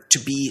there to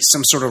be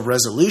some sort of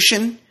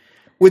resolution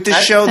with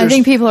this show. I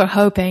think people are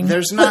hoping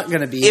there's not going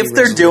to be. If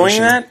they're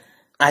doing that,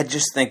 I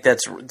just think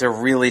they're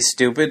really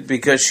stupid,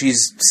 because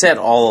she's said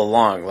all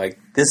along, like,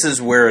 this is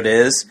where it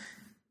is.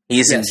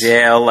 He's in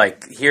jail.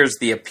 Like, here's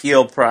the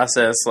appeal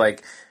process.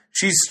 Like,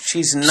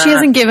 she's not. She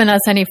hasn't given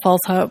us any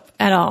false hope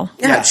at all.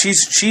 Yeah.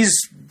 She's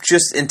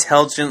just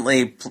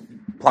intelligently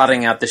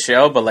plotting out the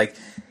show, but like.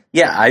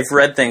 Yeah, I've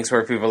read things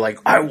where people are like,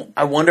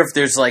 I wonder if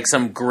there's like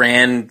some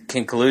grand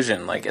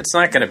conclusion. Like, it's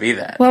not going to be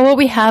that. Well, what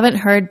we haven't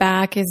heard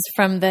back is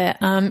from the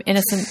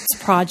Innocence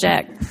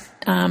Project.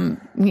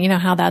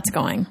 How that's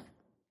going,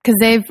 because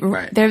they've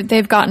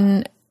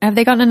gotten. Have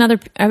they gotten another?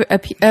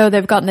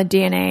 They've gotten the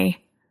DNA.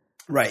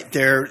 Right.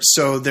 They're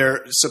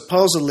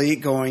supposedly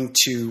going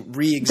to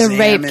re-examine the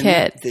rape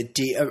kit.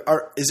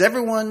 Is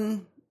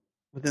everyone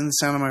within the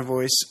sound of my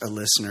voice a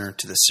listener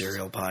to the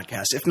Serial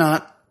podcast? If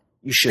not,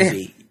 you should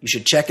be. You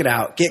should check it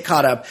out. Get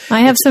caught up.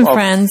 I have some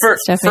friends,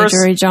 Stephanie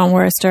Drury, John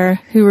Worcester,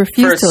 who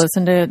refuse to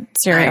listen to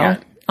Serial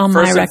on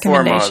my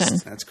recommendation.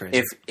 Foremost, that's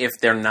crazy. If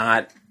they're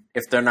not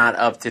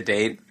up to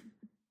date,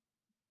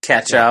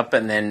 catch up,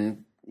 and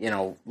then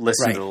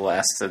listen to the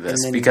last of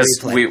this, because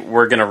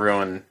we're gonna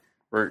ruin.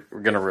 We're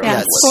gonna ruin.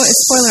 Yeah,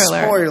 spoiler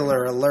alert.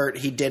 Spoiler alert.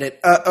 He did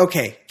it.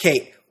 Okay,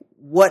 Kate.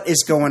 What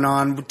is going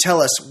on?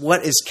 Tell us.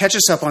 Catch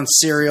us up on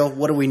Serial.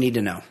 What do we need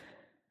to know?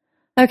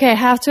 Okay, I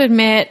have to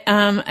admit,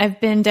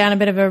 I've been down a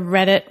bit of a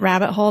Reddit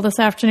rabbit hole this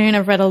afternoon.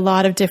 I've read a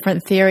lot of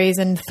different theories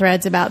and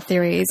threads about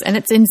theories, and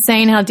it's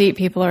insane how deep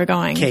people are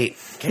going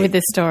with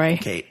this story.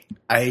 Kate,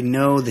 I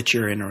know that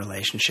you're in a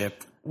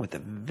relationship with a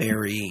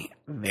very,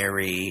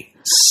 very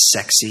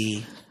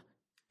sexy,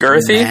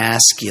 girthy,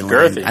 masculine.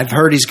 Girthy. I've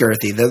heard he's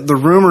girthy. The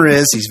rumor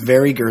is he's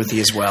very girthy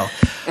as well.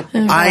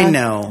 I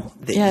know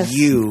that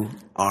you're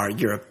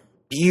a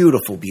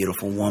beautiful,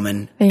 beautiful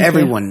woman.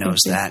 Everyone knows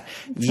that.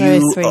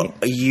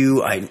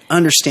 I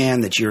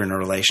understand that you're in a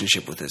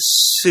relationship with a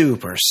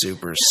super,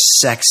 super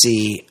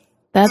sexy.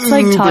 That's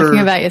like talking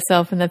about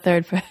yourself in the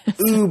third person.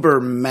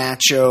 Uber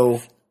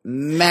macho,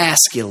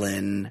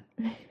 masculine,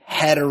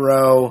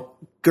 hetero,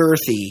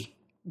 girthy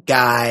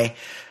guy.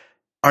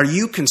 Are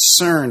you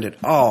concerned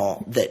at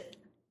all that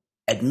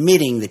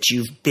admitting that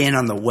you've been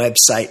on the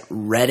website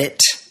Reddit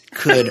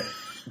could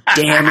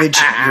damage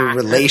your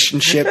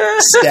relationship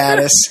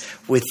status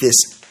with this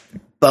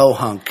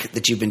bohunk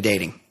that you've been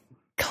dating?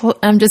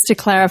 Just to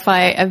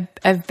clarify,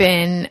 I've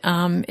been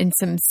in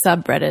some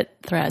subreddit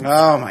threads.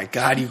 Oh my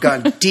God, you've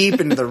gone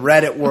deep into the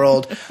Reddit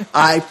world.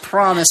 I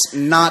promise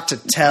not to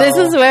tell. This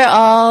is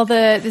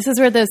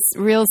where this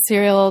real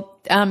Serial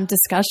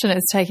discussion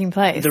is taking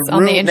place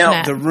on the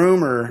internet. The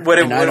rumor.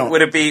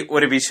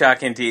 Would it be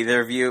shocking to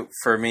either of you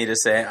for me to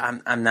say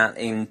I'm not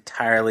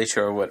entirely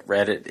sure what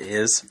Reddit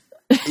is?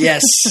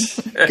 Yes,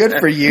 good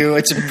for you.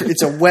 It's a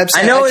website.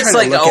 I know it's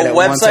like a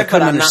website,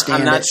 but I'm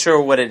not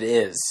sure what it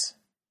is.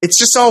 It's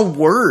just all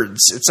words.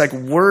 It's like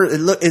word. It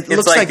looks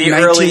like the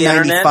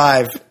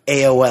 1995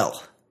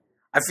 AOL.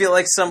 I feel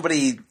like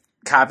somebody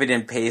copied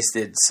and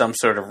pasted some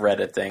sort of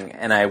Reddit thing,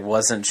 and I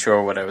wasn't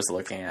sure what I was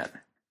looking at.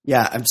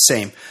 Yeah, I'm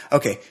same.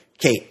 Okay,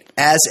 Kate.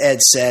 As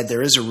Ed said,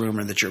 there is a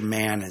rumor that your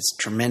man is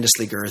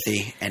tremendously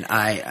girthy, and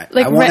I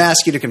won't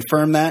ask you to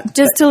confirm that.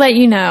 Just to let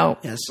you know,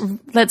 yes.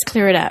 Let's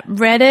clear it up.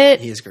 Reddit.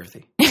 He is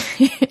girthy.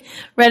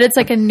 Reddit's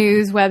like a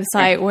news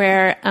website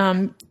where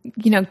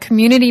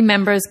community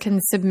members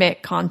can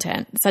submit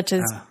content such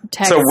as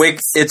text. So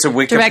it's a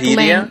Wikipedia. Direct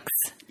links.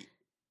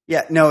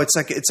 Yeah, no, it's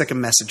like a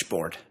message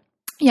board.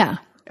 Yeah.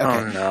 Okay.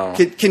 Oh no!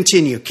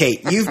 Continue,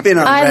 Kate. You've been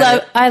on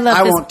Reddit.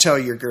 I won't tell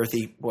your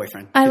girthy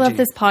boyfriend. I love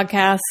this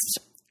podcast.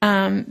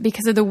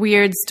 because of the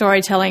weird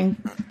storytelling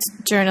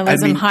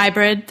journalism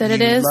hybrid that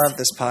it is. You love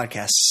this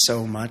podcast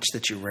so much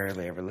that you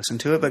rarely ever listen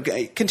to it, but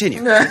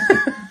continue.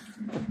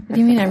 What do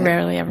you mean I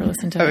rarely ever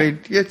listen to it? I mean,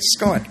 just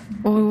go on.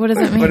 Well, what does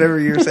that mean? Whatever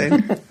you're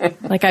saying.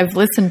 Like I've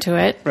listened to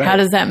it. Right. How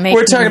does that make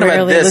We're talking me about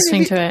rarely this.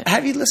 listening to it?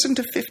 Have you listened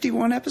to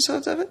 51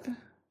 episodes of it?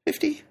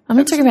 50? I'm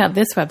not talking about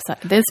this website,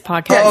 this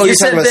podcast. Oh, you you're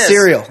said talking about this.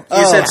 Serial.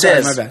 You said sorry,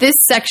 this. my bad. This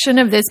section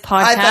of this I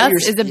thought podcast you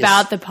were- is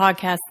about the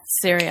podcast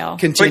Serial.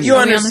 Continue. But you Are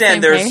we on the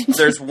understand same page?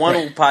 there's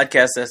one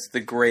podcast that's the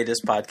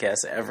greatest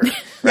podcast ever. Right?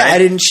 Yeah, I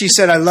didn't. She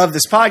said, "I love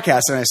this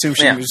podcast," and I assume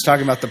she Yeah. was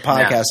talking about the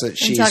podcast that I'm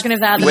she's talking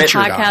about the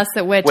featured on. podcast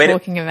that we're Wait-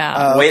 talking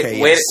about. okay,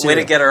 Way yeah,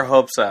 to get our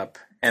hopes up.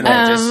 And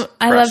then just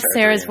I crush love our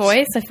Sarah's dreams.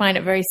 voice. I find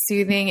it very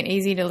soothing and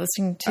easy to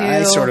listen to.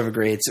 I sort of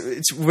agree.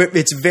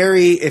 It's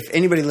very. If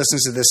anybody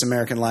listens to This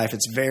American Life,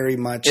 it's very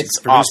much. It's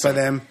produced awesome. by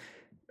them.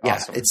 Yeah,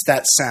 Awesome. it's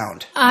that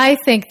sound. I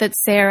think that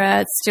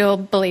Sarah still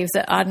believes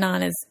that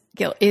Adnan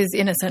is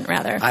innocent.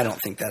 Rather, I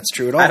don't think that's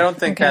true at all. I don't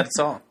think Okay. that's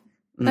all.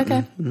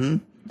 okay,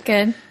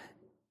 good.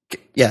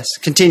 Yes,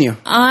 continue.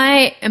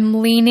 I am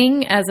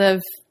leaning as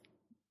of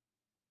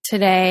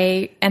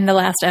today and the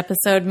last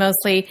episode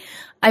mostly.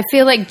 I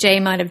feel like Jay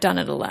might have done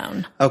it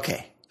alone.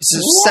 Okay, so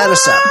set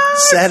us up.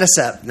 Set us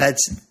up.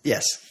 That's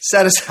yes.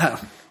 Set us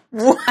up.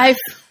 I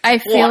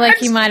feel What? like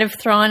he might have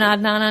thrown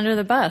Adnan under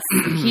the bus.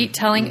 He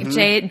telling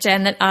Mm-hmm.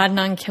 Jen that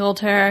Adnan killed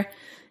her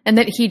and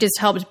that he just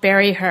helped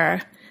bury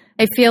her.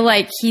 I feel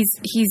like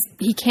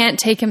he can't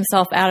take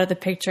himself out of the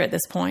picture at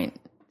this point,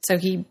 so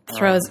he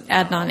throws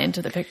Adnan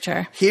into the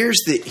picture. Here's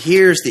the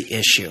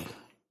issue.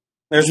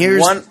 There's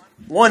Here's-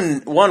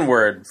 one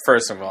word,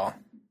 first of all.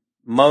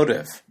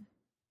 Motive.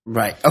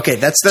 Right. Okay.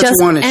 That's Just,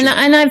 one issue.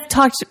 and I've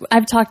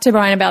talked to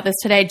Brian about this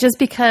today. Just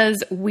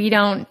because we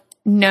don't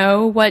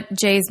know what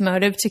Jay's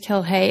motive to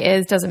kill Hay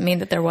is doesn't mean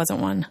that there wasn't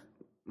one.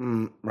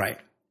 Right.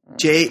 But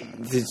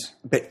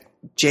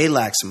Jay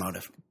lacks a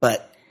motive.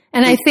 But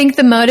And I think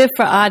the motive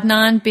for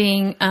Adnan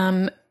being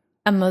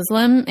a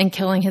Muslim and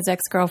killing his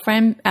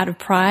ex-girlfriend out of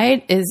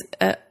pride is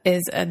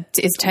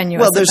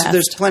tenuous. well, at best.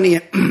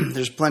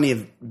 there's plenty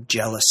of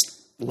jealous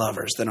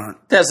lovers that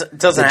aren't Doesn't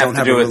that have don't to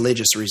have do a with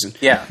religious reason.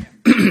 Yeah.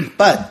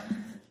 But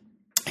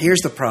here's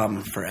the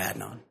problem for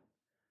Adnan.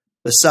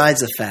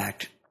 Besides the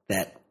fact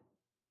that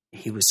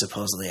he was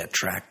supposedly at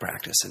track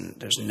practice, and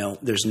there's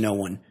no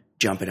one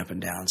jumping up and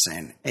down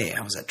saying, "Hey,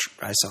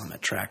 I saw him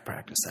at track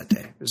practice that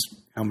day." There's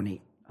how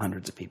many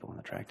hundreds of people on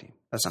the track team?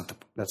 That's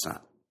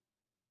not.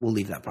 We'll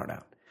leave that part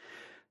out.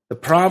 The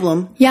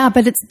problem. Yeah,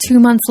 but it's 2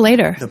 months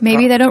later.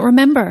 Maybe they don't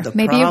remember.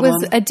 Maybe it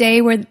was a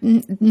day where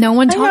no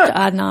one talked to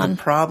Adnan.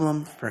 The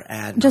problem for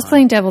Adnan. Just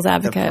playing devil's The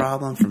advocate.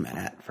 problem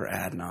for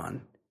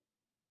Adnan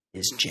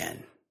is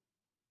Jen.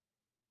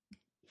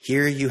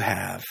 Here you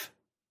have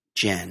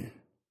Jen,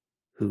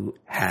 who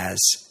has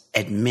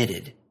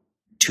admitted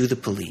to the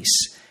police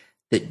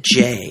that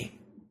Jay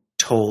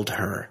told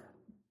her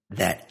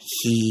that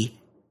he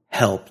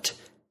helped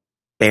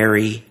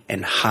bury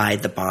and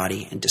hide the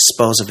body and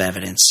dispose of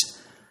evidence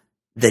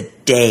the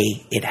day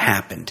it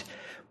happened.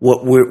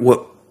 What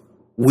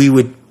we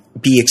would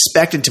be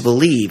expected to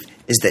believe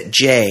is that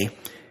Jay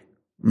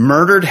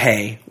murdered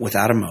Hay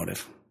without a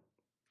motive,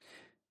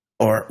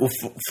 or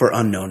for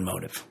unknown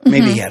motive.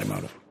 Maybe he had a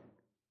motive.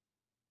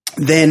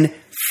 Then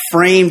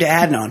framed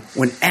Adnan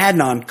when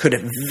Adnan could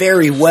have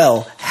very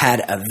well had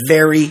a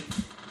very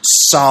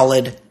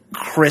solid,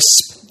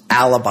 crisp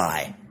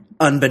alibi,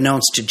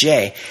 unbeknownst to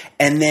Jay,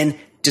 and then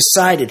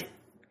decided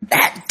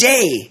that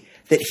day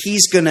that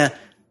he's going to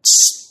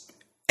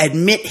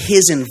admit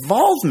his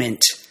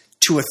involvement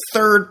to a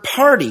third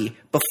party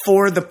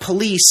before the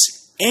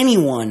police,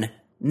 anyone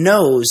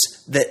knows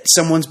that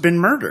someone's been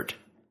murdered.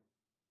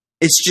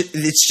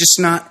 It's just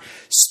not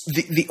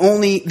the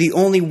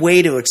only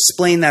way to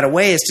explain that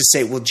away is to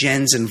say, well,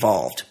 Jen's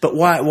involved. But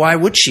why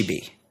would she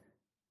be?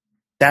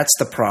 That's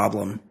the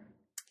problem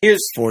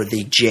for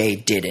the Jay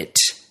did it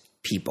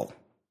people.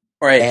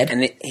 Right, Ed?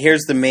 and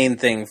here's the main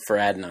thing for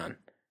Adnan.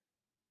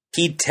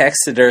 He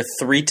texted her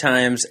 3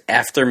 times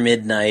after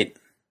midnight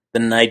the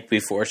night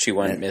before she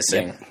went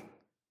missing. Yep.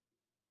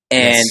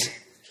 And Yes.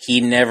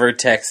 he never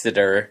texted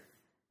her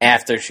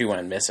after she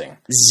went missing.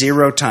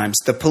 0 times.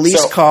 The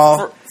police So,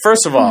 call.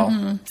 First of all,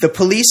 The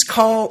police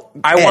call.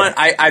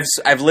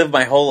 I've lived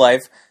my whole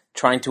life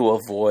trying to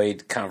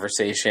avoid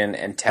conversation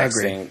and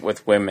texting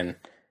with women.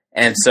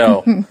 And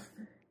so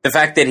the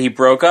fact that he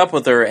broke up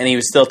with her and he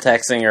was still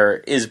texting her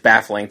is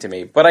baffling to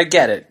me. But I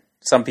get it.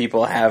 Some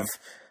people have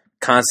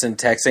constant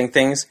texting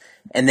things,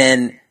 and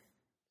then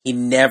he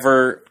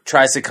never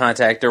tries to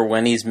contact her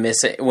when she's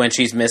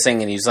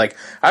missing, and he's like,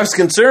 "I was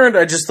concerned.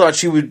 I just thought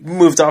she would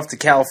moved off to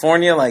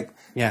California." Like,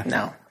 Yeah.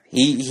 no,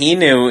 he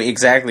knew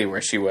exactly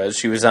where she was.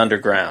 She was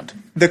underground.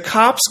 The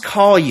cops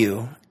call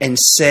you and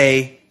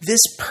say,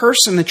 this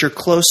person that you're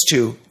close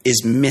to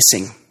is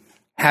missing.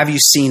 Have you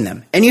seen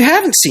them? And you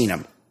haven't seen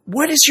them.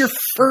 What is your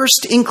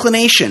first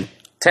inclination?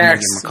 I'm gonna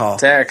Text, give him a call.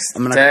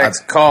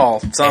 text,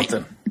 call,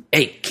 something.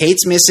 Hey,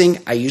 Kate's missing.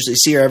 I usually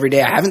see her every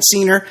day. I haven't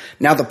seen her.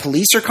 Now the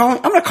police are calling.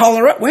 I'm going to call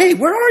her up. Wait,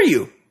 where are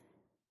you?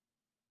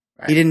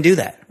 Right. He didn't do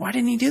that. Why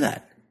didn't he do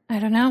that? I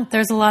don't know.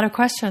 There's a lot of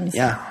questions.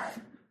 Yeah.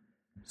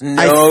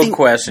 No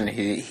question.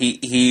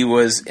 He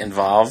was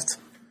involved.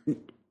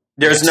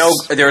 There's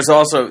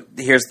also,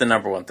 here's the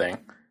number one thing.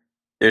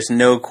 There's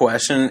no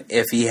question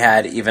if he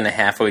had even a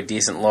halfway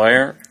decent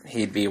lawyer,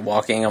 he'd be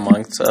walking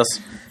amongst us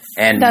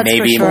and That's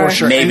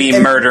maybe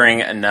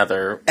murdering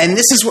another. And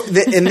this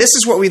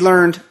is what we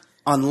learned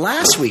on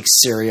last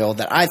week's serial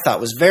that I thought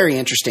was very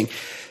interesting.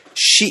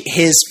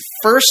 His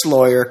first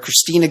lawyer,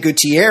 Christina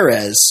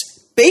Gutierrez,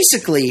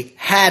 basically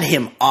had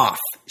him off.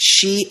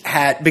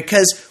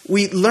 Because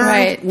we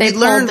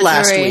learned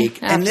last week,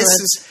 and this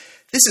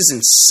is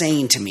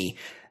insane to me,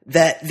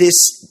 that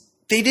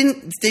they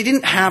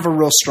didn't have a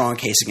real strong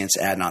case against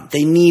Adnan.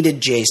 They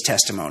needed Jay's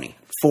testimony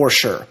for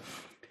sure,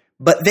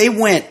 but they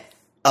went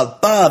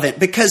above it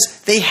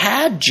because they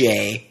had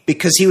Jay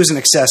because he was an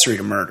accessory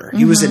to murder. Mm-hmm.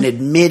 He was an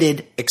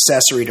admitted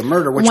accessory to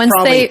murder, which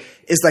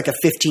is like a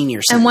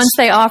 15-year sentence. And once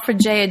they offered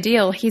Jay a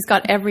deal, he's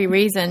got every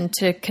reason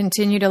to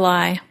continue to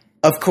lie.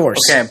 Of course.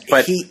 Okay,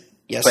 but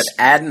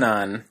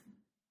Adnan,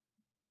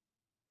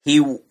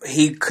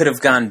 he could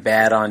have gone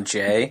bad on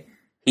Jay.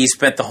 He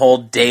spent the whole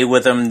day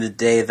with him the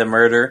day of the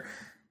murder.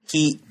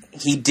 He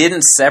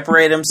didn't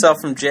separate himself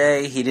from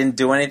Jay. He didn't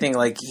do anything.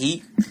 Like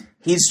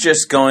he's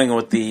just going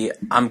with the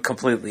I'm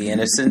completely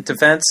innocent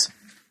defense.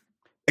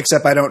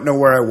 Except I don't know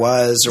where I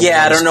was or what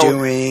I was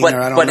doing.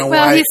 Or I don't know why.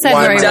 Well, he said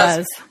where he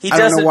was. He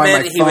does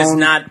admit he was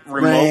not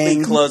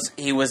remotely close.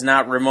 He was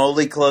not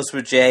remotely close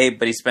with Jay,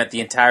 but he spent the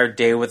entire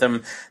day with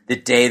him. The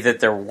day that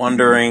they're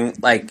wondering,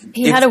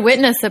 he had a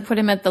witness that put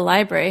him at the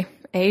library,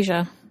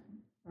 Asia.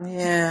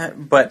 Yeah,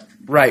 but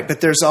right.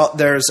 But there's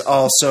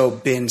also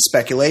been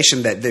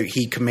speculation that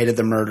he committed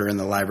the murder in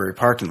the library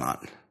parking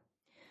lot.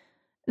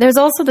 There's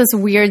also this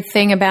weird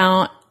thing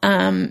about.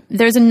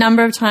 There's a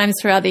number of times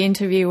throughout the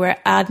interview where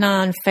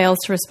Adnan fails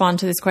to respond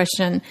to this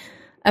question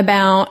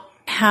about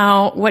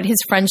what his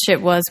friendship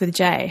was with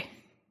Jay.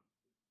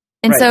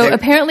 And so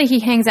apparently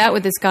he hangs out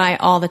with this guy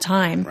all the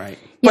time. Right.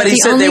 But he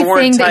said they weren't tight at all. The only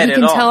thing that he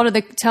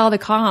can tell the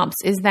cops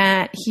is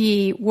that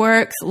he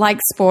works,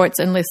 likes sports,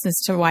 and listens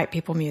to white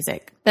people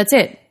music. That's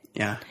it.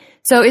 Yeah.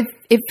 So it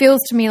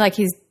feels to me like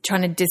he's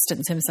trying to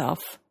distance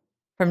himself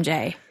from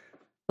Jay.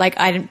 Like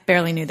I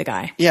barely knew the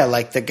guy. Yeah,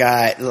 like the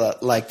guy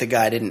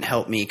didn't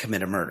help me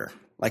commit a murder.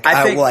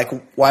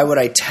 Why would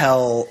I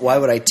tell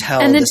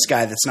this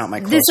guy that's not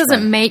my close friend? This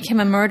doesn't make him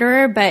a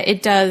murderer, but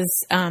it does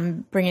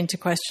bring into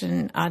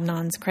question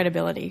Adnan's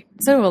credibility.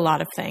 So do a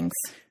lot of things.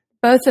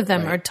 Both of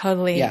them are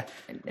totally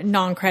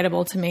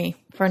non-credible to me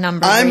for a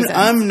number of reasons.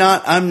 I'm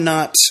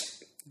not.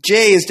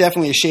 Jay is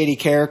definitely a shady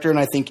character, and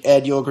I think,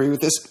 Ed, you'll agree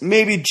with this.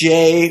 Maybe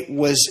Jay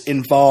was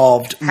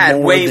involved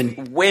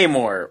way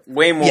more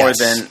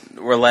than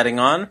we're letting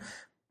on.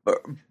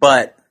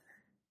 But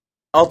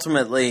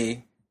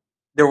ultimately,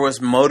 there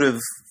was motive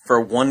for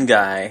one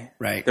guy.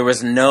 Right. There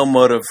was no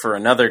motive for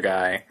another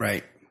guy.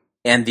 Right.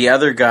 And the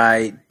other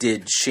guy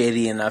did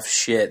shady enough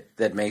shit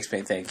that makes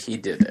me think he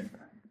did it.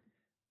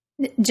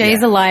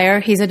 Jay's a liar.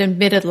 He's an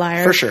admitted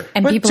liar. For sure.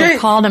 And people have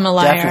called him a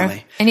liar.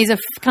 Definitely. And he's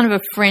kind of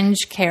a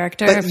fringe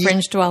character, a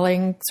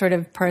fringe-dwelling sort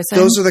of person.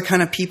 Those are the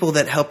kind of people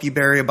that help you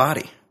bury a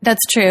body. That's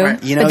true. Right.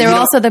 But they're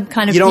also the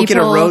kind of people... You don't get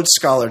a Rhodes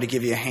Scholar to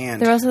give you a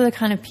hand. They're also the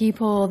kind of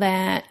people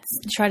that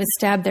try to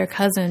stab their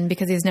cousin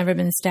because he's never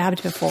been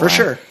stabbed before. For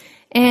sure.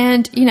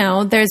 And,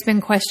 there's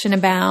been question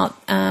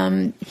about,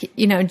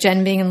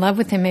 Jen being in love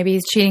with him. Maybe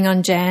he's cheating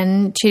on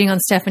Jen, cheating on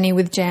Stephanie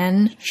with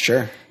Jen.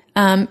 Sure.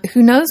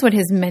 Who knows what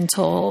his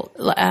mental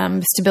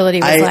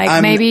stability was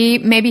like?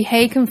 Maybe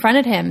Hay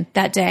confronted him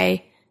that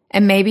day,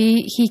 and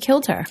maybe he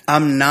killed her.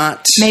 I'm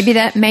not. Maybe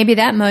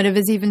that motive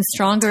is even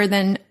stronger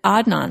than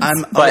Adnan's.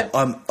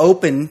 I'm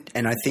open,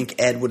 and I think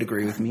Ed would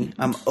agree with me.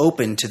 I'm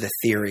open to the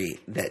theory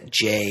that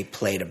Jay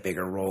played a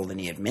bigger role than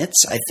he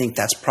admits. I think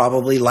that's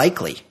probably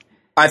likely.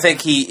 I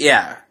think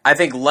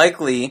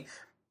likely,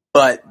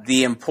 but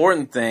the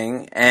important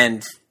thing,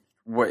 and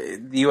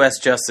the U.S.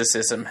 justice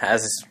system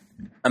has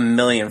a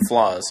million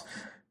flaws,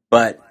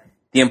 but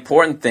the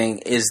important thing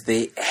is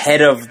the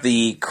head of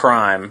the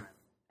crime,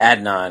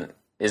 Adnan,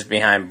 is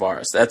behind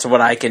bars. That's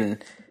what I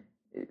can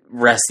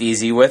rest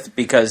easy with,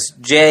 because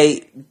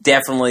Jay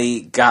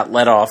definitely got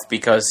let off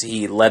because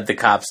he led the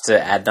cops to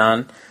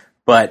Adnan,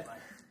 but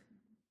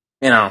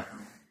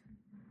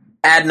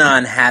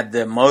Adnan had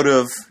the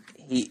motive.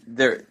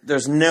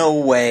 There's no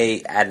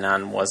way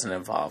Adnan wasn't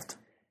involved.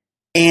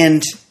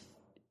 And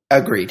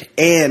agreed.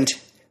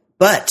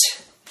 But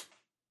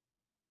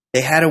they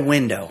had a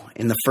window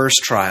in the first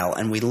trial,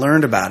 and we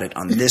learned about it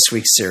on this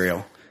week's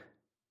serial.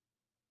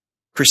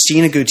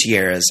 Christina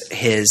Gutierrez,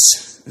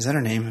 is that her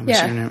name?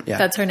 Yeah,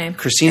 that's her name.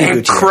 Christina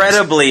Gutierrez.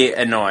 Incredibly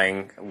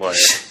annoying lawyer.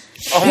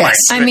 Oh my!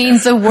 I mean,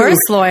 the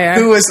worst lawyer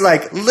who was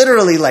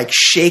literally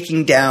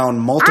shaking down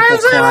multiple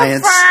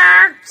clients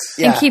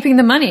and keeping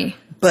the money.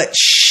 But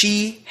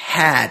she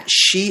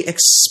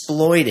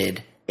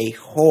exploited a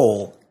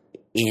hole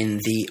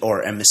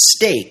or a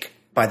mistake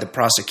by the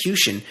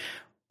prosecution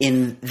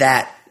in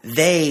that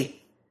they,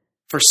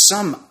 for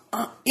some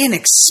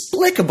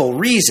inexplicable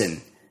reason,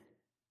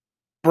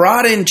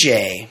 brought in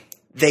Jay,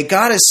 they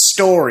got his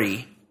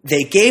story,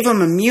 they gave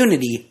him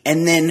immunity,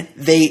 and then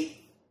they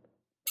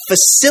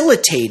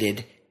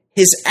facilitated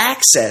his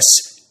access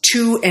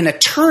to an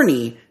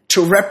attorney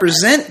to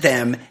represent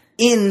them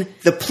in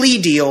the plea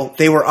deal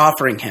they were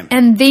offering him.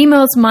 And the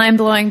most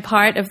mind-blowing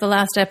part of the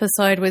last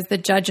episode was the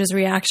judge's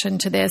reaction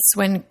to this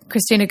when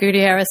Cristina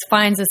Gutierrez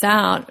finds this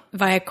out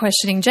via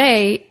questioning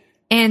Jay,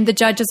 and the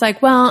judge is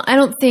like, well, I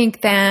don't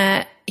think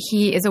that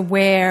he is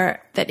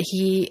aware that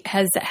he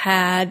has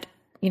had,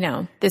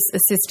 this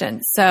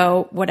assistance,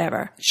 so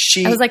whatever.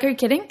 I was like, are you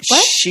kidding?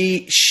 What?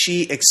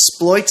 She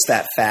exploits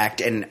that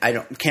fact, and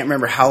can't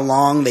remember how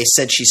long they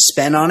said she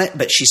spent on it,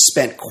 but she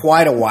spent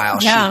quite a while.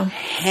 Yeah.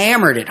 She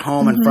hammered it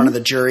home in front of the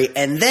jury,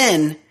 and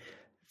then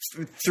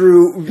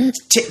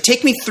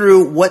take me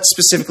through what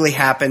specifically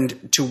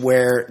happened to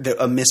where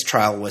a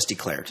mistrial was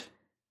declared.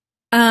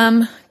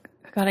 God,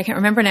 I can't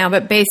remember now,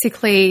 but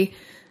basically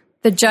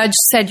the judge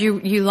said you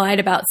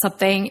lied about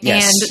something,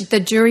 yes. And the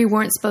jury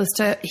weren't supposed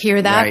to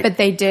hear that, right. But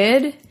they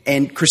did.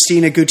 And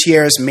Cristina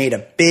Gutierrez made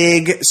a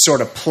big sort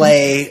of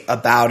play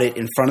about it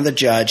in front of the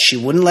judge. She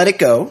wouldn't let it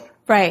go.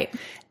 Right.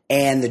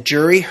 And the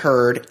jury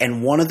heard,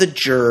 and one of the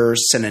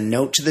jurors sent a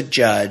note to the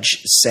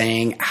judge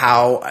saying,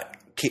 how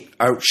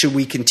should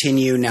we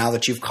continue now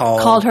that you've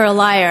called her a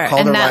liar,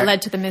 and that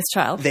led to the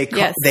mistrial. They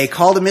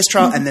called a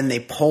mistrial, and then they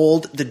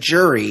polled the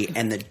jury,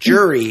 and the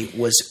jury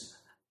was...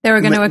 They were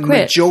going to acquit.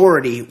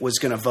 Majority was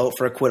going to vote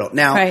for acquittal.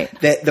 Now,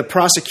 right. the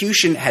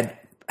prosecution had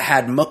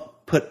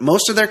put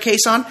most of their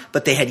case on,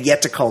 but they had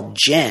yet to call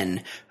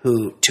Jen,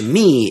 who to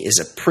me is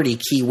a pretty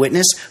key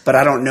witness. But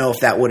I don't know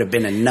if that would have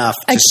been enough.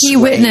 A key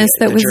witness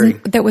that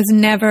was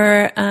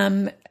never,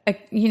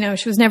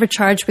 she was never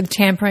charged with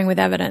tampering with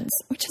evidence,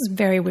 which is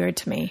very weird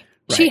to me.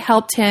 Right. She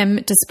helped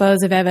him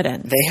dispose of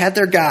evidence. They had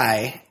their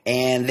guy,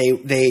 and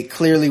they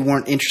clearly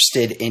weren't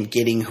interested in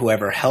getting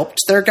whoever helped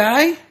their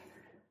guy.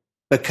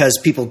 Because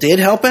people did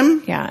help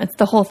him? Yeah,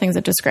 the whole thing's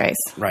a disgrace.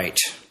 Right.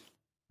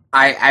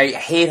 I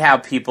hate how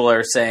people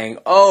are saying,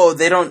 oh,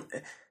 they don't,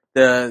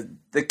 the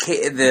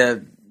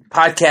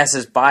podcast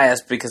is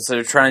biased because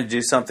they're trying to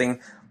do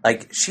something.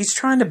 Like, she's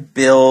trying to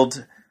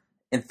build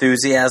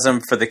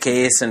enthusiasm for the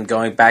case and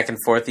going back and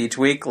forth each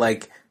week.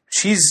 Like,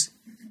 she's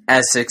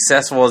as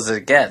successful as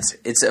it gets.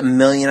 It's 1.5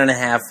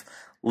 million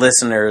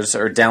listeners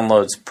or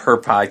downloads per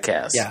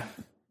podcast. Yeah.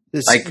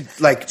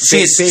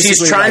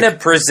 She's trying to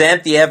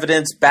present the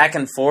evidence back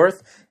and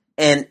forth,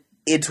 and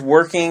it's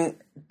working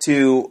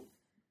to,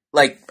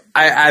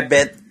 I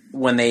bet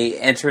when they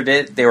entered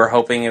it, they were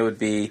hoping it would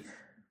be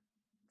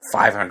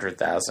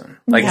 500,000.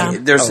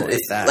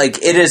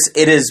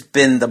 It has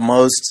been the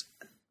most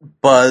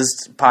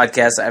buzzed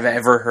podcast I've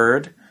ever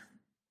heard,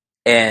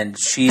 and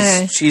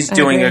she's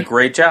doing a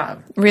great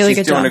job. Really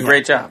good job. She's doing a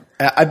great job.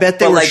 I bet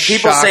they were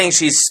people saying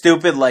she's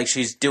stupid, like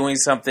she's doing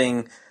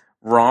something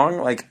wrong.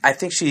 Like, I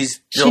think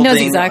she's building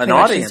knows exactly an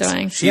what audience. she's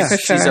doing.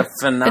 She's a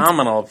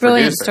phenomenal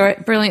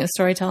producer. Brilliant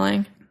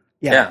storytelling.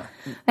 Yeah.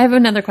 I have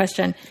another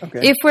question.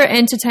 Okay. If we're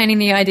entertaining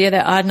the idea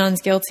that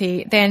Adnan's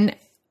guilty, then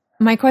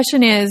my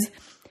question is,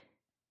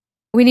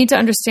 we need to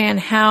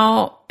understand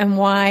how and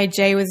why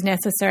Jay was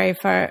necessary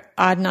for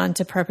Adnan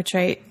to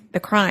perpetrate the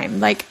crime.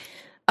 Like,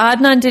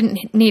 Adnan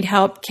didn't need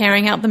help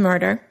carrying out the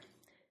murder,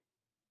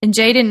 and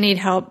Jay didn't need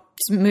help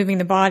moving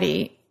the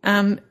body.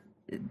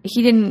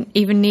 He didn't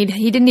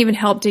even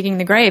help digging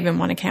the grave in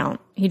one account.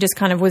 He just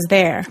kind of was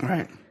there.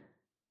 Right.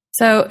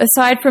 So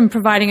aside from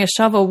providing a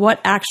shovel,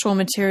 what actual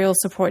material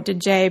support did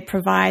Jay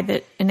provide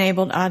that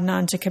enabled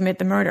Adnan to commit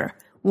the murder?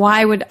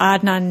 Why would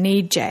Adnan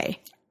need Jay?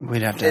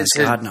 We'd have to ask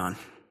Adnan.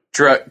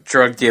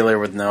 Drug dealer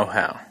with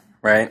know-how,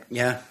 right?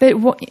 Yeah. But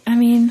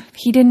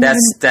he didn't.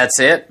 That's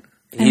it.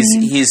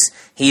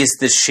 He's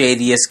the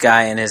shadiest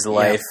guy in his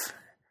life. Yeah.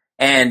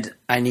 And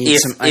I need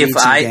some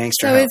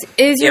gangster help.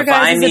 If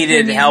I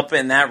needed help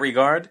in that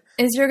regard,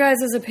 is your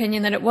guys'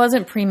 opinion that it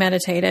wasn't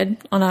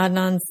premeditated on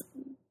Adnan's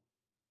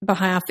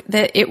behalf,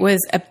 that it was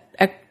a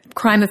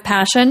crime of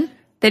passion,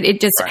 that it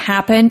just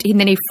happened, and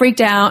then he freaked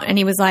out and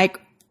he was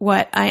like,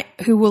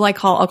 who will I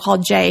call? I'll call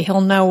Jay.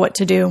 He'll know what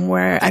to do and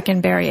where I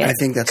can bury it. I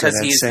think that's what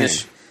I'm saying.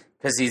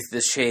 Because he's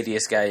the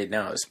shadiest guy he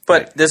knows.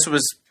 But this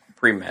was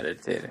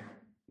premeditated.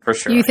 For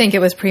sure. You think it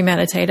was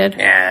premeditated?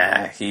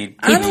 Yeah, he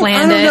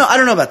planned it. I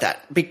don't know about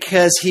that,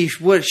 because he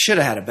should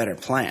have had a better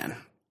plan.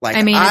 Like,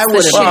 it's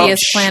the shittiest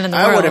plan in the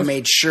world. I would have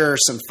made sure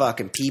some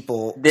fucking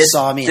people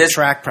saw me in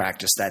track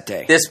practice that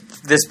day.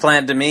 This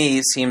plan to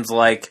me seems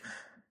like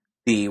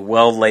the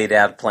well laid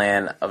out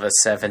plan of a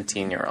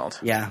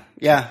 17-year-old. Yeah,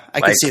 I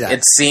can see that.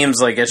 It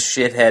seems like a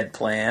shithead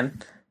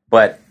plan,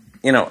 but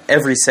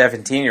every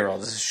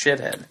 17-year-old is a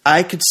shithead.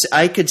 I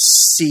could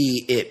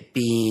see it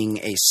being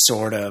a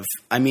sort of.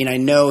 I mean, I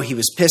know he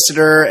was pissed at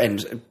her,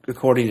 and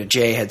according to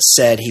Jay, had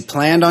said he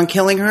planned on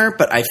killing her.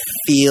 But I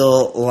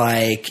feel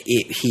like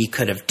he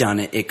could have done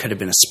it. It could have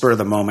been a spur of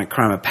the moment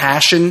crime of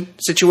passion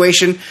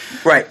situation.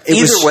 Right.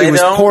 It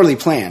was poorly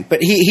planned,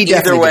 but he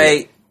definitely. Either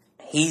way,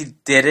 he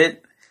did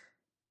it,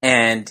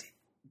 and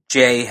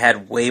Jay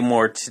had way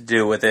more to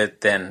do with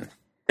it than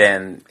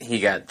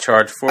he got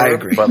charged for. I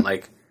agree. But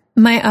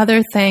My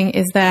other thing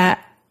is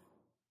that,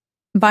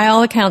 by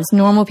all accounts,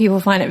 normal people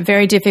find it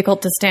very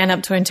difficult to stand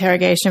up to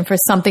interrogation for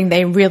something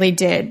they really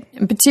did,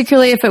 and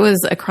particularly if it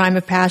was a crime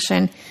of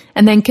passion,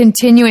 and then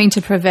continuing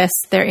to profess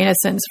their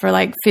innocence for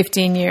like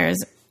 15 years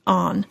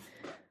on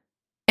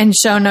and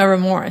show no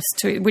remorse,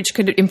 which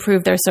could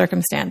improve their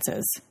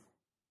circumstances.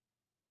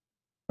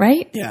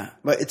 Right? Yeah,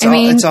 but it's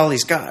all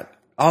he's got.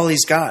 All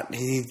he's got.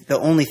 The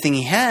only thing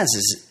he has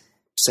is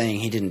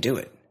saying he didn't do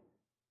it.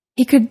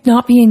 He could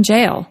not be in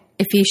jail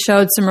if he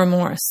showed some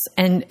remorse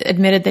and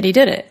admitted that he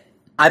did it.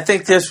 I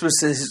think this was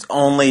his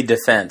only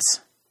defense.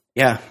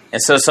 Yeah.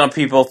 And so some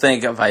people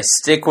think if I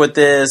stick with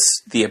this,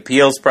 the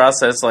appeals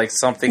process, like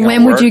something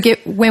When will would work.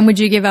 when would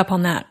you give up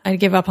on that? I'd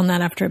give up on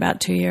that after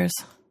about 2 years.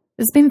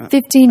 It's been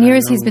 15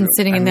 years he's been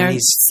sitting in there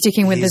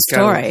sticking with his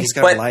story. He's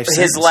got a life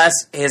sentence.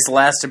 His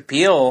last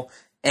appeal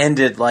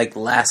ended like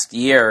last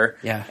year.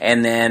 Yeah.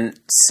 And then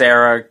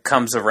Sarah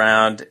comes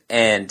around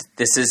and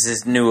this is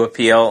his new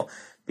appeal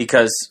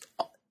because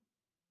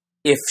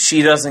if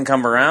she doesn't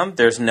come around,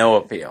 there's no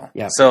appeal.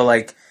 Yeah. So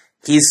like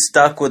he's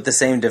stuck with the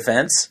same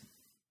defense.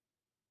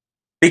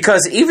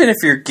 Because even if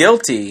you're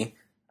guilty,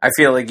 I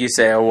feel like you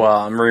say, oh, well,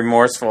 I'm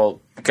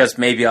remorseful because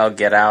maybe I'll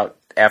get out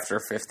after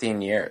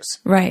 15 years.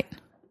 Right.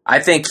 I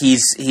think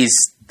he's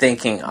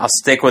thinking, I'll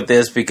stick with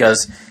this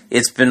because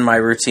it's been my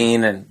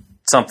routine and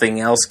something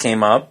else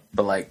came up.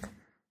 But like,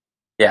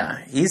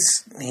 yeah,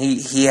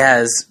 he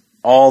has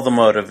all the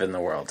motive in the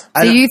world.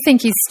 So you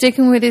think he's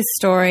sticking with his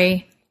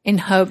story in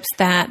hopes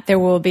that there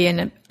will be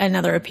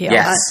another appeal?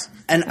 Yes.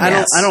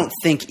 I don't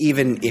think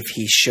even if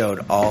he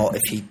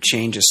if he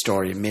changed his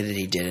story, admitted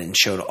he did it, and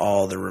showed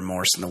all the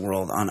remorse in the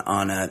world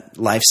on a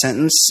life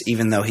sentence,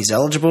 even though he's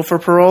eligible for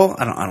parole,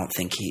 I don't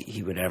think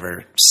he would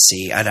ever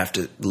see. I'd have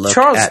to look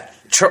at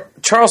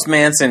Charles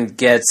Manson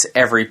gets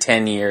every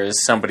 10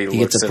 years somebody he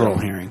looks gets a at parole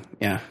him. hearing.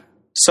 Yeah.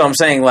 So I'm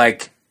saying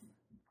like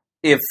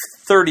if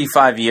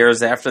 35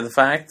 years after the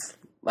fact,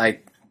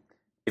 like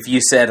if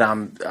you said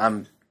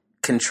I'm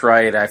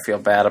contrite, I feel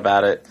bad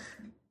about it,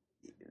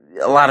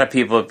 a lot of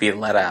people would be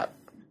let out.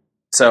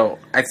 So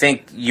I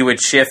think you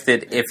would shift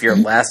it if your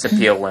last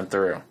appeal went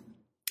through.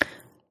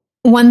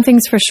 One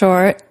thing's for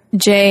sure,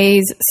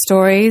 Jay's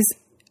stories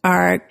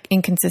are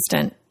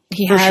inconsistent.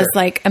 He has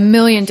like a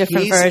million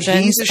different versions.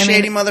 He's a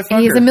shady motherfucker.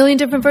 He has a million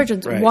different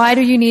versions. Right. Why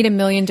do you need a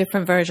million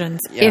different versions?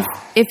 Yeah.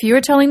 If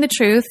you're telling the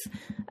truth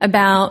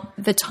about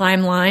the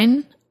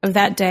timeline of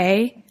that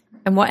day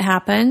and what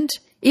happened,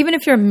 even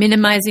if you're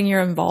minimizing your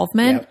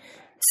involvement,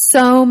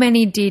 so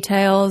many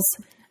details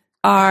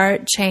are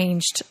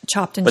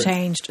chopped and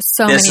changed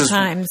so many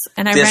times.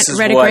 And I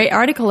read a great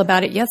article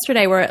about it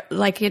yesterday where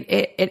like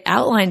it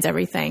outlines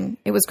everything.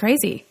 It was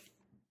crazy.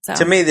 So.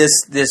 To me, this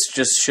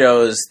just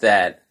shows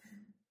that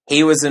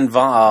he was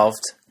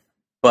involved,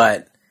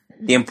 but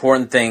the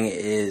important thing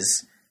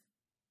is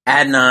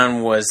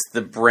Adnan was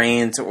the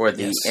brains or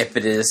the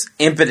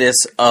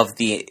impetus of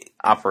the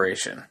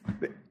operation.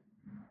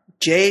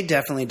 Jay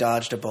definitely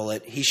dodged a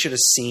bullet. He should have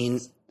seen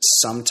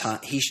some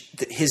time.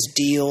 His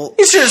deal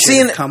he should have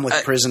seen come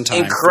with prison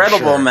time.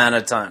 Incredible amount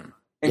of time.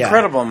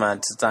 Incredible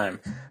amount of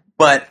time.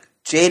 But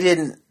Jay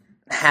didn't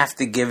have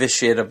to give a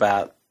shit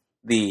about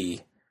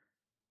the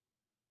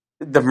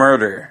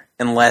murder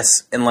unless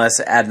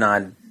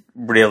Adnan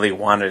really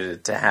wanted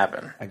it to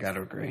happen. I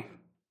gotta agree.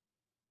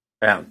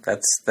 Yeah,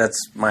 that's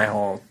my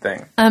whole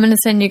thing. I'm going to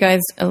send you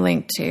guys a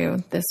link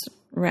to this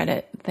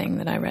Reddit thing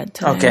that I read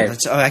today. Okay,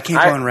 I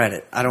can't go on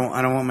Reddit. I don't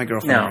want my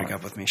girlfriend to break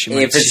up with me.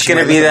 If it's going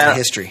to be that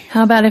history,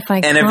 how about if I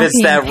and if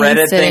it's that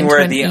Reddit thing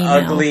where the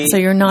ugly, so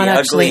you're not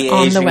actually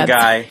on Asian the website.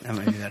 guy, that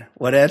might be better.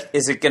 What, Ed?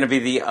 Is it going to be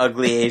the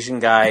ugly Asian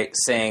guy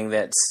saying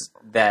that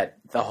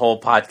the whole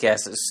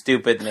podcast is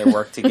stupid and they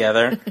work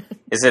together?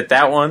 Is it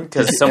that one?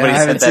 Because somebody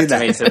said that to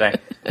me today.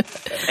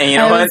 And you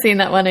know I haven't what? seen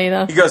that one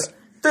either. He goes,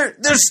 They're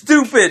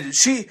stupid.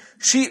 She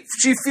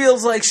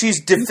feels like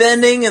she's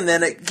defending and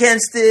then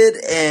against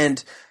it,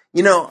 and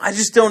I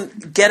just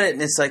don't get it.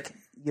 And it's like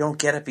you don't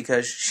get it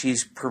because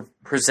she's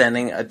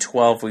presenting a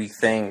 12-week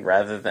thing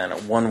rather than a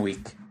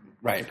 1-week.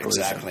 Right,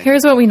 exactly.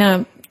 Here's what we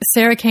know: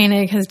 Sarah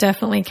Koenig has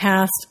definitely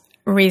cast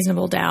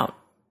reasonable doubt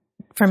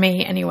for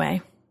me,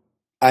 anyway.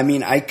 I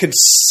mean, I could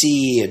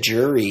see a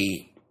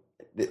jury.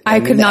 I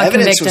could not convict him. The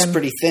evidence was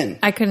pretty thin.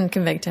 I couldn't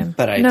convict him.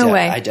 But no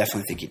way. I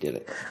definitely think he did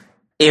it.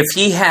 If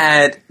he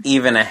had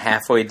even a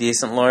halfway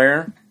decent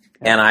lawyer,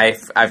 and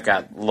I've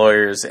got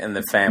lawyers in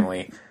the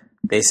family,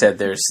 they said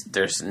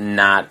there's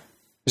not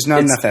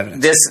enough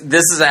evidence.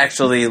 This is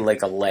actually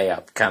like a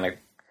layup kind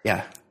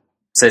of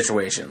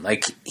situation.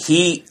 Like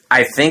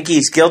I think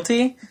he's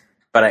guilty,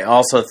 but I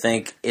also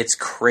think it's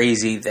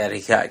crazy that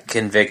he got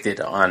convicted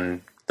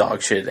on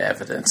dog shit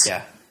evidence.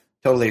 Yeah,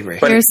 totally agree.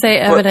 Hearsay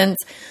evidence.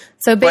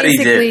 So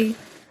basically,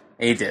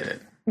 he did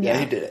it. Yeah,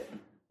 he did it.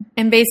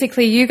 And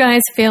basically, you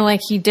guys feel like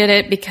he did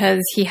it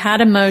because he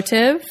had a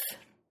motive.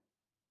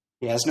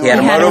 He has no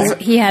motive.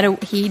 He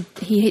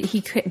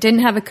didn't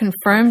have a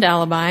confirmed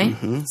alibi,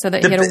 so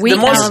that he had a weak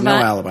alibi.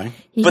 No alibi.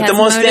 But the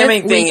most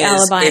damning thing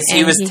is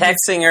he was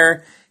texting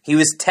her. He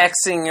was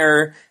texting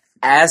her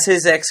as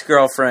his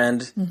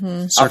ex-girlfriend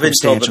up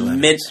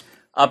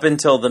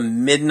until the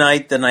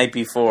midnight the night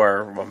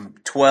before,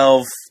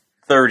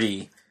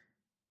 12:30,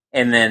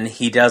 and then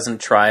he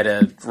doesn't try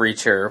to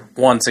reach her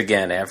once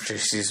again after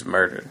she's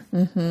murdered.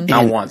 Mm-hmm.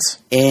 Not once.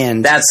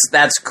 And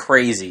that's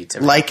crazy to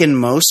me. Like in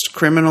most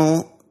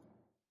criminal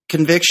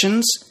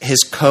convictions,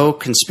 his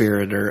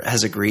co-conspirator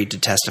has agreed to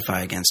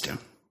testify against him,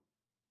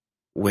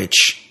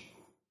 which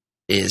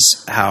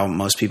is how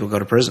most people go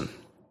to prison.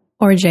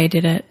 Or Jay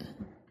did it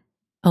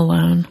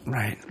alone.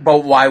 Right.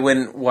 But why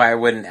wouldn't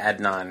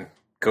Adnan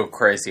go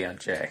crazy on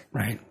Jay?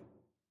 Right.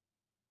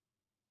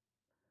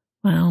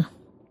 Wow.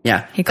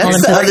 Yeah. He called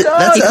him pathetic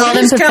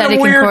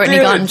in court and he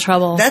got in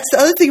trouble. That's the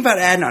other thing about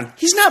Adnan.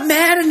 He's not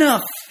mad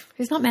enough.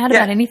 He's not mad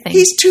about anything.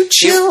 He's too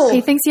chill.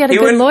 He thinks he had a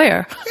good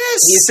lawyer.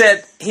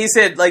 Yes. He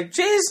said, like,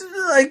 Jay's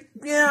like,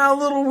 a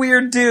little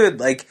weird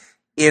dude. Like,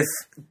 if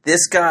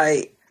this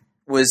guy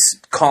was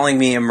calling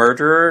me a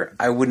murderer,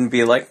 I wouldn't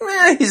be like,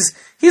 he's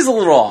a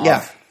little off.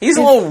 Yeah. He's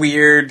a little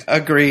weird.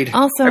 Agreed.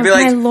 Also, I'd be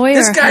like, my lawyer,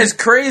 this guy's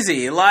crazy.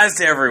 He lies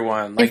to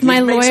everyone. Like, if my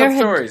lawyer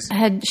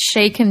had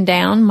shaken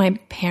down my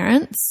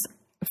parents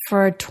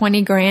for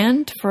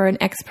 $20,000 for an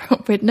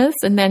expert witness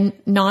and then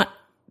not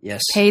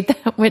paid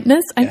that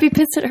witness, I'd be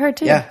pissed at her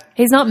too. Yeah.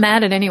 He's not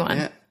mad at anyone.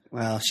 Yeah.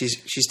 Well,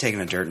 she's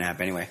taking a dirt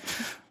nap anyway.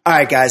 All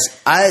right, guys.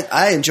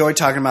 I enjoyed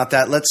talking about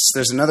that.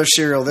 There's another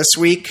serial this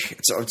week.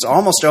 It's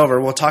almost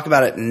over. We'll talk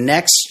about it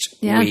next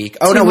week.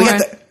 Oh no, we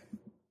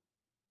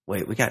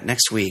got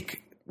next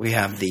week. We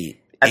have the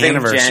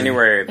anniversary. Think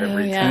January.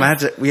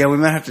 We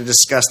might have to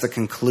discuss the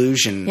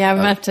conclusion. Yeah, we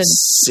might have to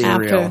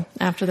serial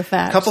after the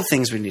fact. A couple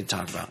things we need to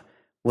talk about.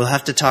 We'll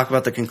have to talk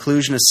about the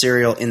conclusion of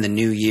Serial in the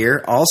new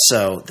year.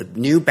 Also, the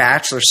new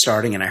Bachelor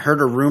starting, and I heard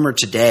a rumor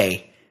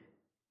today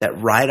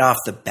that right off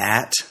the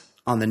bat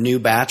on the new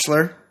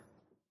Bachelor,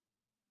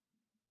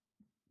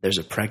 there's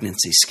a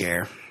pregnancy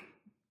scare.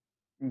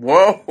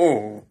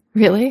 Whoa.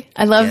 Really?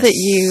 I love that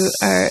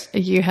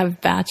you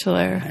have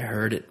Bachelor. I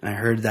heard it. I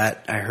heard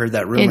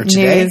that rumor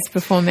today. News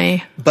before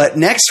me. But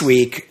next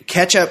week,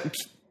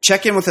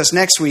 check in with us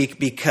next week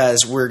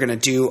because we're going to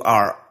do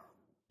our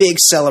big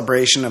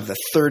celebration of the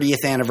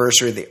 30th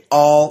anniversary of the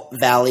All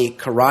Valley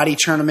Karate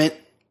Tournament.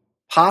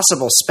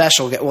 Definite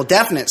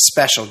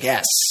special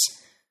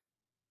guests.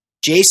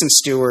 Jason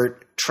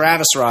Stewart,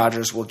 Travis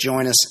Rogers will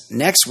join us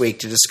next week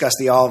to discuss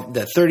the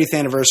 30th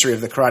anniversary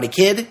of the Karate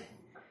Kid.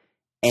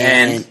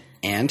 And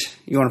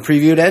you want to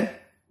preview it, Ed?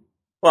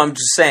 Well, I'm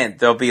just saying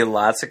there'll be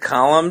lots of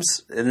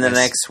columns in the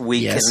next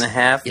week and a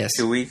half,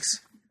 2 weeks.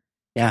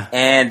 Yeah.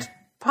 And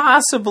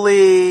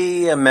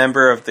possibly a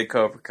member of the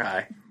Cobra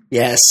Kai.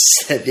 Yes.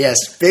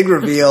 Big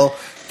reveal.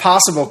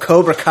 Possible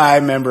Cobra Kai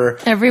member.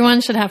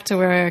 Everyone should have to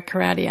wear a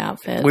karate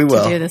outfit. We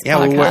will. To do this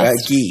podcast. We'll wear a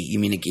gi. You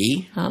mean a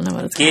gi? I don't know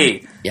what it's called.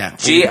 Yeah.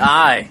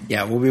 G-I.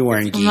 Yeah, we'll be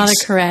wearing gis. I'm not a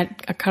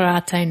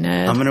karate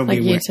nerd. I'm gonna be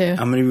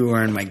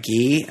wearing my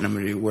gi, and I'm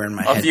going to be wearing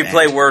my headband. If you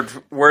play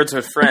Words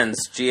with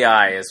Friends,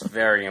 G-I is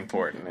very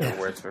important in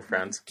Words with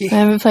Friends. I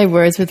haven't played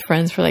Words with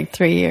Friends for like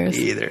 3 years.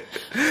 Me either.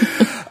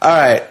 All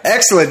right.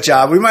 Excellent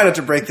job. We might have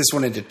to break this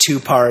one into 2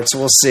 parts.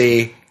 We'll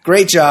see.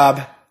 Great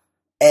job,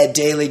 Ed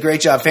Daly.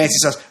 Great job, Fancy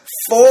Sauce.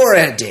 For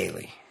Ed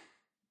Daly.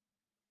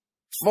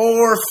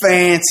 For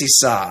Fancy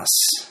Sauce.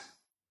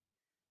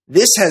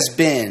 This has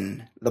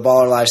been the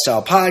Baller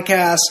Lifestyle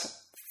Podcast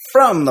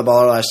from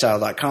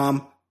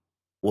theballerlifestyle.com.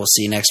 We'll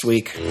see you next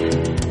week.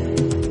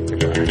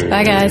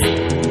 Bye, guys.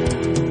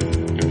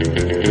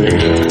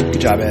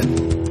 Good job, Ed.